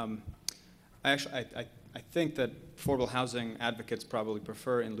 I think that affordable housing advocates probably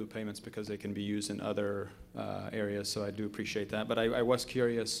prefer in lieu payments because they can be used in other areas, so I do appreciate that. But I was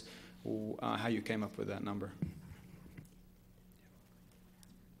curious how you came up with that number.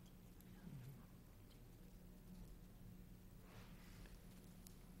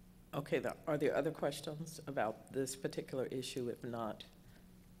 Okay, are there other questions about this particular issue? If not,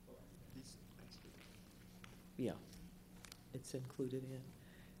 yeah, it's included in.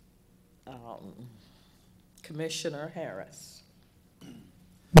 Commissioner Harris.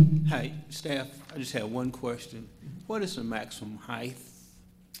 Hi, staff. I just have one question. What is the maximum height?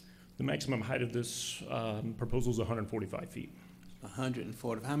 The maximum height of this proposal is 145 feet.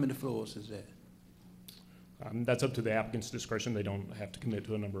 140. How many floors is that? That's up to the applicant's discretion. They don't have to commit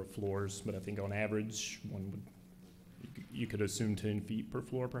to a number of floors, but I think on average, you could assume 10 feet per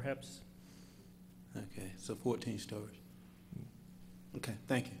floor, perhaps. Okay, so 14 stories. Okay,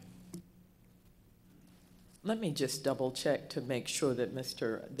 thank you. Let me just double check to make sure that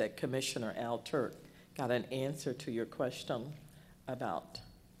that Commissioner Al Turk got an answer to your question about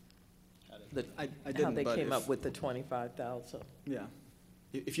how they came up with the 25,000. Yeah,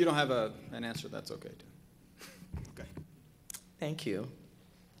 if you don't have an answer, that's okay too. Okay. Thank you.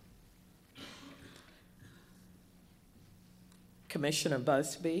 Commissioner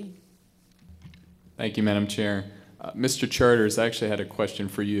Busby. Thank you, Madam Chair. Mr. Charters, I actually had a question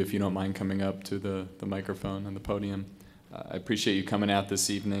for you, if you don't mind coming up to the microphone on the podium. I appreciate you coming out this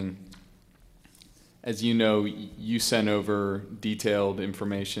evening. As you know, you sent over detailed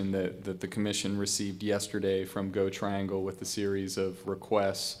information that the Commission received yesterday from Go Triangle with a series of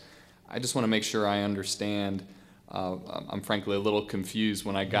requests. I just want to make sure I understand. I'm frankly a little confused.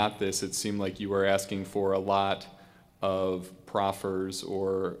 When I got this, it seemed like you were asking for a lot of proffers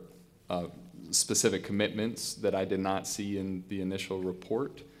or specific commitments that I did not see in the initial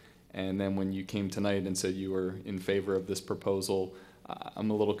report. And then when you came tonight and said you were in favor of this proposal,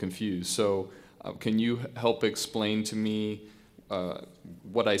 I'm a little confused. So can you help explain to me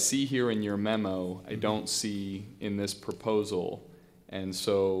what I see here in your memo, I don't see in this proposal. And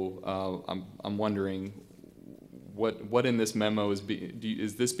so I'm wondering what in this memo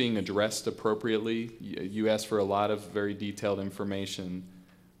is this being addressed appropriately? You asked for a lot of very detailed information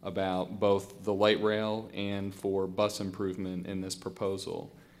about both the light rail and for bus improvement in this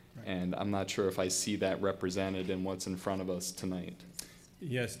proposal. Right. And I'm not sure if I see that represented in what's in front of us tonight.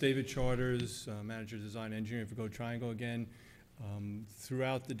 Yes, David Charters, Manager of Design Engineering for Go Triangle again.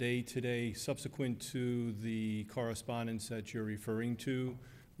 Throughout the day today, subsequent to the correspondence that you're referring to,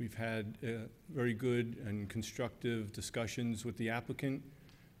 we've had very good and constructive discussions with the applicant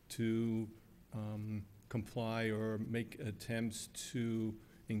to comply or make attempts to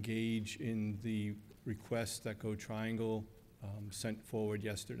engage in the request that Go Triangle sent forward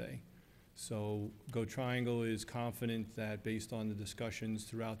yesterday. So Go Triangle is confident that based on the discussions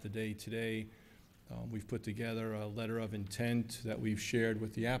throughout the day today, we've put together a letter of intent that we've shared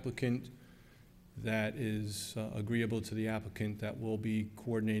with the applicant that is agreeable to the applicant that we'll be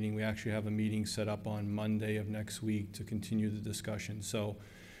coordinating. We actually have a meeting set up on Monday of next week to continue the discussion. So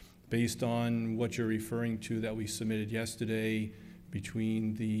based on what you're referring to that we submitted yesterday,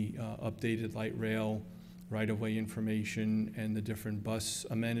 between the updated light rail right-of-way information and the different bus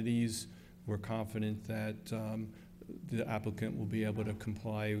amenities, we're confident that the applicant will be able to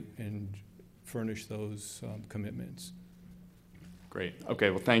comply and furnish those commitments. Great. Okay,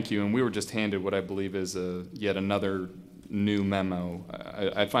 well, thank you. And we were just handed what I believe is yet another new memo.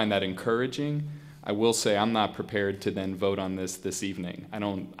 I find that encouraging. I will say I'm not prepared to then vote on this evening. I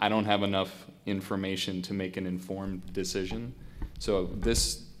don't have enough information to make an informed decision. So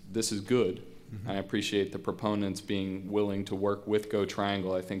this is good. Mm-hmm. I appreciate the proponents being willing to work with Go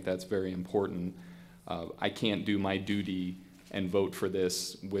Triangle. I think that's very important. I can't do my duty and vote for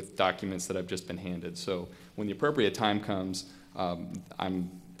this with documents that I've just been handed. So when the appropriate time comes, I'm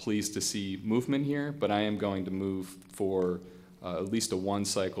pleased to see movement here, but I am going to move for at least a one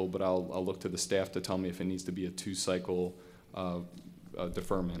cycle, but I'll look to the staff to tell me if it needs to be a two cycle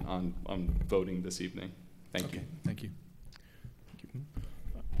deferment on voting this evening. Thank you. Thank you.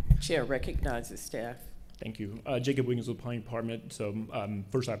 Chair recognizes staff. Thank you. Jacob Wiggins with the Planning Department. So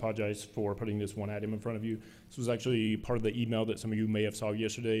first, I apologize for putting this one item in front of you. This was actually part of the email that some of you may have saw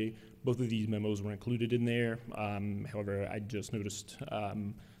yesterday. Both of these memos were included in there. However, I just noticed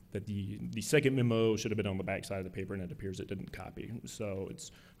that the second memo should have been on the back side of the paper, and it appears it didn't copy. So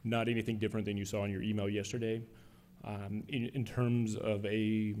it's not anything different than you saw in your email yesterday. In terms of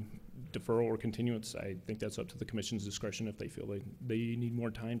a deferral or continuance, I think that's up to the Commission's discretion if they feel they need more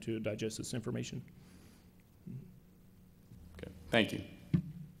time to digest this information. Okay, thank you.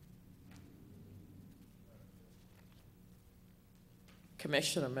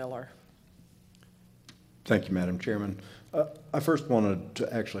 Commissioner Miller. Thank you, Madam Chairman. I first wanted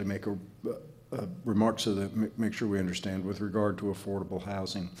to actually make a remark so that make sure we understand with regard to affordable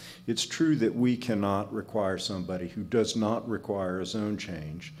housing. It's true that we cannot require somebody who does not require a zone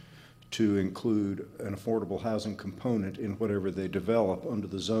change to include an affordable housing component in whatever they develop under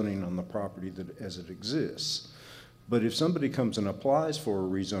the zoning on the property that as it exists. But if somebody comes and applies for a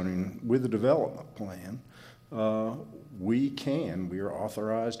rezoning with a development plan, we are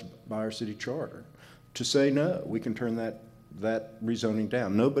authorized by our city charter to say no. We can turn that rezoning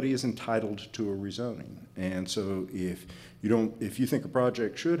down. Nobody is entitled to a rezoning. And so if you think a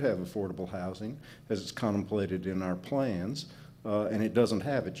project should have affordable housing as it's contemplated in our plans, and it doesn't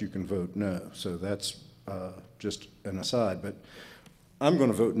have it, you can vote no. So that's just an aside. But I'm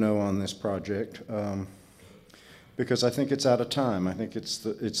going to vote no on this project because I think it's out of time. I think it's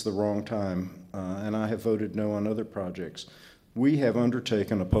the wrong time. And I have voted no on other projects. We have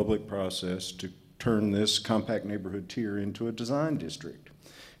undertaken a public process to turn this compact neighborhood tier into a design district.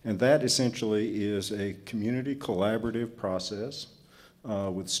 And that essentially is a community collaborative process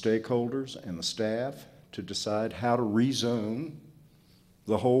with stakeholders and the staff to decide how to rezone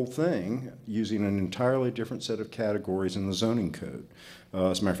the whole thing using an entirely different set of categories in the zoning code.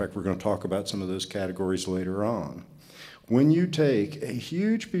 As a matter of fact, we're going to talk about some of those categories later on. When you take a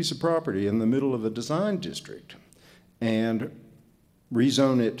huge piece of property in the middle of a design district and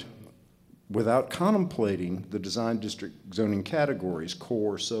rezone it without contemplating the design district zoning categories,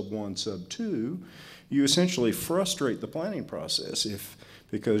 core, sub 1, sub 2, you essentially frustrate the planning process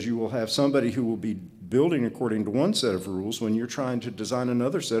because you will have somebody who will be building according to one set of rules when you're trying to design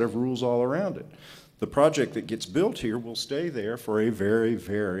another set of rules all around it. The project that gets built here will stay there for a very,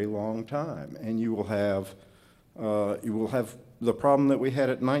 very long time, and you will have the problem that we had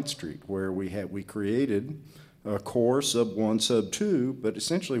at 9th Street, where we created a core, sub 1, sub 2, but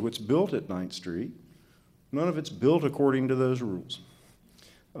essentially what's built at 9th Street, none of it's built according to those rules.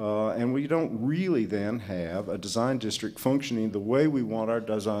 And we don't really then have a design district functioning the way we want our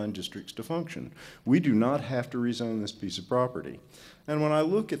design districts to function. We do not have to rezone this piece of property. And when I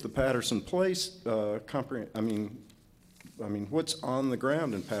look at the Patterson Place, what's on the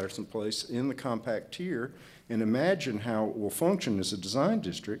ground in Patterson Place in the compact tier, and imagine how it will function as a design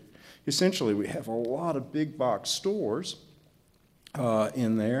district, essentially we have a lot of big box stores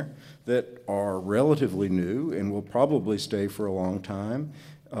in there that are relatively new and will probably stay for a long time.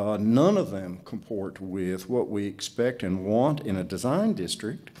 None of them comport with what we expect and want in a design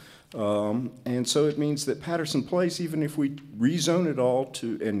district. And so it means that Patterson Place, even if we rezone it all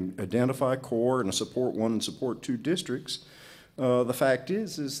to and identify core and a support 1 and support 2 districts, the fact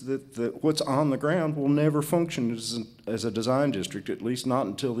is that what's on the ground will never function as a design district, at least not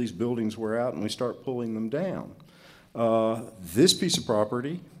until these buildings wear out and we start pulling them down. This piece of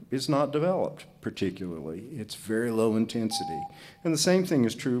property is not developed particularly. It's very low intensity. And the same thing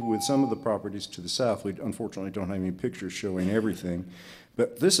is true with some of the properties to the south. We unfortunately don't have any pictures showing everything,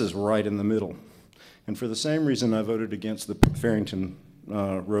 but this is right in the middle. And for the same reason I voted against the Farrington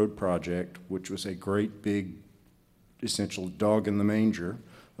Road project, which was a great big essential dog in the manger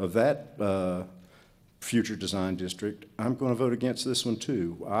of that future design district, I'm going to vote against this one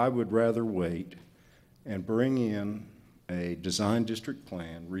too. I would rather wait and bring in a design district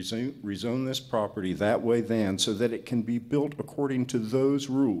plan, rezone this property that way then so that it can be built according to those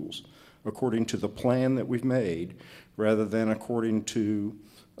rules, according to the plan that we've made, rather than according to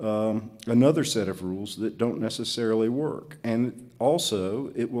another set of rules that don't necessarily work. And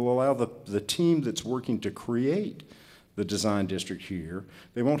also, it will allow the team that's working to create the design district here,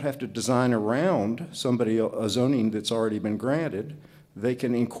 they won't have to design around a zoning that's already been granted. They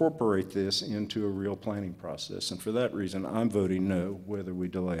can incorporate this into a real planning process. And for that reason, I'm voting no, whether we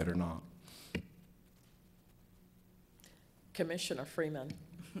delay it or not. Commissioner Freeman.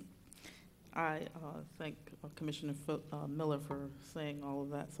 I thank Commissioner Miller for saying all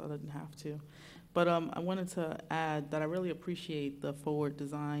of that, so I didn't have to. But I wanted to add that I really appreciate the forward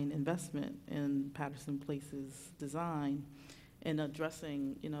design investment in Patterson Place's design in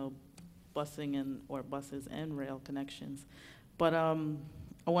addressing, busing buses and rail connections. But I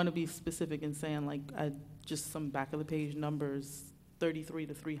want to be specific in saying, just some back of the page numbers, 33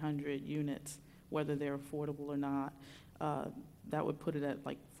 to 300 units, whether they're affordable or not. That would put it at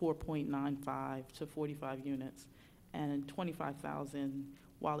 4.95 to 45 units. And 25,000,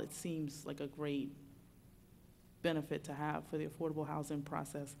 while it seems like a great benefit to have for the affordable housing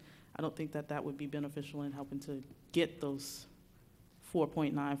process, I don't think that would be beneficial in helping to get those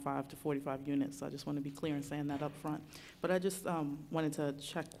 4.95 to 45 units. So I just want to be clear in saying that up front. But I just wanted to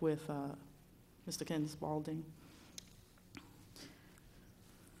check with Mr. Ken Spalding.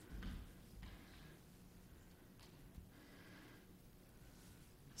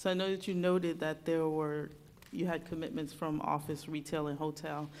 So I know that you noted that you had commitments from office, retail, and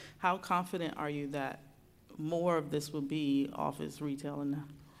hotel. How confident are you that more of this will be office, retail, and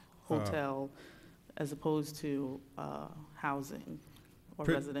hotel as opposed to housing or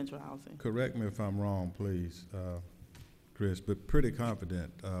residential housing? Correct me if I'm wrong, please, Chris, but pretty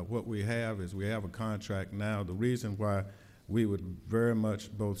confident. What we have is we have a contract now. The reason why we would very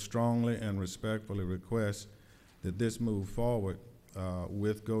much both strongly and respectfully request that this move forward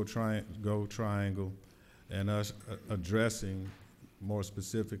with Go Triangle and us addressing more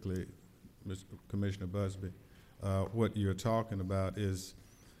specifically, Mr. Commissioner Busby, what you're talking about is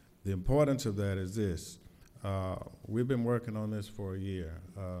the importance of that is this. We've been working on this for a year.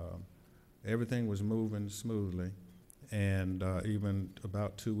 Everything was moving smoothly, and even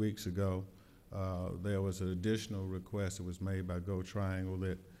about 2 weeks ago, there was an additional request that was made by Go Triangle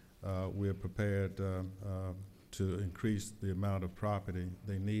that we're prepared to increase the amount of property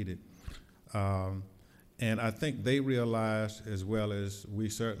they needed. And I think they realized, as well as we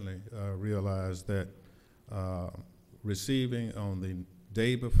certainly realized, that receiving on the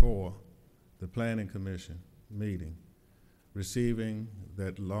day before the Planning Commission meeting, receiving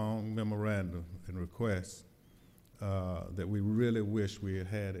that long memorandum and request that we really wish we had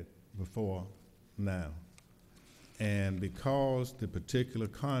had it before now. And because the particular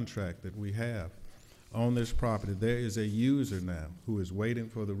contract that we have on this property, there is a user now who is waiting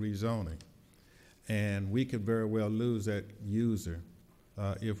for the rezoning. And we could very well lose that user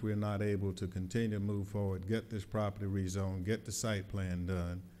if we're not able to continue to move forward, get this property rezoned, get the site plan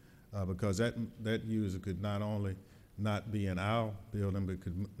done, because that user could not only not be in our building, but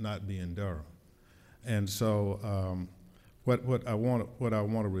could not be in Durham. And so what I want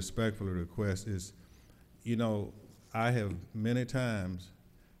to respectfully request is, you know, I have many times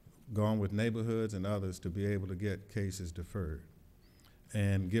gone with neighborhoods and others to be able to get cases deferred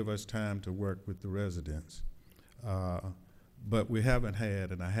and give us time to work with the residents. But we haven't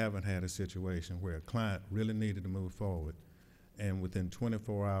had, and I haven't had a situation where a client really needed to move forward, and within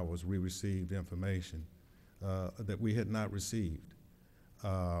 24 hours we received information that we had not received,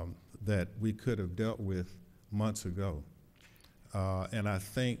 that we could have dealt with months ago. And I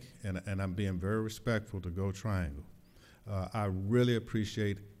think, and I'm being very respectful to Go Triangle, I really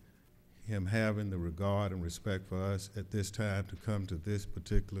appreciate him having the regard and respect for us at this time to come to this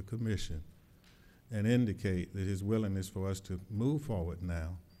particular commission and indicate that his willingness for us to move forward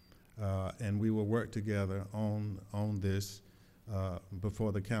now, and we will work together on this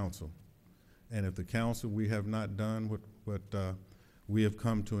before the council. And if the council, we have not done what we have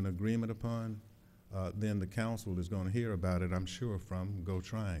come to an agreement upon, then the council is going to hear about it, I'm sure, from Go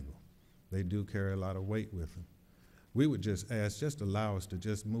Triangle. They do carry a lot of weight with them. We would just ask, just allow us to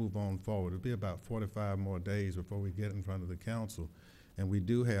just move on forward. It'll be about 45 more days before we get in front of the council, and we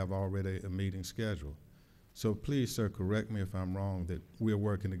do have already a meeting scheduled. So please, sir, correct me if I'm wrong, that we're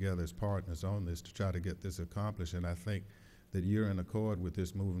working together as partners on this to try to get this accomplished, and I think that you're in accord with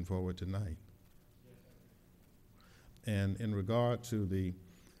this moving forward tonight. And in regard to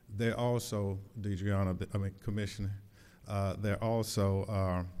there also, Commissioner, there also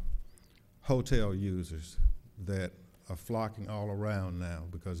are hotel users that are flocking all around now,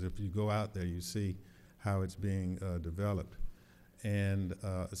 because if you go out there, you see how it's being developed. And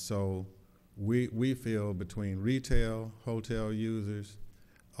so we feel between retail, hotel users,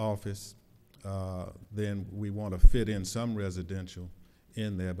 office, then we want to fit in some residential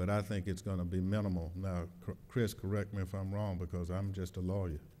in there, but I think it's going to be minimal. Now, Chris, correct me if I'm wrong, because I'm just a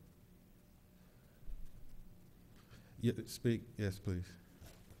lawyer. Speak, yes, please.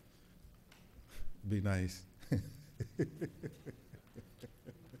 Be nice.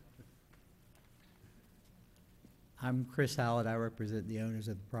 I'm Chris Howlett. I represent the owners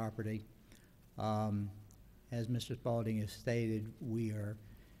of the property. As Mr. Spalding has stated, we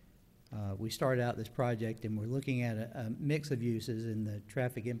started out this project and we're looking at a mix of uses, and the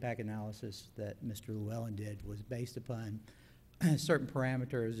traffic impact analysis that Mr. Llewellyn did was based upon certain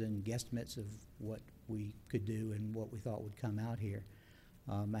parameters and guesstimates of what we could do and what we thought would come out here.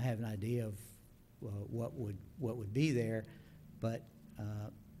 I have an idea of what would be there, but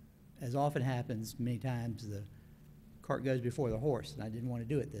as often happens, many times the cart goes before the horse, and I didn't want to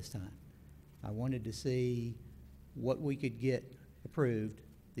do it this time. I wanted to see what we could get approved.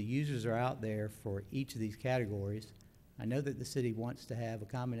 The users are out there for each of these categories. I know that the city wants to have a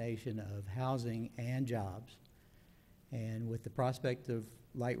combination of housing and jobs, and with the prospect of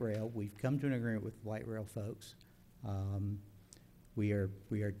light rail, we've come to an agreement with light rail folks. We are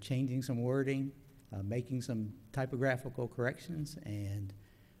changing some wording, making some typographical corrections, and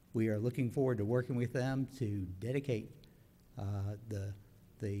we are looking forward to working with them to dedicate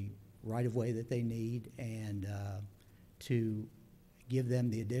the right-of-way that they need, and to give them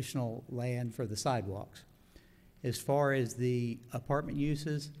the additional land for the sidewalks. As far as the apartment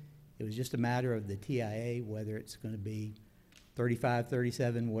uses, it was just a matter of the TIA, whether it's going to be 35,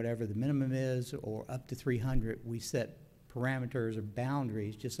 37, whatever the minimum is, or up to 300. We set parameters or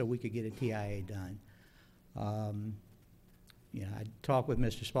boundaries just so we could get a TIA done. You know, I talked with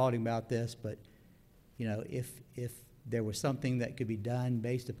Mr. Spalding about this, but you know, if there was something that could be done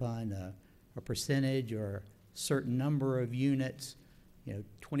based upon a percentage or a certain number of units, you know,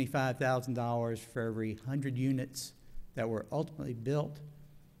 $25,000 for every 100 units that were ultimately built,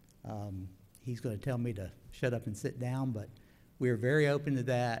 he's going to tell me to shut up and sit down, but we are very open to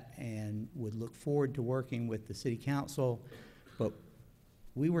that and would look forward to working with the city council. But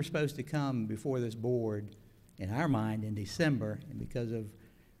we were supposed to come before this board, in our mind, in December, and because of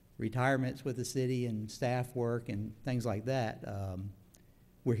retirements with the city and staff work and things like that,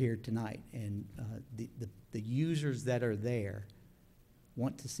 we're here tonight. And the users that are there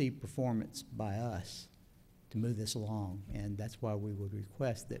want to see performance by us move this along. And that's why we would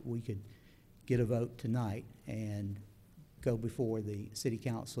request that we could get a vote tonight and go before the city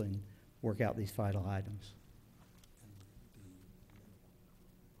council and work out these final items.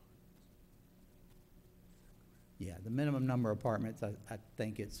 Yeah, the minimum number of apartments, I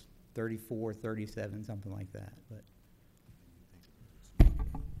think it's 34, 37, something like that, but.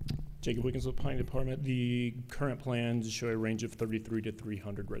 Jacob Wiggins with Planning Department. The current plans show a range of 33 to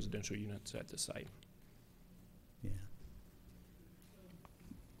 300 residential units at the site. Yeah.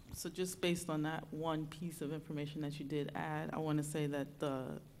 So just based on that one piece of information that you did add, I want to say that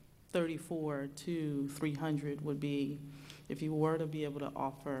the 34 to 300 would be, if you were to be able to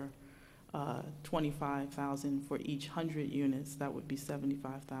offer 25,000 for each 100 units, that would be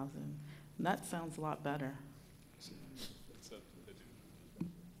 75,000. And that sounds a lot better.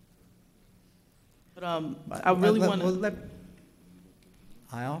 But I really want to.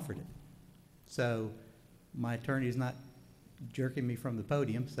 I offered it. So my attorney's not jerking me from the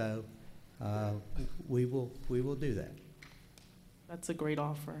podium, so we will do that. That's a great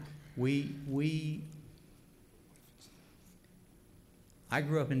offer. I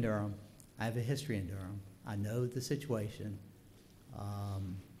grew up in Durham. I have a history in Durham. I know the situation.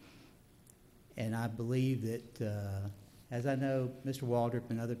 And I believe that, as I know Mr. Waldrop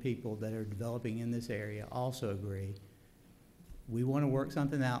and other people that are developing in this area also agree, we want to work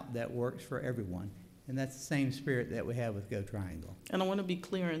something out that works for everyone. And that's the same spirit that we have with Go Triangle. And I want to be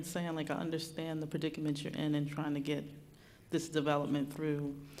clear in saying, like, I understand the predicament you're in trying to get this development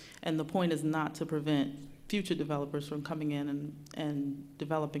through. And the point is not to prevent future developers from coming in and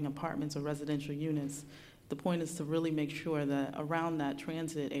developing apartments or residential units. The point is to really make sure that around that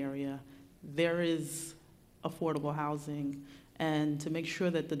transit area, there is affordable housing, and to make sure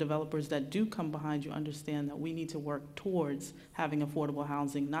that the developers that do come behind you understand that we need to work towards having affordable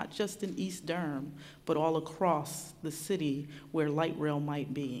housing, not just in East Durham, but all across the city where light rail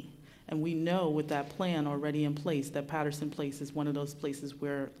might be. And we know with that plan already in place that Patterson Place is one of those places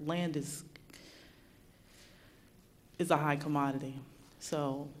where land is a high commodity.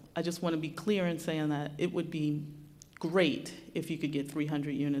 So I just want to be clear in saying that it would be great if you could get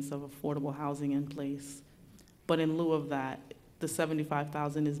 300 units of affordable housing in place. But in lieu of that, the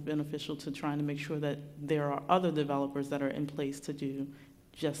 75,000 is beneficial to trying to make sure that there are other developers that are in place to do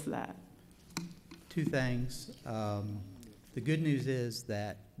just that. Two things. The good news is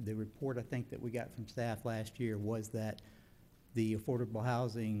that the report I think that we got from staff last year was that the affordable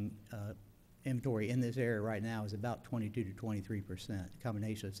housing inventory in this area right now is about 22 to 23%,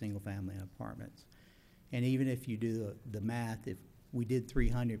 combination of single family and apartments. And even if you do the math, if we did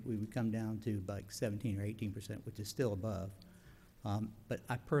 300, we would come down to like 17 or 18%, which is still above. But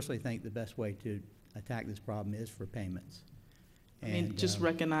I personally think the best way to attack this problem is for payments. And, I mean, just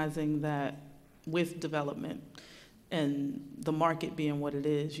recognizing that with development and the market being what it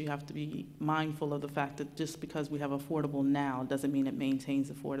is, you have to be mindful of the fact that just because we have affordable now doesn't mean it maintains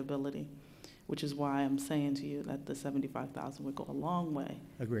affordability, which is why I'm saying to you that the 75,000 would go a long way.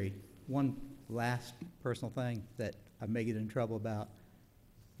 Agreed. One last personal thing that I may get in trouble about.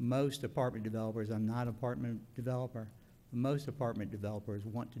 Most apartment developers, I'm not an apartment developer, most apartment developers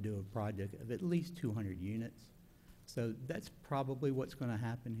want to do a project of at least 200 units. So that's probably what's going to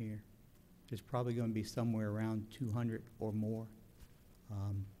happen here. It's probably going to be somewhere around 200 or more.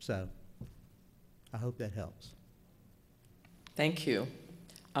 So I hope that helps. Thank you.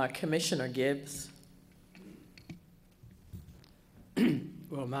 Commissioner Gibbs.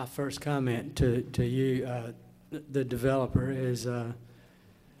 Well, my first comment to you, the developer, is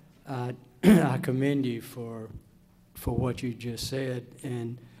I commend you for what you just said,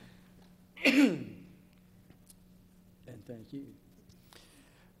 and and thank you.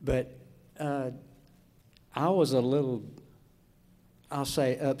 But I was a little, I'll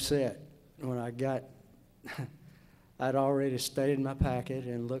say, upset when I got. I'd already stated my packet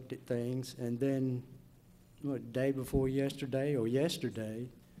and looked at things, and then, what, day before yesterday or yesterday,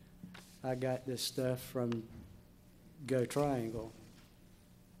 I got this stuff from Go Triangle.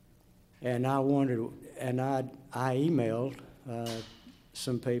 And I wondered, and I emailed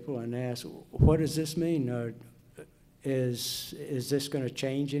some people and asked, what does this mean? Is this going to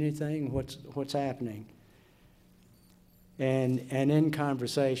change anything? What's happening? And in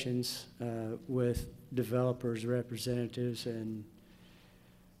conversations with developers, representatives, and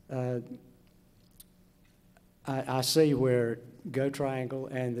I see where Go Triangle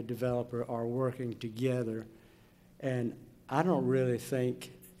and the developer are working together, and I don't really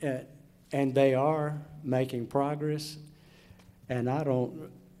think, and they are making progress, and I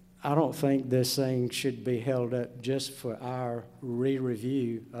don't think this thing should be held up just for our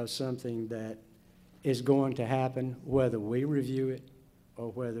re-review of something that is going to happen, whether we review it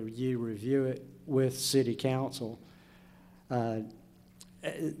or whether you review it with city council.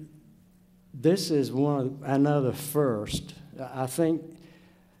 This is another first. I think,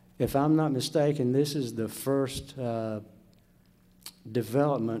 if I'm not mistaken, this is the first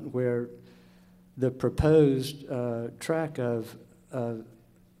development where the proposed track of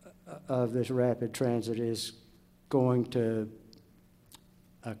this rapid transit is going to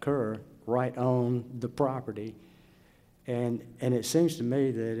occur right on the property. And it seems to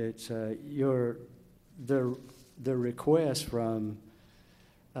me that it's the request from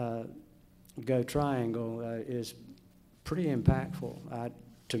Go Triangle is pretty impactful.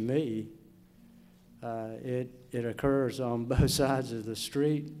 To me, it occurs on both sides of the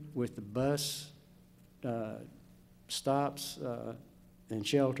street with the bus stops and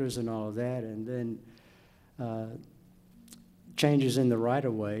shelters and all of that, and then changes in the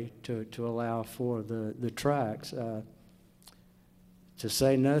right-of-way to allow for the tracks, to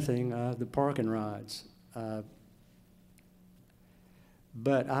say nothing of the parking rides.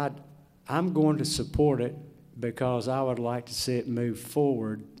 But I'm going to support it because I would like to see it move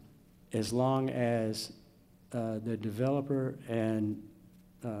forward as long as the developer and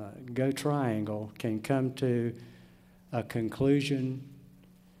Go Triangle can come to a conclusion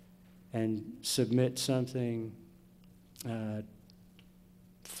and submit something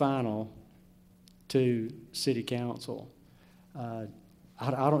final to City Council. I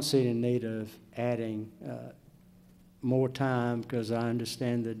don't see any need of adding more time, because I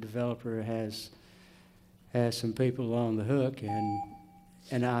understand the developer has some people on the hook,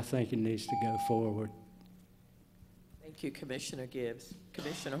 and I think it needs to go forward. Thank you, Commissioner Gibbs.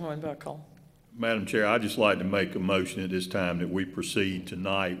 Commissioner Hornbuckle. Madam Chair, I'd just like to make a motion at this time that we proceed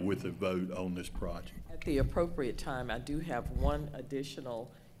tonight with a vote on this project. At the appropriate time, I do have one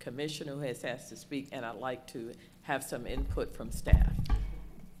additional commissioner who has asked to speak, and I'd like to have some input from staff.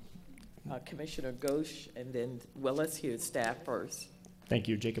 Commissioner Ghosh, and then, well, let's hear staff first. Thank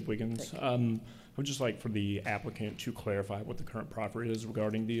you, Jacob Wiggins. I would just like for the applicant to clarify what the current proffer is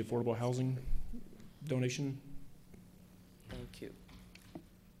regarding the affordable housing donation. Thank you.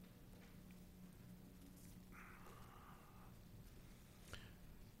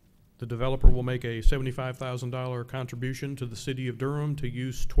 The developer will make a $75,000 contribution to the city of Durham to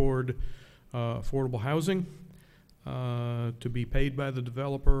use toward affordable housing, to be paid by the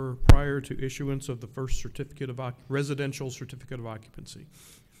developer prior to issuance of the first residential certificate of occupancy.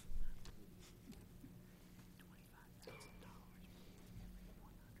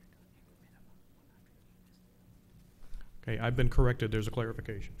 Okay, I've been corrected. There's a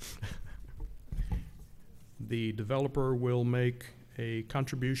clarification. The developer will make a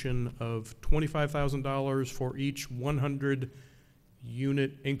contribution of $25,000 for each 100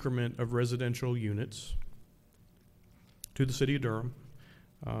 unit increment of residential units to the city of Durham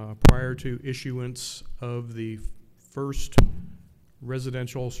prior to issuance of the first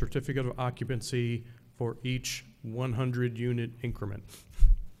residential certificate of occupancy for each 100 unit increment.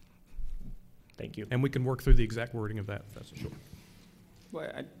 Thank you. And we can work through the exact wording of that, if that's sure.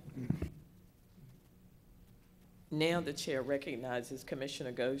 Well, Now the chair recognizes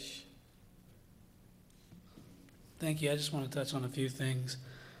Commissioner Ghosh. Thank you. I just want to touch on a few things.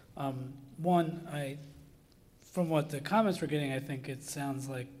 One, from what the comments we're getting, I think it sounds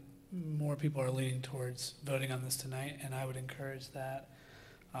like more people are leaning towards voting on this tonight, and I would encourage that.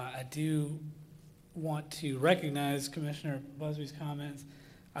 I do want to recognize Commissioner Busby's comments.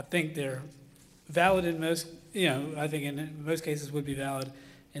 I think they're valid in most, I think in most cases would be valid.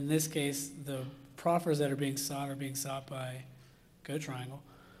 In this case, the proffers that are being sought by Go Triangle,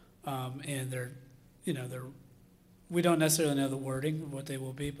 and we don't necessarily know the wording of what they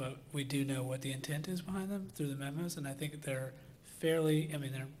will be, but we do know what the intent is behind them through the memos, and I think they're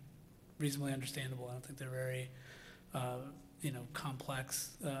they're reasonably understandable. I don't think they're very,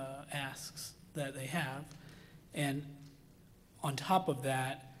 complex asks that they have. And on top of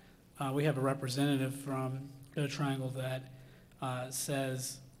that, we have a representative from Go Triangle that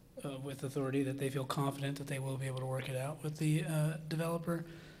says with authority that they feel confident that they will be able to work it out with the developer.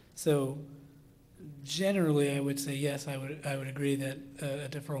 So generally, I would say yes, I would agree that a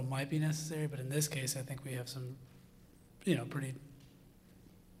deferral might be necessary, but in this case, I think we have some, pretty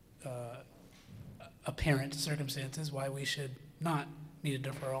apparent circumstances why we should not need a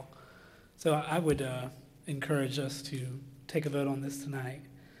deferral. So I would encourage us to take a vote on this tonight.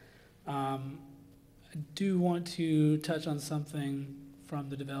 I do want to touch on something from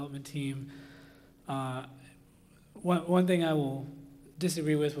the development team. One thing I will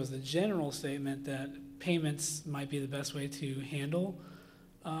disagree with was the general statement that payments might be the best way to handle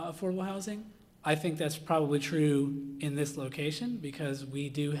affordable housing. I think that's probably true in this location because we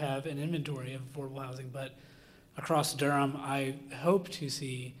do have an inventory of affordable housing, but across Durham, I hope to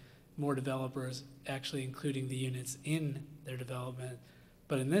see more developers actually including the units in their development.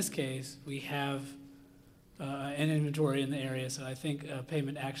 But in this case, we have an inventory in the area, so I think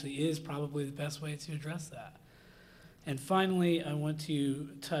payment actually is probably the best way to address that. And finally, I want to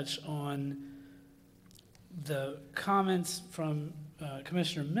touch on the comments from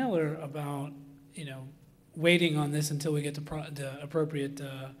Commissioner Miller about, waiting on this until we get the appropriate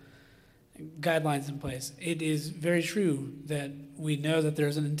guidelines in place. It is very true that we know that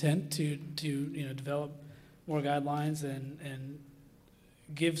there's an intent to develop more guidelines and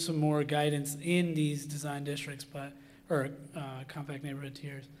give some more guidance in these design districts, or compact neighborhood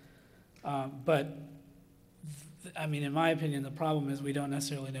tiers. But in my opinion, the problem is we don't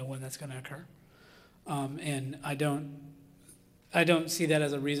necessarily know when that's going to occur, and I don't see that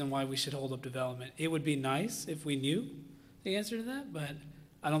as a reason why we should hold up development. It would be nice if we knew the answer to that, but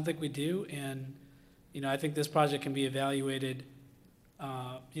I don't think we do. And I think this project can be evaluated,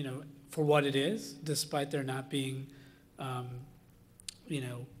 for what it is, despite there not being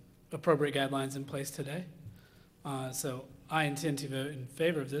appropriate guidelines in place today. So I intend to vote in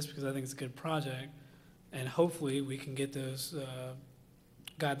favor of this because I think it's a good project, and hopefully we can get those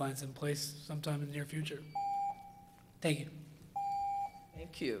guidelines in place sometime in the near future. Thank you.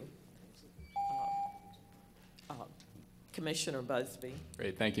 Thank you. Commissioner Busby.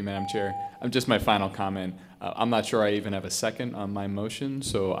 Great, thank you, Madam Chair. Just my final comment. I'm not sure I even have a second on my motion,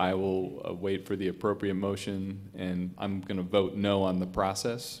 so I will wait for the appropriate motion, and I'm going to vote no on the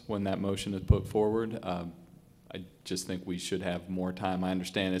process when that motion is put forward. I just think we should have more time. I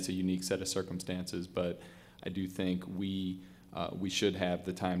understand it's a unique set of circumstances, but I do think we should have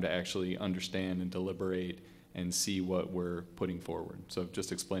the time to actually understand and deliberate and see what we're putting forward. So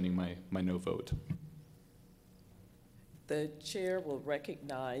just explaining my no vote. The chair will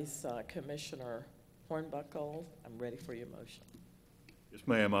recognize Commissioner Hornbuckle. I'm ready for your motion. Yes,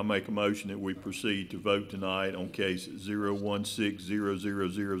 ma'am. I make a motion that we proceed to vote tonight on case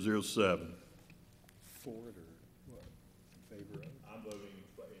 016-00007. For it or what? In favor of it? I'm voting in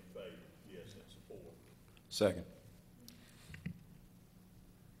favor. Yes, that's a 4. Second.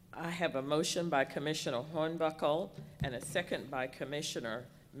 I have a motion by Commissioner Hornbuckle and a second by Commissioner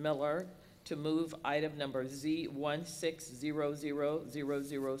Miller to move item number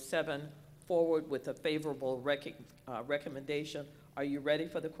Z1600007 forward with a favorable recommendation. Are you ready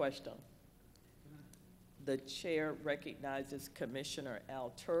for the question? The chair recognizes Commissioner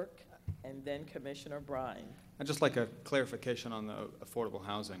Al Turk and then Commissioner Brine. I'd just like a clarification on the affordable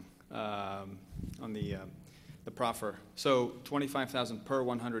housing, on the proffer. So 25,000 per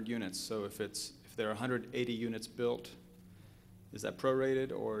 100 units. So if there are 180 units built, is that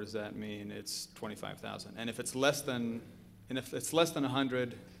prorated, or does that mean it's 25,000? And if it's less than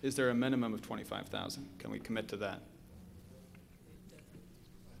 100, is there a minimum of 25,000? Can we commit to that?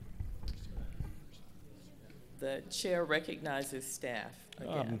 The chair recognizes staff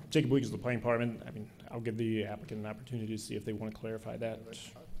again. Jacob Wiggins, the planning department. I'll give the applicant an opportunity to see if they want to clarify that.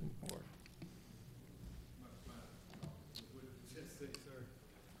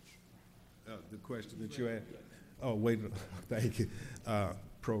 The question that you asked. Oh, wait, thank you.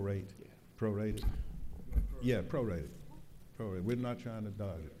 Prorate. Prorated. Yeah, prorated. Prorated. We're not trying to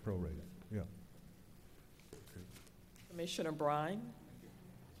dodge it. Prorated. Yeah. Commissioner Brine.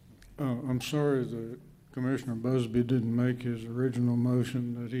 I'm sorry that Commissioner Busby didn't make his original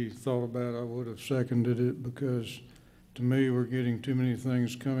motion that he thought about. I would have seconded it because to me we're getting too many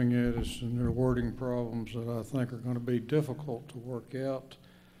things coming at us and they're wording problems that I think are going to be difficult to work out.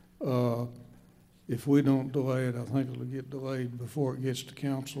 If we don't delay it, I think it'll get delayed before it gets to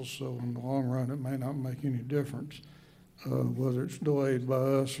council, so in the long run, it may not make any difference, whether it's delayed by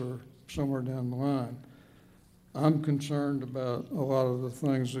us or somewhere down the line. I'm concerned about a lot of the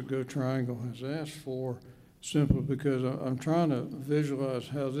things that Go Triangle has asked for, simply because I'm trying to visualize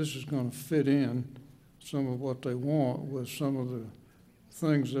how this is going to fit in some of what they want with some of the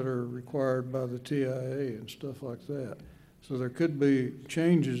things that are required by the TIA and stuff like that. So there could be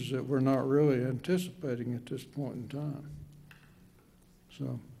changes that we're not really anticipating at this point in time.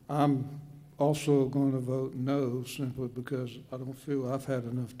 So I'm also going to vote no, simply because I don't feel I've had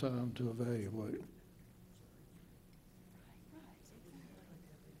enough time to evaluate.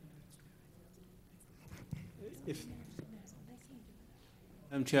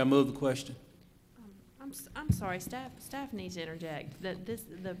 Madam Chair, I move the question. I'm sorry, staff needs to interject.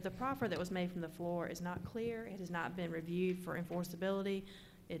 The proffer that was made from the floor is not clear. It has not been reviewed for enforceability.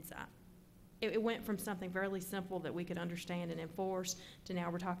 it went from something fairly simple that we could understand and enforce to now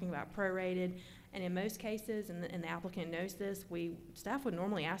we're talking about prorated. And in most cases, and the applicant knows this, staff would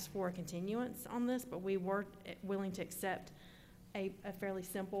normally ask for a continuance on this, but we were willing to accept a fairly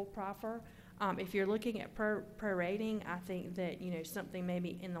simple proffer. If you're looking at prorating, I think that, something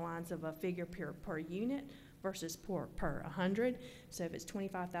maybe in the lines of a figure per unit versus per 100. So if it's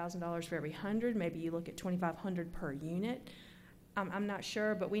 $25,000 for every 100, maybe you look at $2,500 per unit. I'm not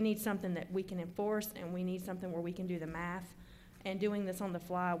sure, but we need something that we can enforce, and we need something where we can do the math. And doing this on the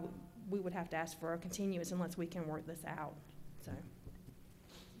fly, we would have to ask for a continuance unless we can work this out, so.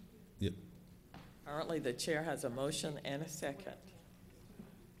 Yep. Currently, the chair has a motion and a second.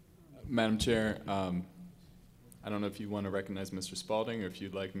 Madam Chair, I don't know if you want to recognize Mr. Spalding or if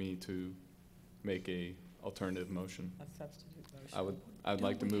you'd like me to make a alternative motion. A substitute motion. I'd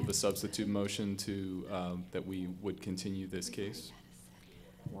like to move a substitute motion to, that we would continue this case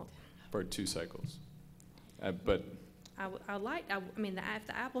for 2 cycles. But if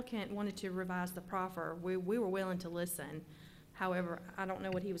the applicant wanted to revise the proffer, we were willing to listen. However, I don't know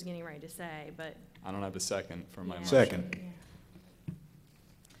what he was getting ready to say, but. I don't have a second for my motion. Second. Yeah.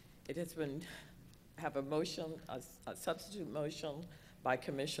 It has been, have a motion, a substitute motion by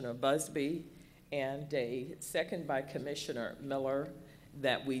Commissioner Busby and a second by Commissioner Miller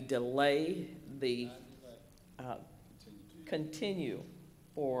that we delay the, continue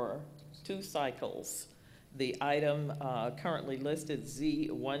for 2 cycles. The item currently listed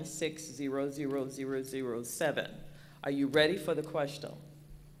Z1600007. Are you ready for the question?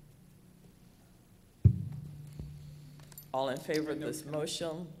 All in favor of this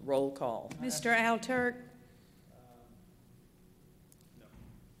motion, roll call. Mr. Alturk?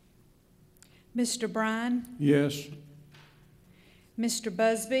 Mr. Bryan? Yes. Mr.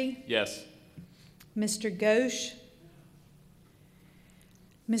 Busby? Yes. Mr. Ghosh?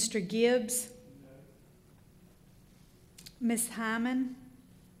 Mr. Gibbs? Ms. Hyman?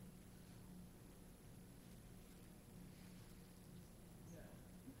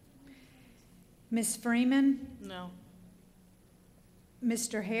 Ms. Freeman? No.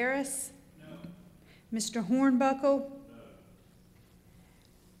 Mr. Harris? No. Mr. Hornbuckle? No.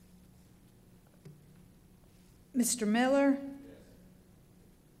 Mr. Miller?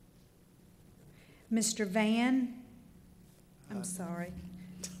 Yes. Mr. Van? I'm sorry.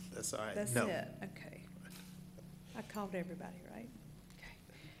 That's all right. That's No. it, okay. I called everybody, right? Okay.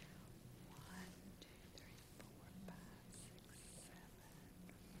 1, 2, 3, 4, 5, 6,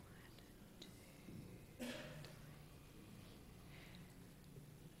 7. 1,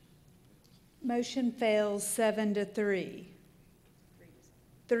 2. Motion fails 7-3.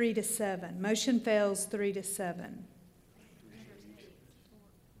 3-7. Motion fails 3-7.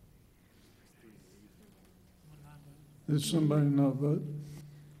 Did somebody not vote?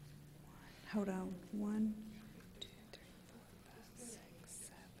 Hold on. 1, 2, 3, 4, 5, 6,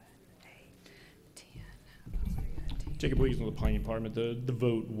 7, 8, 10. Jacob Wiggins with the Planning Department. The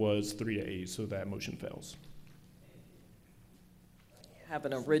vote was 3-8, so that motion fails. Have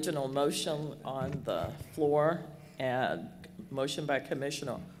an original motion on the floor and motion by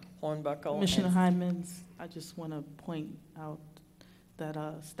Commissioner Hornbuckle. Commissioner Hyman, I just want to point out that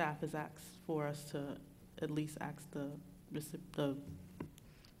staff has asked for us to at least ask the We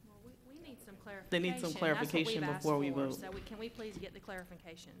need some clarification. They need some clarification before we vote. So can we please get the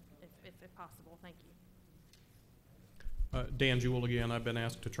clarification, if possible? Thank you. Dan Jewell again. I've been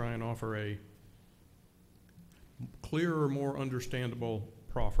asked to try and offer a clearer, more understandable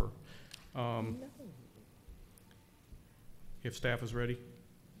proffer. If staff is ready.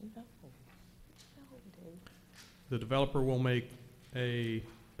 The developer will make a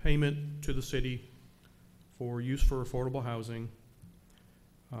payment to the city for use for affordable housing,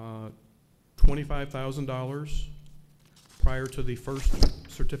 $25,000 prior to the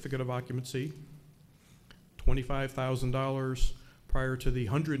first certificate of occupancy, $25,000 prior to the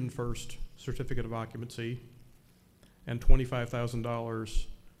 101st certificate of occupancy, and $25,000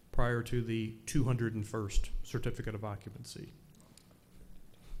 prior to the 201st certificate of occupancy.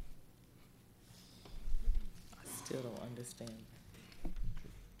 I still don't understand.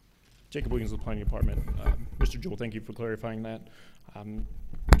 Jacob Wiggins with the Planning Department. Mr. Jewell, thank you for clarifying that.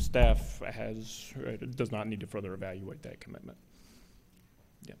 Staff does not need to further evaluate that commitment.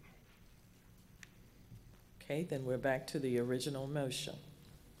 Yeah. Okay, then we're back to the original motion.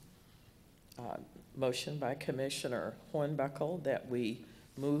 Motion by Commissioner Hornbuckle that we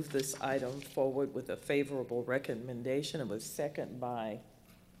move this item forward with a favorable recommendation. It was second by,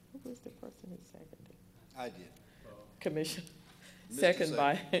 who was the person who seconded? I did.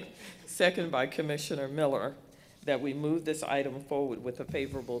 Second by Commissioner Miller, that we move this item forward with a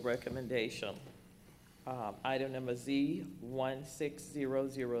favorable recommendation. Item number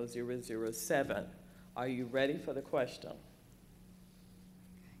Z1600007. Are you ready for the question?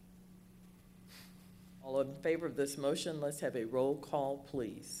 All in favor of this motion, let's have a roll call,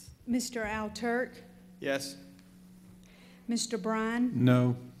 please. Mr. Alturk, Yes. Mr. Bryan,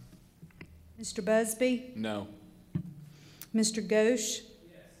 No. Mr. Busby, No. Mr. Ghosh,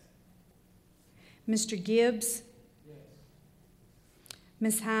 Mr. Gibbs,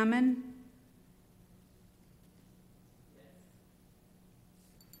 Ms. Hyman,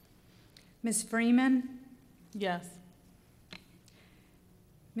 Ms. Freeman, Yes.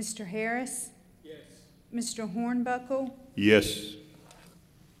 Mr. Harris, Mr. Hornbuckle, Yes.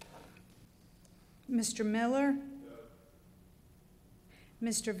 Mr. Miller,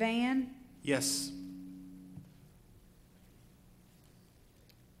 Mr. Van, Yes.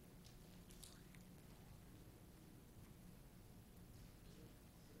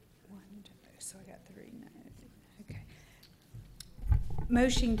 so I got 3 no. Okay.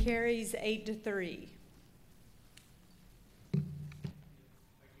 Motion carries 8-3.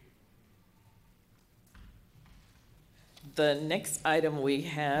 The next item we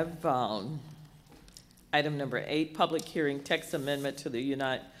have, item number 8, public hearing text amendment to the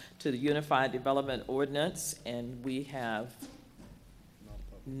Unified Development Ordinance, and we have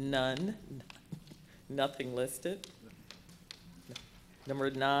nothing listed.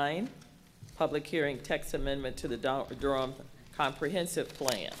 Number 9, public hearing text amendment to the Durham Comprehensive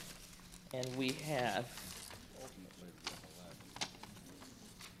Plan, and we have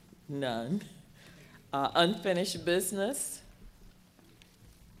none. Unfinished business.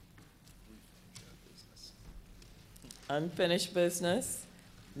 Unfinished business.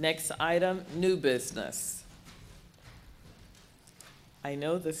 Next item, new business. I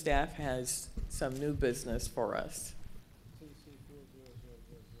know the staff has some new business for us.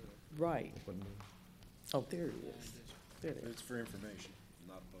 Right. Oh, there it is. There it is. It's for information,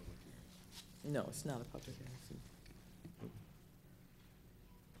 not a public hearing. No, it's not a public hearing.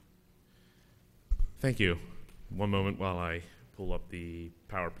 Thank you. One moment while I pull up the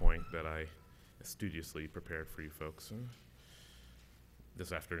PowerPoint that I studiously prepared for you folks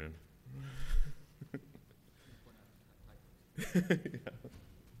this afternoon. Yeah,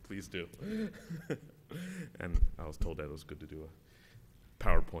 please do. And I was told that it was good to do a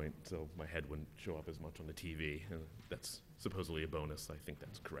PowerPoint so my head wouldn't show up as much on the TV. And that's supposedly a bonus. I think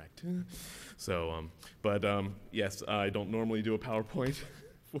that's correct. So, yes, I don't normally do a PowerPoint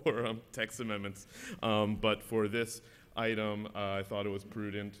for text amendments, but for this item, I thought it was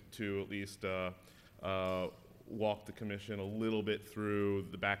prudent to at least walk the commission a little bit through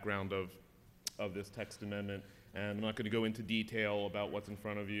the background of this text amendment. And I'm not going to go into detail about what's in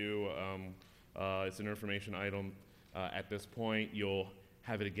front of you. It's an information item at this point. You'll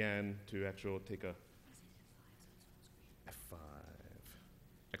have it again to actually take a F5.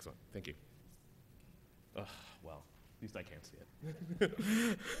 Excellent. Thank you. Well, at least I can't see it.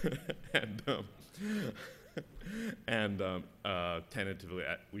 And tentatively,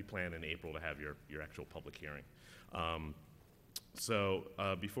 we plan in April to have your actual public hearing. So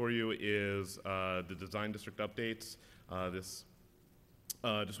before you is the design district updates.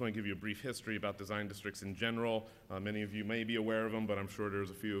 Just want to give you a brief history about design districts in general. Many of you may be aware of them, but I'm sure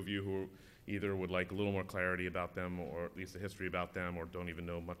there's a few of you who either would like a little more clarity about them, or at least a history about them, or don't even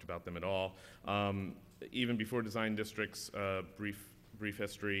know much about them at all. Even before design districts, brief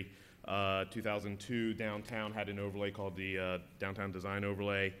history. 2002, downtown had an overlay called the Downtown Design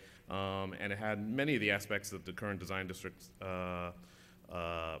Overlay, and it had many of the aspects that the current design districts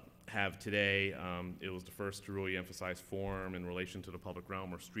have today. It was the first to really emphasize form in relation to the public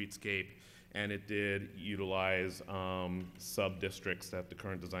realm or streetscape, and it did utilize sub-districts that the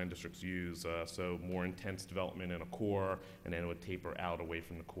current design districts use, so more intense development in a core, and then it would taper out away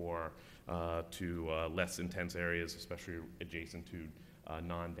from the core to less intense areas, especially adjacent to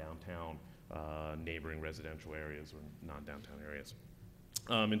non-downtown neighboring residential areas or non-downtown areas.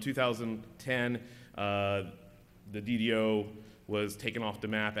 In 2010, the DDO was taken off the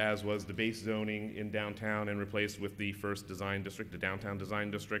map, as was the base zoning in downtown, and replaced with the first design district, the Downtown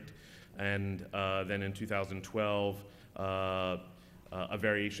Design District. And then in 2012, a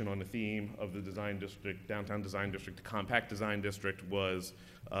variation on the theme of the design district, Downtown Design District, the Compact Design District, was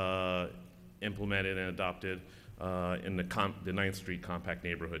implemented and adopted in the 9th Street Compact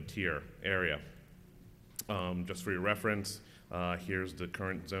Neighborhood tier area. Just for your reference, here's the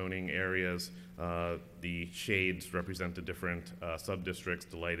current zoning areas. The shades represent the different sub-districts.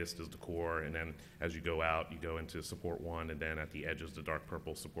 The lightest is the core, and then as you go out, you go into support 1, and then at the edges, the dark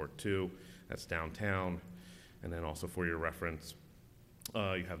purple support 2. That's downtown. And then also for your reference,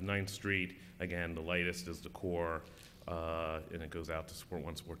 you have 9th Street. Again, the lightest is the core, and it goes out to support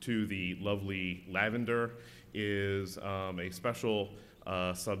 1, support 2. The lovely Lavender is a special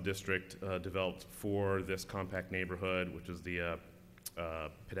sub-district developed for this compact neighborhood, which is the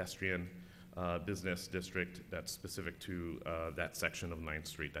pedestrian business district that's specific to that section of 9th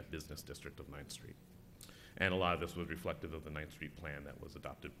Street, that business district of 9th Street. And a lot of this was reflective of the 9th Street plan that was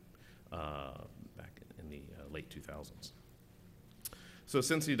adopted back in the late 2000s. So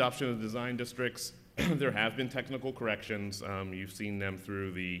since the adoption of the design districts, there have been technical corrections. You've seen them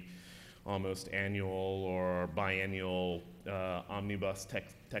through the almost annual or biennial omnibus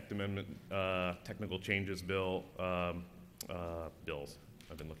text amendment technical changes bills.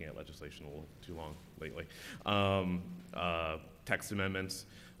 I've been looking at legislation a little too long lately. Text amendments.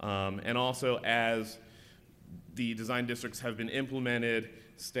 And also, as the design districts have been implemented,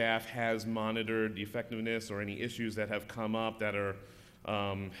 staff has monitored the effectiveness or any issues that have come up that are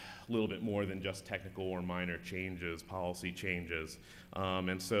a little bit more than just technical or minor changes, policy changes.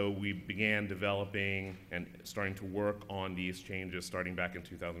 And so we began developing and starting to work on these changes starting back in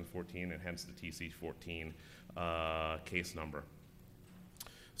 2014, and hence the TC14 case number.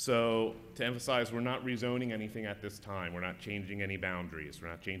 So to emphasize, we're not rezoning anything at this time. We're not changing any boundaries. We're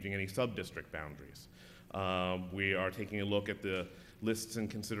not changing any sub-district boundaries. We are taking a look at the lists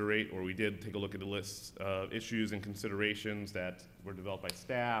and we did take a look at the lists of issues and considerations that were developed by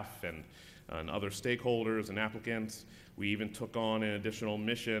staff and other stakeholders and applicants. We even took on an additional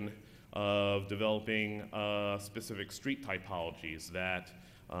mission of developing specific street typologies that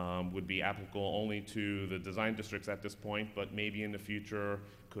would be applicable only to the design districts at this point, but maybe in the future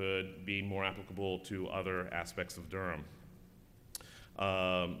could be more applicable to other aspects of Durham.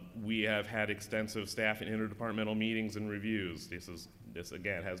 We have had extensive staff and interdepartmental meetings and reviews. This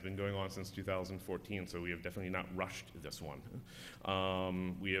again has been going on since 2014, so we have definitely not rushed this one.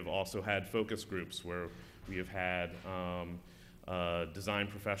 We have also had focus groups where we have had design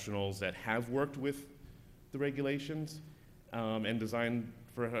professionals that have worked with the regulations and design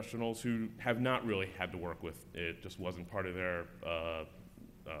professionals who have not really had to work with it. Just wasn't part of their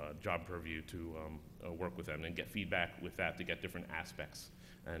job purview to work with them and get feedback with that to get different aspects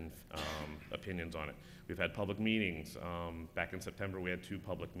and opinions on it. We've had public meetings. Back in September, we had 2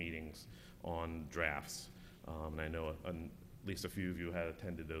 public meetings on drafts. And I know at least a few of you had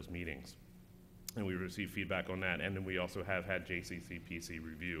attended those meetings. And we received feedback on that. And then we also have had JCCPC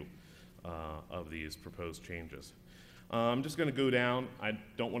review of these proposed changes. I'm just going to go down. I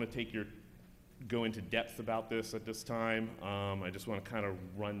don't want to go into depth about this at this time. I just want to kind of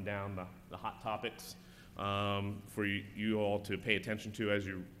run down the hot topics for you all to pay attention to as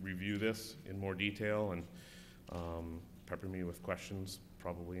you review this in more detail, and pepper me with questions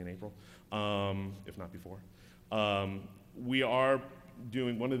probably in April, if not before. We are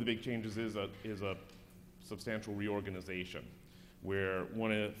doing, one of the big changes is a substantial reorganization, where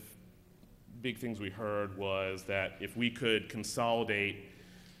one of the big things we heard was that if we could consolidate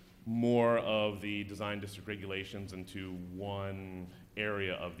more of the design district regulations into one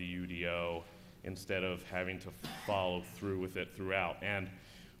area of the UDO instead of having to follow through with it throughout. And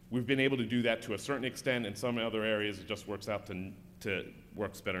we've been able to do that to a certain extent. In some other areas, it just works out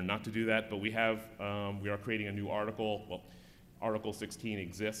works better not to do that. But we are creating a new article. Well, Article 16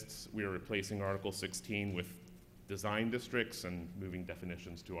 exists. We are replacing Article 16 with design districts and moving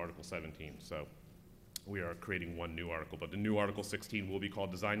definitions to Article 17. So we are creating one new article, but the new Article 16 will be called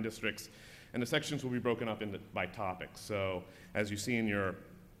Design Districts, and the sections will be broken up by topics. So as you see in your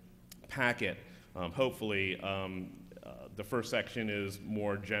packet, hopefully the first section is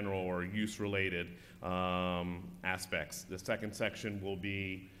more general or use-related aspects. The second section will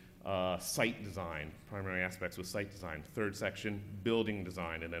be site design, primary aspects with site design. Third section, building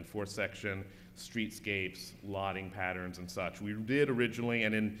design, and then fourth section, streetscapes, lotting patterns, and such. We did originally,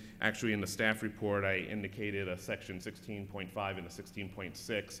 and actually in the staff report, I indicated a section 16.5 and a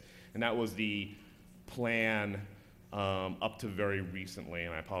 16.6, and that was the plan up to very recently,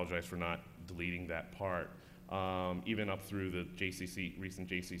 and I apologize for not deleting that part. Even up through the recent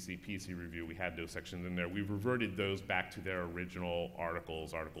JCCPC review, we had those sections in there. We reverted those back to their original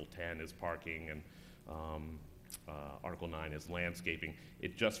articles. Article 10 is parking, and Article 9 is landscaping.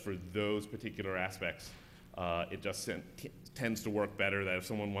 It just, for those particular aspects, it just tends to work better that if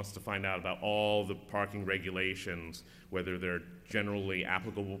someone wants to find out about all the parking regulations, whether they're generally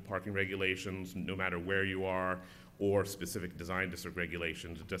applicable parking regulations, no matter where you are, or specific design district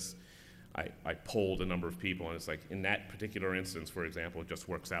regulations, I polled a number of people, and it's like, in that particular instance, for example, it just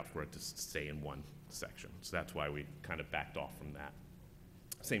works out for it to stay in one section. So that's why we kind of backed off from that.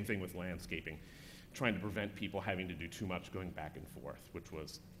 Same thing with landscaping. trying to prevent people having to do too much going back and forth, which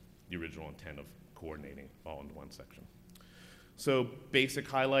was the original intent of coordinating all into one section. So basic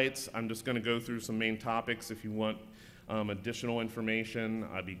highlights, I'm just going to go through some main topics. If you want additional information,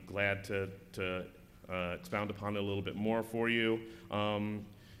 I'd be glad to expound upon it a little bit more for you. And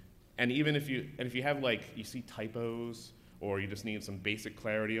even if you have, like, you see typos or you just need some basic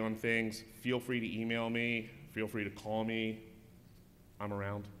clarity on things, feel free to email me, feel free to call me. I'm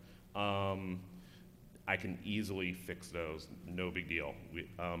around. I can easily fix those, no big deal.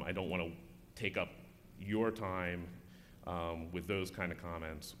 I don't want to take up your time with those kind of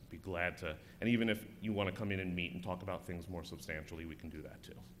comments. Be glad to, and even if you want to come in and meet and talk about things more substantially, we can do that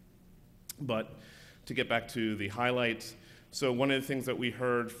too. But to get back to the highlights, so one of the things that we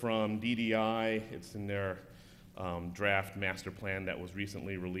heard from DDI, it's in their draft master plan that was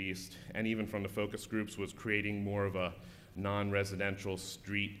recently released, and even from the focus groups, was creating more of a non-residential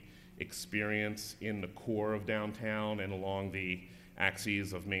street experience in the core of downtown and along the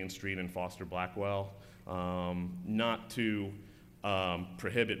axes of Main Street and Foster Blackwell. Not to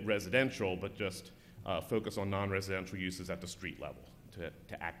prohibit residential, but just focus on non-residential uses at the street level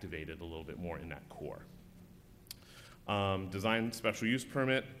to activate it a little bit more in that core. Design special use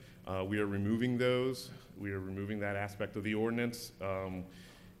permit, we are removing those. We are removing that aspect of the ordinance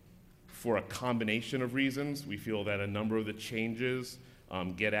for a combination of reasons. We feel that a number of the changes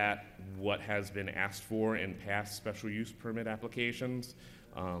get at what has been asked for in past special use permit applications.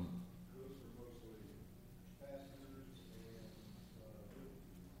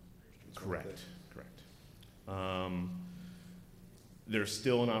 Correct. There's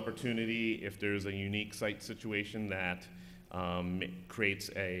still an opportunity if there's a unique site situation that creates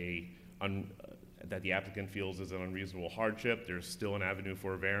that the applicant feels is an unreasonable hardship. There's still an avenue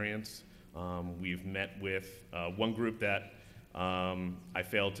for a variance. We've met with one group that I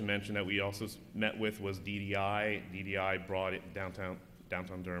failed to mention that we also met with was DDI. DDI brought it downtown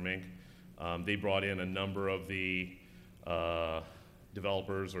Durham Inc. They brought in a number of the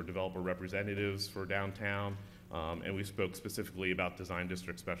developers or developer representatives for downtown, and we spoke specifically about design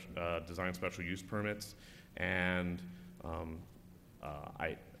special use permits. And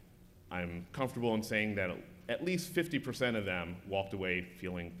I'm comfortable in saying that at least 50% of them walked away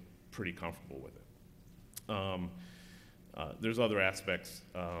feeling pretty comfortable with it. There's other aspects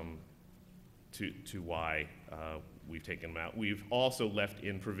to why we've taken them out. We've also left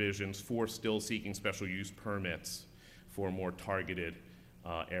in provisions for still seeking special use permits for more targeted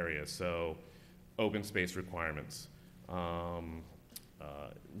areas. So open space requirements. One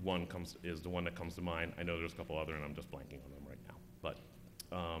is the one that comes to mind. I know there's a couple other, and I'm just blanking on them right now. But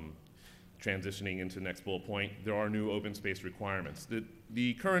transitioning into the next bullet point, there are new open space requirements.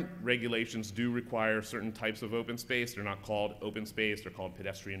 The current regulations do require certain types of open space. They're not called open space. They're called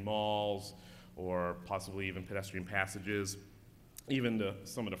pedestrian malls or possibly even pedestrian passages. Even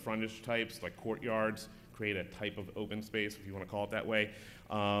some of the frontage types, like courtyards, create a type of open space, if you want to call it that way.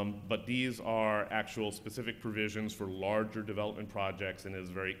 But these are actual specific provisions for larger development projects, and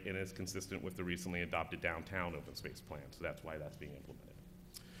is consistent with the recently adopted downtown open space plan. So that's why that's being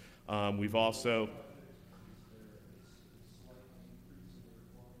implemented. We've also,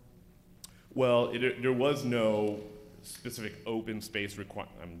 well, there was no specific open space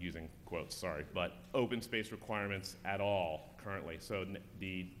I'm using quotes, sorry, but open space requirements at all currently. So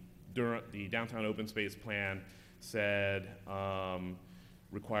the downtown open space plan said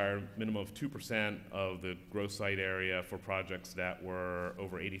require minimum of 2% of the gross site area for projects that were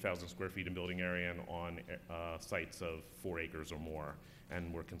over 80,000 square feet in building area and on sites of 4 acres or more.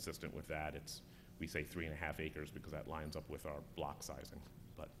 And we're consistent with that. We say 3.5 acres because that lines up with our block sizing,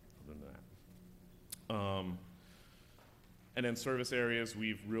 but other than that. And then service areas,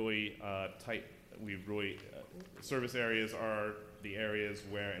 service areas are the areas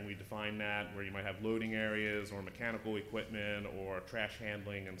where, and we define that, where you might have loading areas or mechanical equipment or trash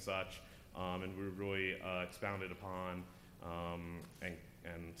handling and such, and we've really expounded upon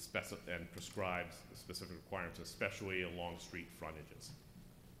and prescribes specific requirements, especially along street frontages.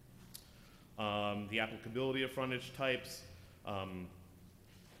 The applicability of frontage types,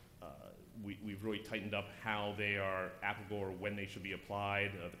 we've really tightened up how they are applicable or when they should be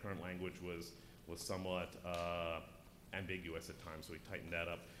applied. The current language was somewhat ambiguous at times, so we tightened that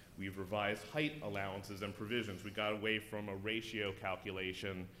up. We've revised height allowances and provisions. We got away from a ratio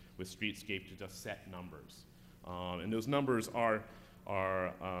calculation with streetscape to just set numbers. And those numbers are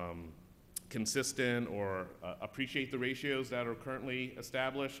consistent or appreciate the ratios that are currently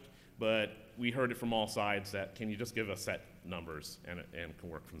established, but we heard it from all sides that can you just give us set numbers and can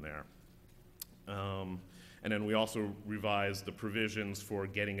work from there. And then we also revised the provisions for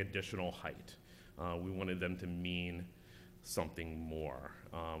getting additional height. We wanted them to mean something more.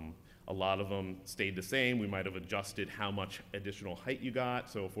 A lot of them stayed the same. We might have adjusted how much additional height you got.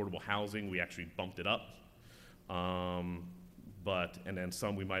 So affordable housing, we actually bumped it up. And then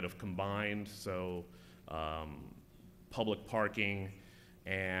some we might have combined. So public parking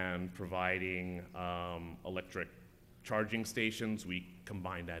and providing electric charging stations, we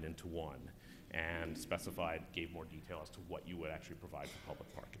combined that into one and specified, gave more detail as to what you would actually provide for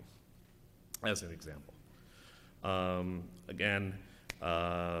public parking, as an example. Again,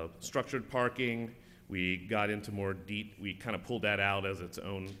 structured parking, we got into more we kind of pulled that out as its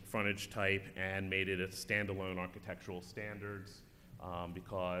own frontage type and made it a standalone architectural standards,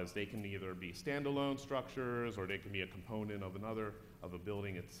 because they can either be standalone structures or they can be a component of of a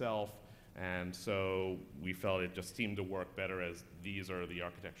building itself. And so we felt it just seemed to work better as these are the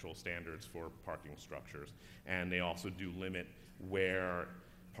architectural standards for parking structures. And they also do limit where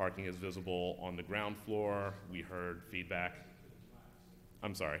parking is visible on the ground floor. We heard feedback.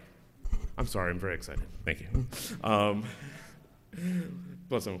 I'm sorry, I'm very excited. Thank you.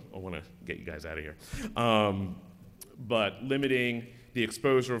 Plus, I want to get you guys out of here. But limiting the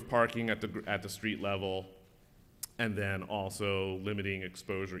exposure of parking at the street level, and then also limiting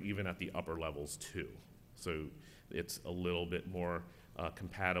exposure even at the upper levels too. So it's a little bit more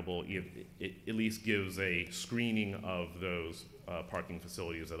compatible. It at least gives a screening of those parking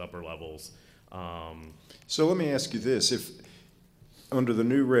facilities at upper levels. So let me ask you this. If under the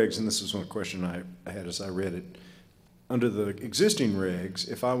new regs, and this is one question I had as I read it, under the existing regs,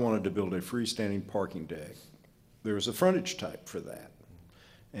 if I wanted to build a freestanding parking deck, there was a frontage type for that.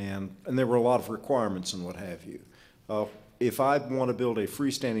 And there were a lot of requirements and what have you. If I want to build a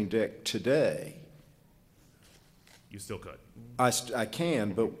freestanding deck today, you still could. I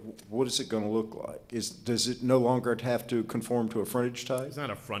can, but what is it going to look like? Does it no longer have to conform to a frontage type? It's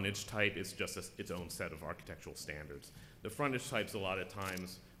not a frontage type, it's just its own set of architectural standards. The frontage types a lot of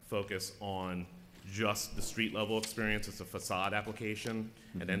times focus on just the street level experience. It's a facade application,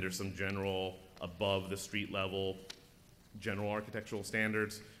 and then there's some general above the street level general architectural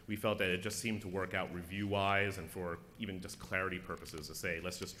standards. We felt that it just seemed to work out review-wise and for even just clarity purposes to say,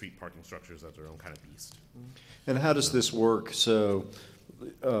 let's just treat parking structures as their own kind of beast. And how does this work? So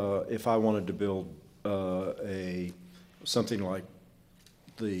if I wanted to build something like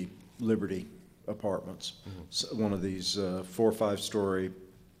the Liberty Apartments, so one of these 4 or 5 story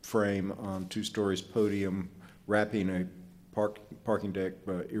frame on 2 stories podium, wrapping a parking deck,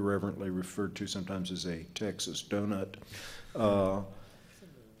 irreverently referred to sometimes as a Texas donut. No,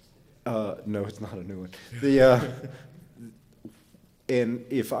 it's not a new one. And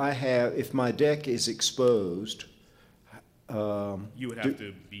if my deck is exposed, you would have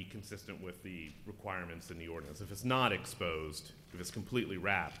to be consistent with the requirements in the ordinance. If it's not exposed, if it's completely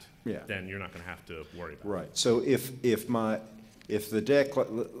wrapped, then you're not going to have to worry about it. Right. So if the deck,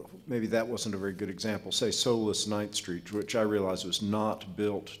 maybe that wasn't a very good example, say Solis 9th Street, which I realize was not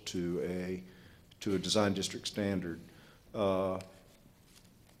built to a design district standard,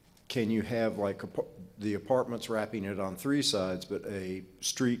 can you have like the apartments wrapping it on 3 sides, but a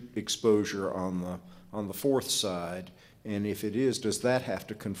street exposure on the 4th side? And if it is, does that have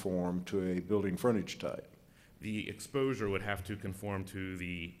to conform to a building frontage type? The exposure would have to conform to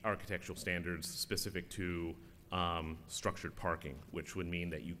the architectural standards specific to structured parking, which would mean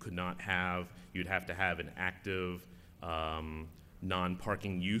that you'd have to have an active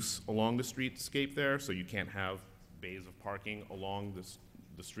non-parking use along the streetscape there, so you can't have bays of parking along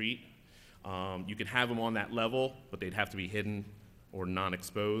the street. You could have them on that level, but they'd have to be hidden or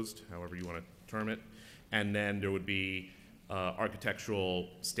non-exposed, however you want to term it. And then there would be architectural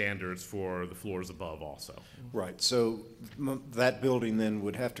standards for the floors above also. Right, so that building then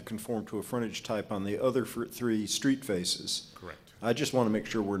would have to conform to a frontage type on the other 3 street faces. Correct. I just want to make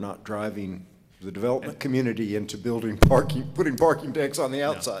sure we're not driving the development community into putting parking decks on the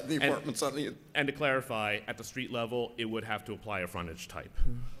outside, the apartments on the... And to clarify, at the street level, it would have to apply a frontage type.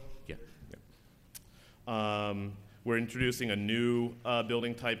 We're introducing a new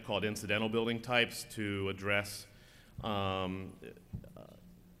building type called incidental building types to address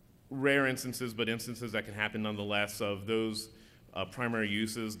rare instances, but instances that can happen nonetheless, of those primary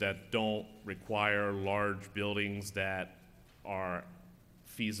uses that don't require large buildings that are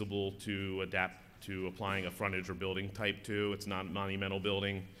feasible to adapt to applying a frontage or building type to. It's not a monumental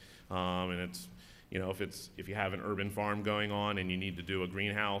building, and it's, if you have an urban farm going on and you need to do a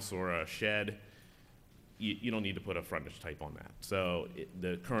greenhouse or a shed, you don't need to put a frontage type on that. So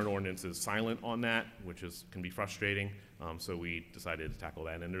the current ordinance is silent on that, which can be frustrating. So we decided to tackle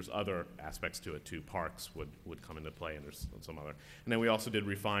that. And there's other aspects to it too. Parks would come into play, and there's some other. And then we also did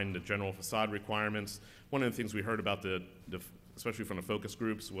refine the general facade requirements. One of the things we heard about especially from the focus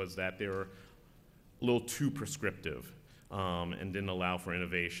groups, was that they were a little too prescriptive and didn't allow for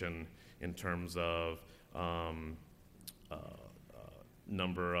innovation in terms of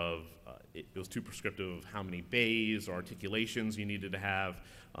number of, it was too prescriptive of how many bays or articulations you needed to have,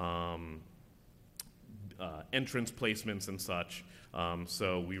 entrance placements and such.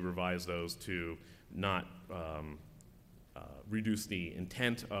 So we revised those to not reduce the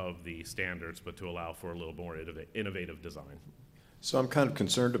intent of the standards, but to allow for a little more innovative design. So I'm kind of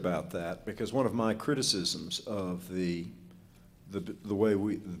concerned about that, because one of my criticisms of the way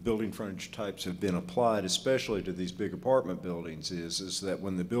the building frontage types have been applied, especially to these big apartment buildings, is that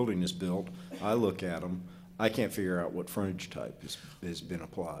when the building is built, I look at them, I can't figure out what frontage type has been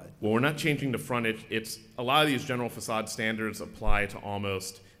applied. Well, we're not changing the frontage. A lot of these general facade standards apply to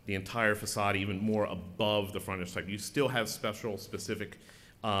almost the entire facade, even more above the frontage type. You still have specific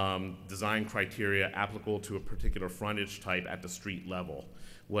design criteria applicable to a particular frontage type at the street level.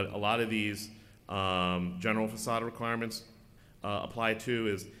 What a lot of these general facade requirements apply to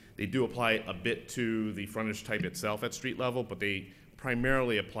is they do apply a bit to the frontage type itself at street level, but they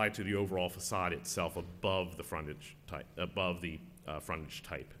primarily apply to the overall facade itself above the frontage type, frontage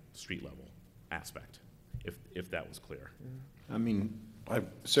type street level aspect, if that was clear. I mean,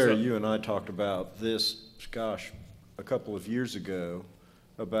 Sarah, you and I talked about this, gosh, a couple of years ago,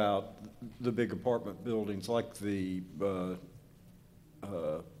 about the big apartment buildings, like a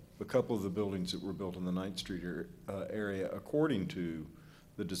couple of the buildings that were built in the 9th Street area, according to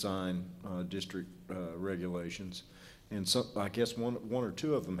the design district regulations. And so, I guess one or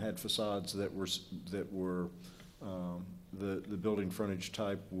two of them had facades that were the building frontage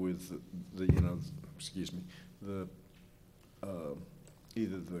type with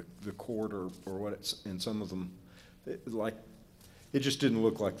either the court or what it's, and some of them, it just didn't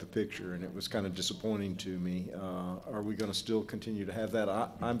look like the picture, and it was kind of disappointing to me. Are we going to still continue to have that?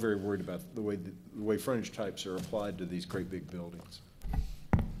 I'm very worried about the way frontage types are applied to these great big buildings.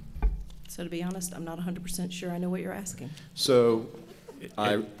 So to be honest, I'm not 100% sure I know what you're asking. So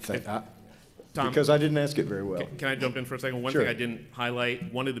Tom, because I didn't ask it very well. Can I jump in for a second? One Sure. thing I didn't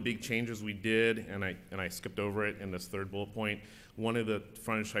highlight, one of the big changes we did, and I skipped over it in this third bullet point, one of the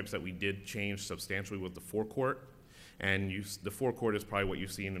frontage types that we did change substantially was the forecourt. And the forecourt is probably what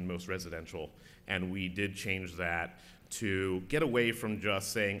you've seen in most residential. And we did change that to get away from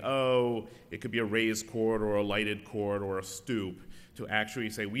just saying, oh, it could be a raised court or a lighted court or a stoop, to actually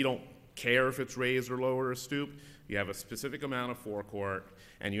say we don't care if it's raised or lower or stoop. You have a specific amount of forecourt,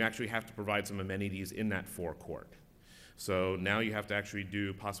 and you actually have to provide some amenities in that forecourt. So now you have to actually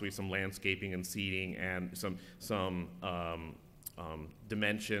do possibly some landscaping and seating and some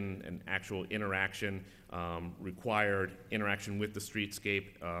dimension and actual interaction, required interaction with the streetscape,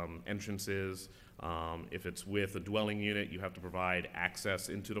 entrances. If it's with a dwelling unit, you have to provide access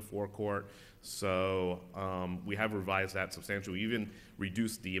into the forecourt. So we have revised that substantially. We even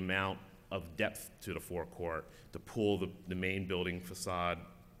reduced the amount of depth to the forecourt to pull the main building facade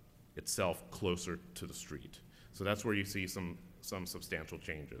itself closer to the street. So that's where you see some substantial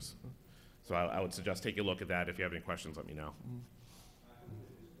changes. So I would suggest take a look at that. If you have any questions, let me know.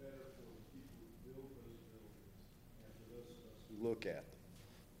 Look at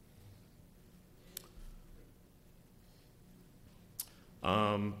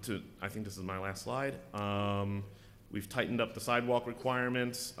them. I think this is my last slide. We've tightened up the sidewalk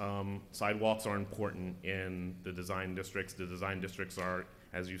requirements. Sidewalks are important in the design districts. The design districts are,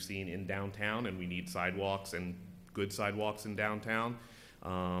 as you've seen, in downtown, and we need sidewalks and good sidewalks in downtown.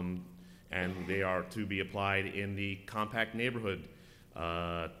 And they are to be applied in the compact neighborhood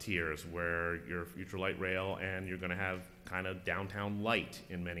tiers, where your future light rail, and you're going to have kind of downtown light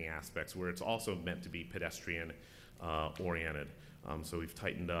in many aspects, where it's also meant to be pedestrian oriented. So we've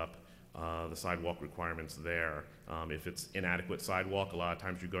tightened up the sidewalk requirements there. If it's inadequate sidewalk, a lot of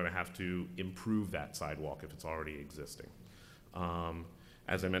times you're going to have to improve that sidewalk if it's already existing.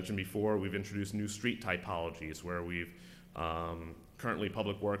 As I mentioned before, we've introduced new street typologies, where we've currently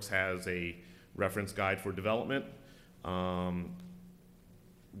Public Works has a reference guide for development.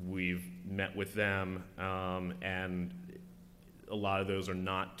 We've met with them, and a lot of those are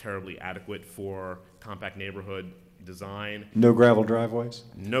not terribly adequate for compact neighborhood design. No gravel driveways?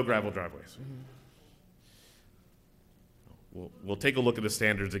 No gravel driveways. We'll take a look at the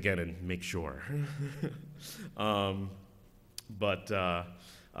standards again and make sure.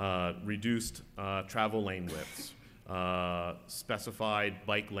 reduced travel lane widths, specified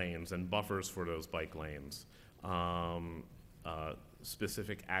bike lanes and buffers for those bike lanes,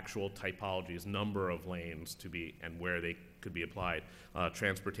 specific actual typologies, number of lanes to be, and where they could be applied.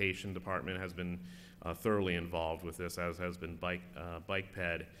 Transportation Department has been thoroughly involved with this, as has been bike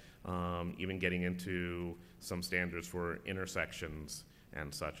ped, even getting into some standards for intersections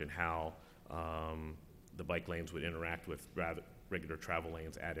and such, and how the bike lanes would interact with regular travel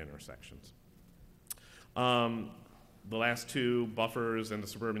lanes at intersections. The last two, buffers and the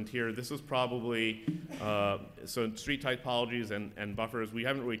suburban tier, this is probably, so street typologies and buffers, we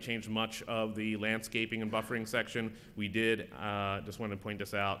haven't really changed much of the landscaping and buffering section. We did, just wanted to point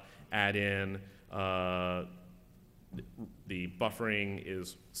this out, add in the buffering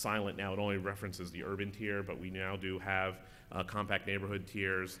is silent now. It only references the urban tier, but we now do have compact neighborhood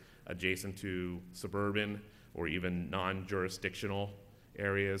tiers adjacent to suburban or even non-jurisdictional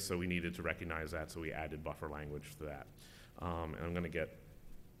areas, so we needed to recognize that, so we added buffer language to that. And I'm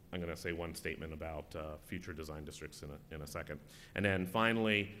going to say one statement about future design districts in a second. And then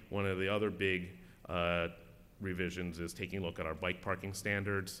finally, one of the other big revisions is taking a look at our bike parking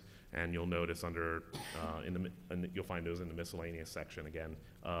standards, and you'll notice under, you'll find those in the miscellaneous section again.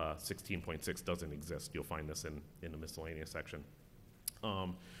 16.6 doesn't exist. You'll find this in the miscellaneous section.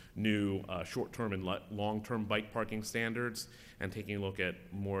 New short-term and long-term bike parking standards, and taking a look at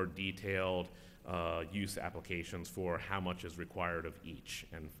more detailed use applications for how much is required of each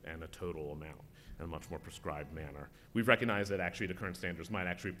and a total amount in a much more prescribed manner. We've recognized that actually the current standards might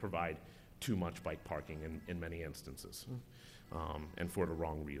actually provide too much bike parking in many instances, and for the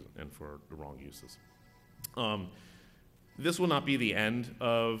wrong reason and for the wrong uses. This will not be the end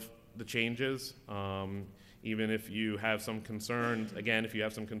of the changes. Even if you have some concerns, again, if you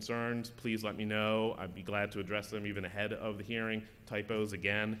have some concerns, please let me know. I'd be glad to address them even ahead of the hearing. Typos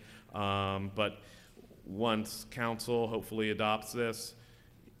again. But once council hopefully adopts this,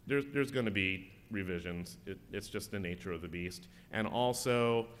 there's going to be revisions. It's just the nature of the beast. And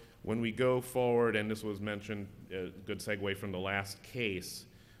also, when we go forward, and this was mentioned, a good segue from the last case,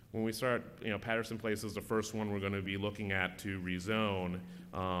 when we start, Patterson Place is the first one we're going to be looking at to rezone,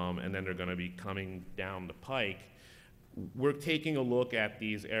 and then they're going to be coming down the pike. We're taking a look at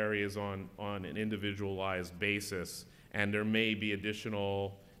these areas on an individualized basis, and there might be an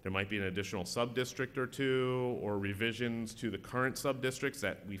additional sub-district or two, or revisions to the current sub-districts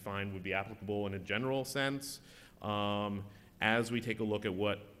that we find would be applicable in a general sense, as we take a look at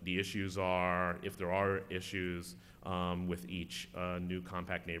what the issues are, if there are issues, with each new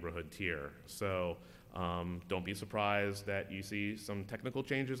compact neighborhood tier. So don't be surprised that you see some technical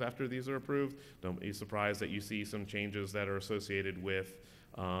changes after these are approved. Don't be surprised that you see some changes that are associated with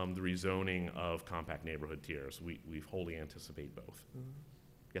the rezoning of compact neighborhood tiers. We wholly anticipate both.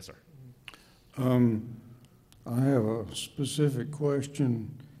 Yes, sir. I have a specific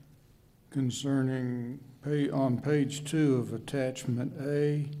question concerning on page 2 of attachment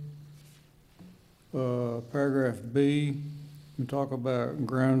A. Paragraph B, we talk about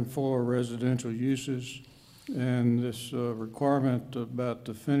ground floor residential uses, and this requirement about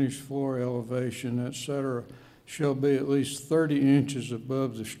the finished floor elevation, et cetera, shall be at least 30 inches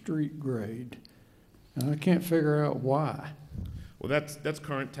above the street grade. And I can't figure out why. Well, that's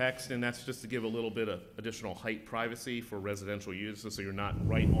current text, and that's just to give a little bit of additional height privacy for residential uses, so you're not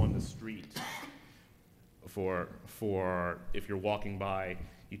right on the street. For if you're walking by,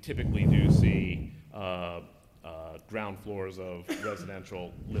 you typically do see ground floors of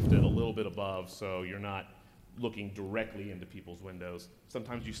residential lifted a little bit above, so you're not looking directly into people's windows.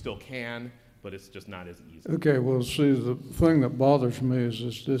 Sometimes you still can, but it's just not as easy. Okay, well, see, the thing that bothers me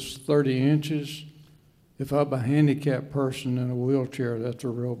is this 30 inches. If I'm a handicapped person in a wheelchair, that's a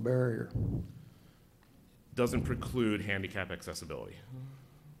real barrier. Doesn't preclude handicap accessibility.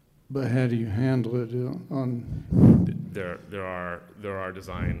 But how do you handle it There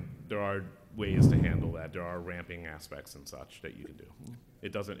are ways to handle that. There are ramping aspects and such that you can do.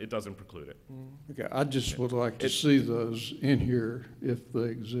 It doesn't preclude it. Okay, I just would like to see those in here if they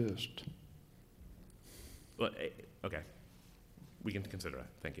exist. Well, okay, we can consider that.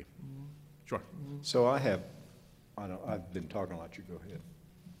 Thank you. Sure. So I've been talking a lot. You go ahead.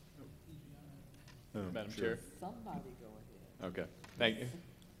 Madam Chair. Somebody go ahead. Okay. Thank you.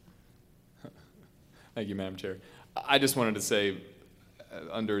 Thank you, Madam Chair. I just wanted to say,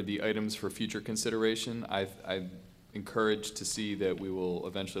 under the items for future consideration, I'm encouraged to see that we will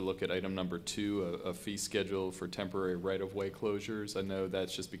eventually look at item number 2, a fee schedule for temporary right-of-way closures. I know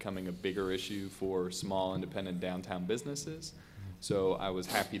that's just becoming a bigger issue for small independent downtown businesses. So I was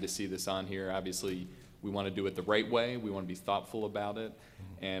happy to see this on here. Obviously, we want to do it the right way. We want to be thoughtful about it.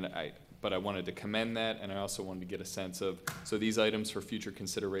 But I wanted to commend that, and I also wanted to get a sense of, so these items for future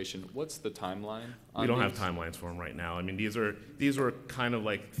consideration, what's the timeline on We don't have these? timelines for them right now. I mean, these were kind of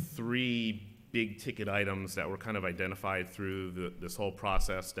like 3 big ticket items that were kind of identified through this whole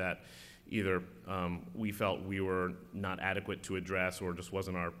process that either we felt we were not adequate to address or just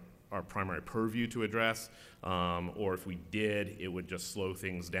wasn't our primary purview to address, or if we did, it would just slow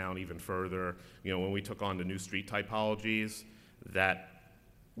things down even further. You know, when we took on the new street typologies, that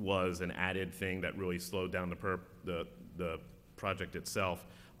was an added thing that really slowed down the project itself.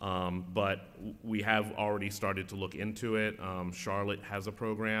 But we have already started to look into it. Charlotte has a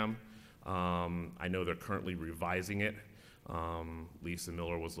program. I know they're currently revising it. Lisa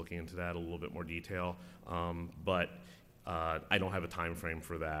Miller was looking into that a little bit more detail. But I don't have a time frame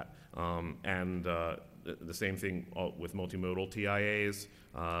for that. The same thing with multimodal TIAs.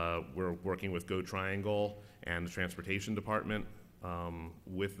 We're working with Go Triangle and the Transportation Department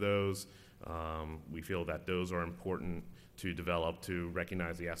with those. We feel that those are important to develop, to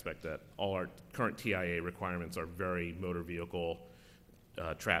recognize the aspect that all our current TIA requirements are very motor vehicle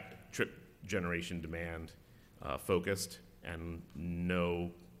trip generation demand focused, and no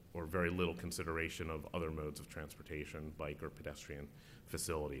or very little consideration of other modes of transportation, bike or pedestrian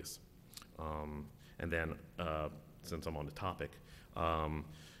facilities. And then, since I'm on the topic,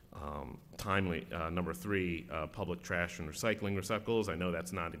 timely, number 3, public trash and recycling receptacles. I know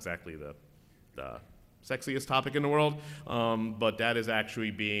that's not exactly the sexiest topic in the world, but that is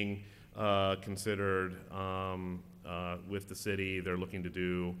actually being considered with the city. They're looking to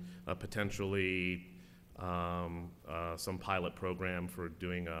do potentially some pilot program for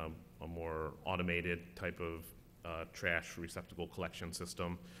doing a more automated type of trash receptacle collection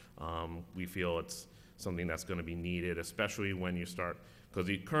system. We feel it's something that's going to be needed, especially when you start, because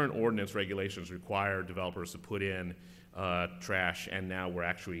the current ordinance regulations require developers to put in trash, and now we're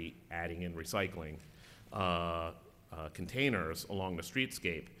actually adding in recycling containers along the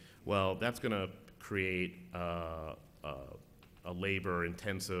streetscape. Well, that's going to create a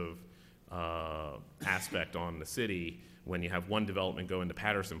labor-intensive aspect on the city when you have one development go into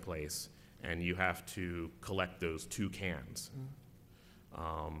Patterson Place and you have to collect those 2 cans.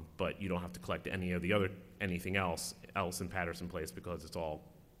 But you don't have to collect anything else in Patterson Place because it's all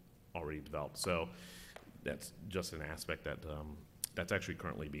already developed. So that's just an aspect that that's actually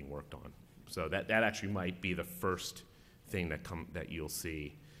currently being worked on. So that actually might be the first thing that you'll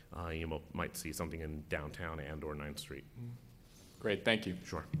see. You might see something in downtown and/or 9th Street. Great, thank you.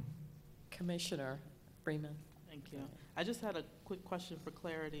 Sure. Commissioner Freeman. Thank you. I just had a quick question for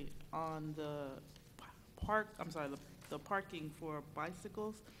clarity on the the parking for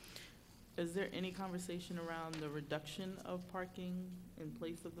bicycles. Is there any conversation around the reduction of parking in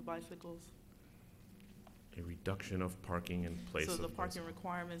place of the bicycles? A reduction of parking in place of So the parking bicycle.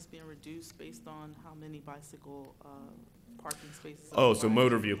 requirements being reduced based on how many bicycle parking spaces? Oh, so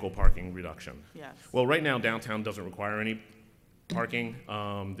motor vehicle parking reduction. Yes. Well, right now downtown doesn't require any parking.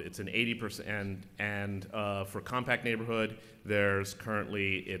 It's an 80%, and for compact neighborhood, there's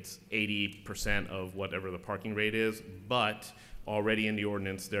currently, it's 80% of whatever the parking rate is, but already in the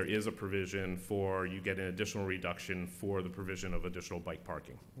ordinance, there is a provision for, you get an additional reduction for the provision of additional bike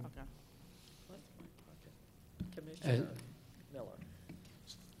parking. Okay. Commissioner Miller.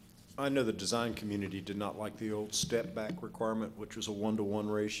 I know the design community did not like the old step-back requirement, which was a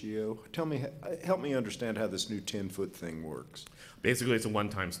 1-to-1 ratio. Help me understand how this new 10-foot thing works. Basically, it's a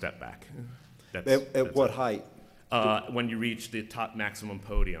one-time step back. At what height? When you reach the top maximum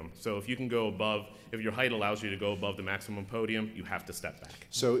podium. So if you can go above, if your height allows you to go above the maximum podium, you have to step back.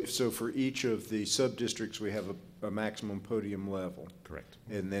 So for each of the sub-districts, we have a maximum podium level. Correct.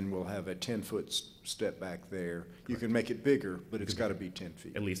 And then we'll have a 10-foot step back there. You can make it bigger, but it's got to be 10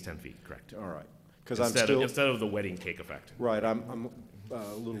 feet. At least 10 feet, correct. All right. Instead of the wedding cake effect. Right, I'm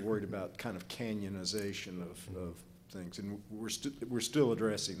a little worried about kind of canyonization of things, and we're still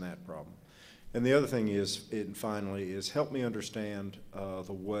addressing that problem. And the other thing is, and finally, is help me understand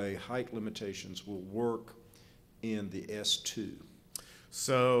the way height limitations will work in the S2.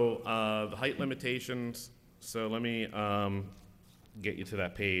 So the height limitations, so let me get you to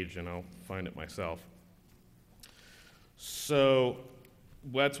that page and I'll find it myself. So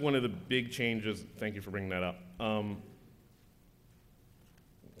that's one of the big changes, thank you for bringing that up.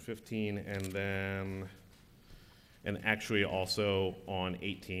 15 and then, and actually also on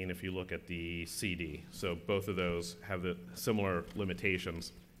 18 if you look at the CD. So both of those have the similar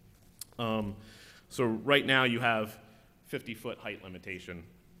limitations. So right now you have 50-foot height limitation,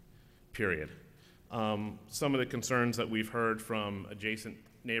 period. Some of the concerns that we've heard from adjacent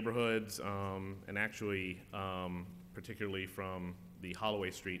neighborhoods, and actually particularly from the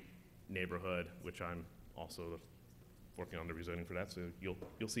Holloway Street neighborhood, which I'm also working on the rezoning for that, so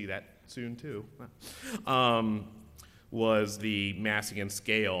you'll see that soon too, was the massing and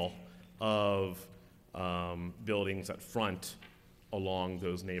scale of buildings at front along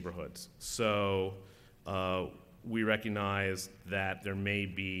those neighborhoods. So we recognize that there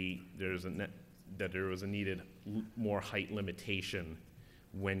was a needed more height limitation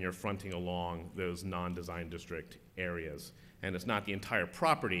when you're fronting along those non-design district areas. And it's not the entire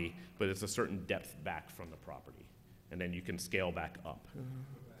property, but it's a certain depth back from the property. And then you can scale back up.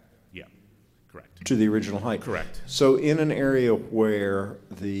 Yeah, correct. To the original height? Correct. So in an area where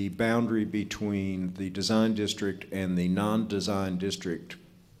the boundary between the design district and the non-design district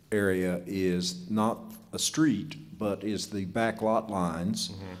area is not a street, but is the back lot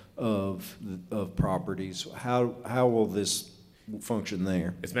lines of properties, how will this function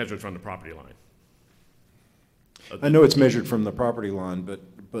there? It's measured from the property line. I know it's measured from the property line, but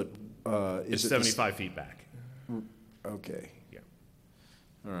It's 75 feet back. Okay. Yeah.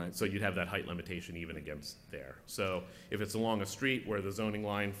 All right. So you'd have that height limitation even against there. So if it's along a street where the zoning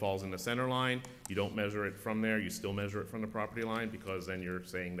line falls in the center line, you don't measure it from there, you still measure it from the property line, because then you're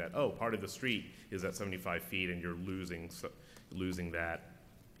saying that, oh, part of the street is at 75 feet and you're losing that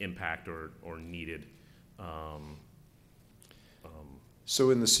impact or needed.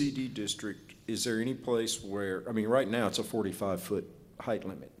 So in the CD district, is there any place where, I mean, right now it's a 45-foot height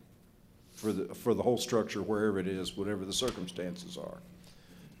limit for the whole structure, wherever it is, whatever the circumstances are.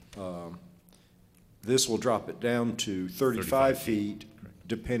 This will drop it down to 35 feet,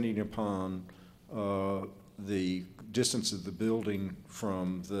 depending upon the distance of the building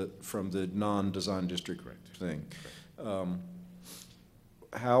from the non-design district thing.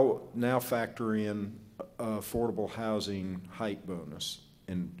 How now factor in affordable housing height bonus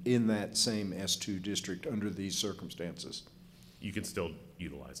in that same S2 district under these circumstances? You can still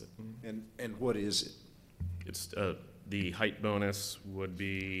utilize it. And what is it? It's the height bonus would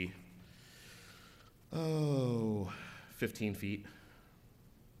be 15 feet.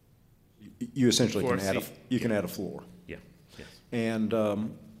 You essentially For can a add seat. can add a floor. Yeah. Yes. And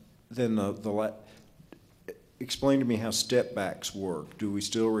then explain to me how step backs work. Do we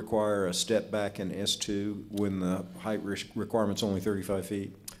still require a step back in S2 when the height requirement's only 35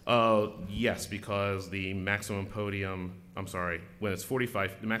 feet? Yes, because the maximum podium, I'm sorry, when it's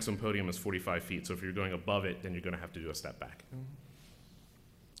 45, the maximum podium is 45 feet. So if you're going above it, then you're going to have to do a step back.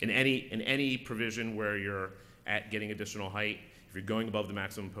 In any provision where you're at getting additional height, if you're going above the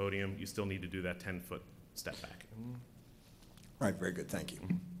maximum podium, you still need to do that 10-foot step back. All right, very good, thank you.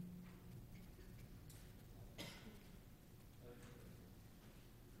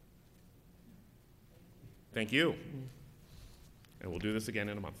 Thank you. And we'll do this again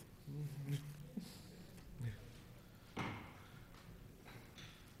in a month.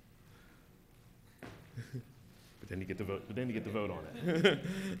 But then you get to vote. But then you get to vote on it.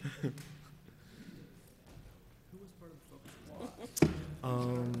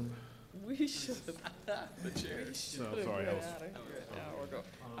 We should have the chairs. So sorry, I was.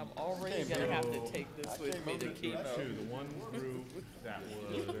 I'm already gonna have to take this with me to keynote. The one group that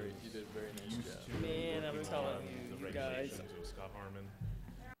was Man, I'm telling you, the guys. regulations, it was Scott Harmon.